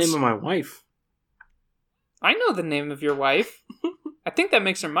don't know the name of my wife. I know the name of your wife. I think that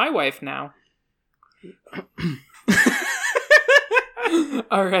makes her my wife now.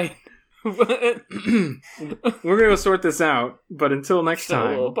 All right. We're gonna sort this out, but until next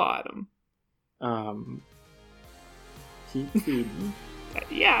time. Bottom. Keep feeding.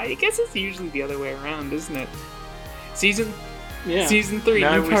 Yeah, I guess it's usually the other way around, isn't it? Season 3,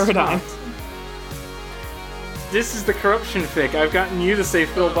 Now new paradigm. stopped. This is the corruption fic. I've gotten you to say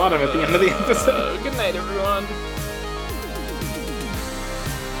Phil Bottom at the end of the episode. Good night, everyone.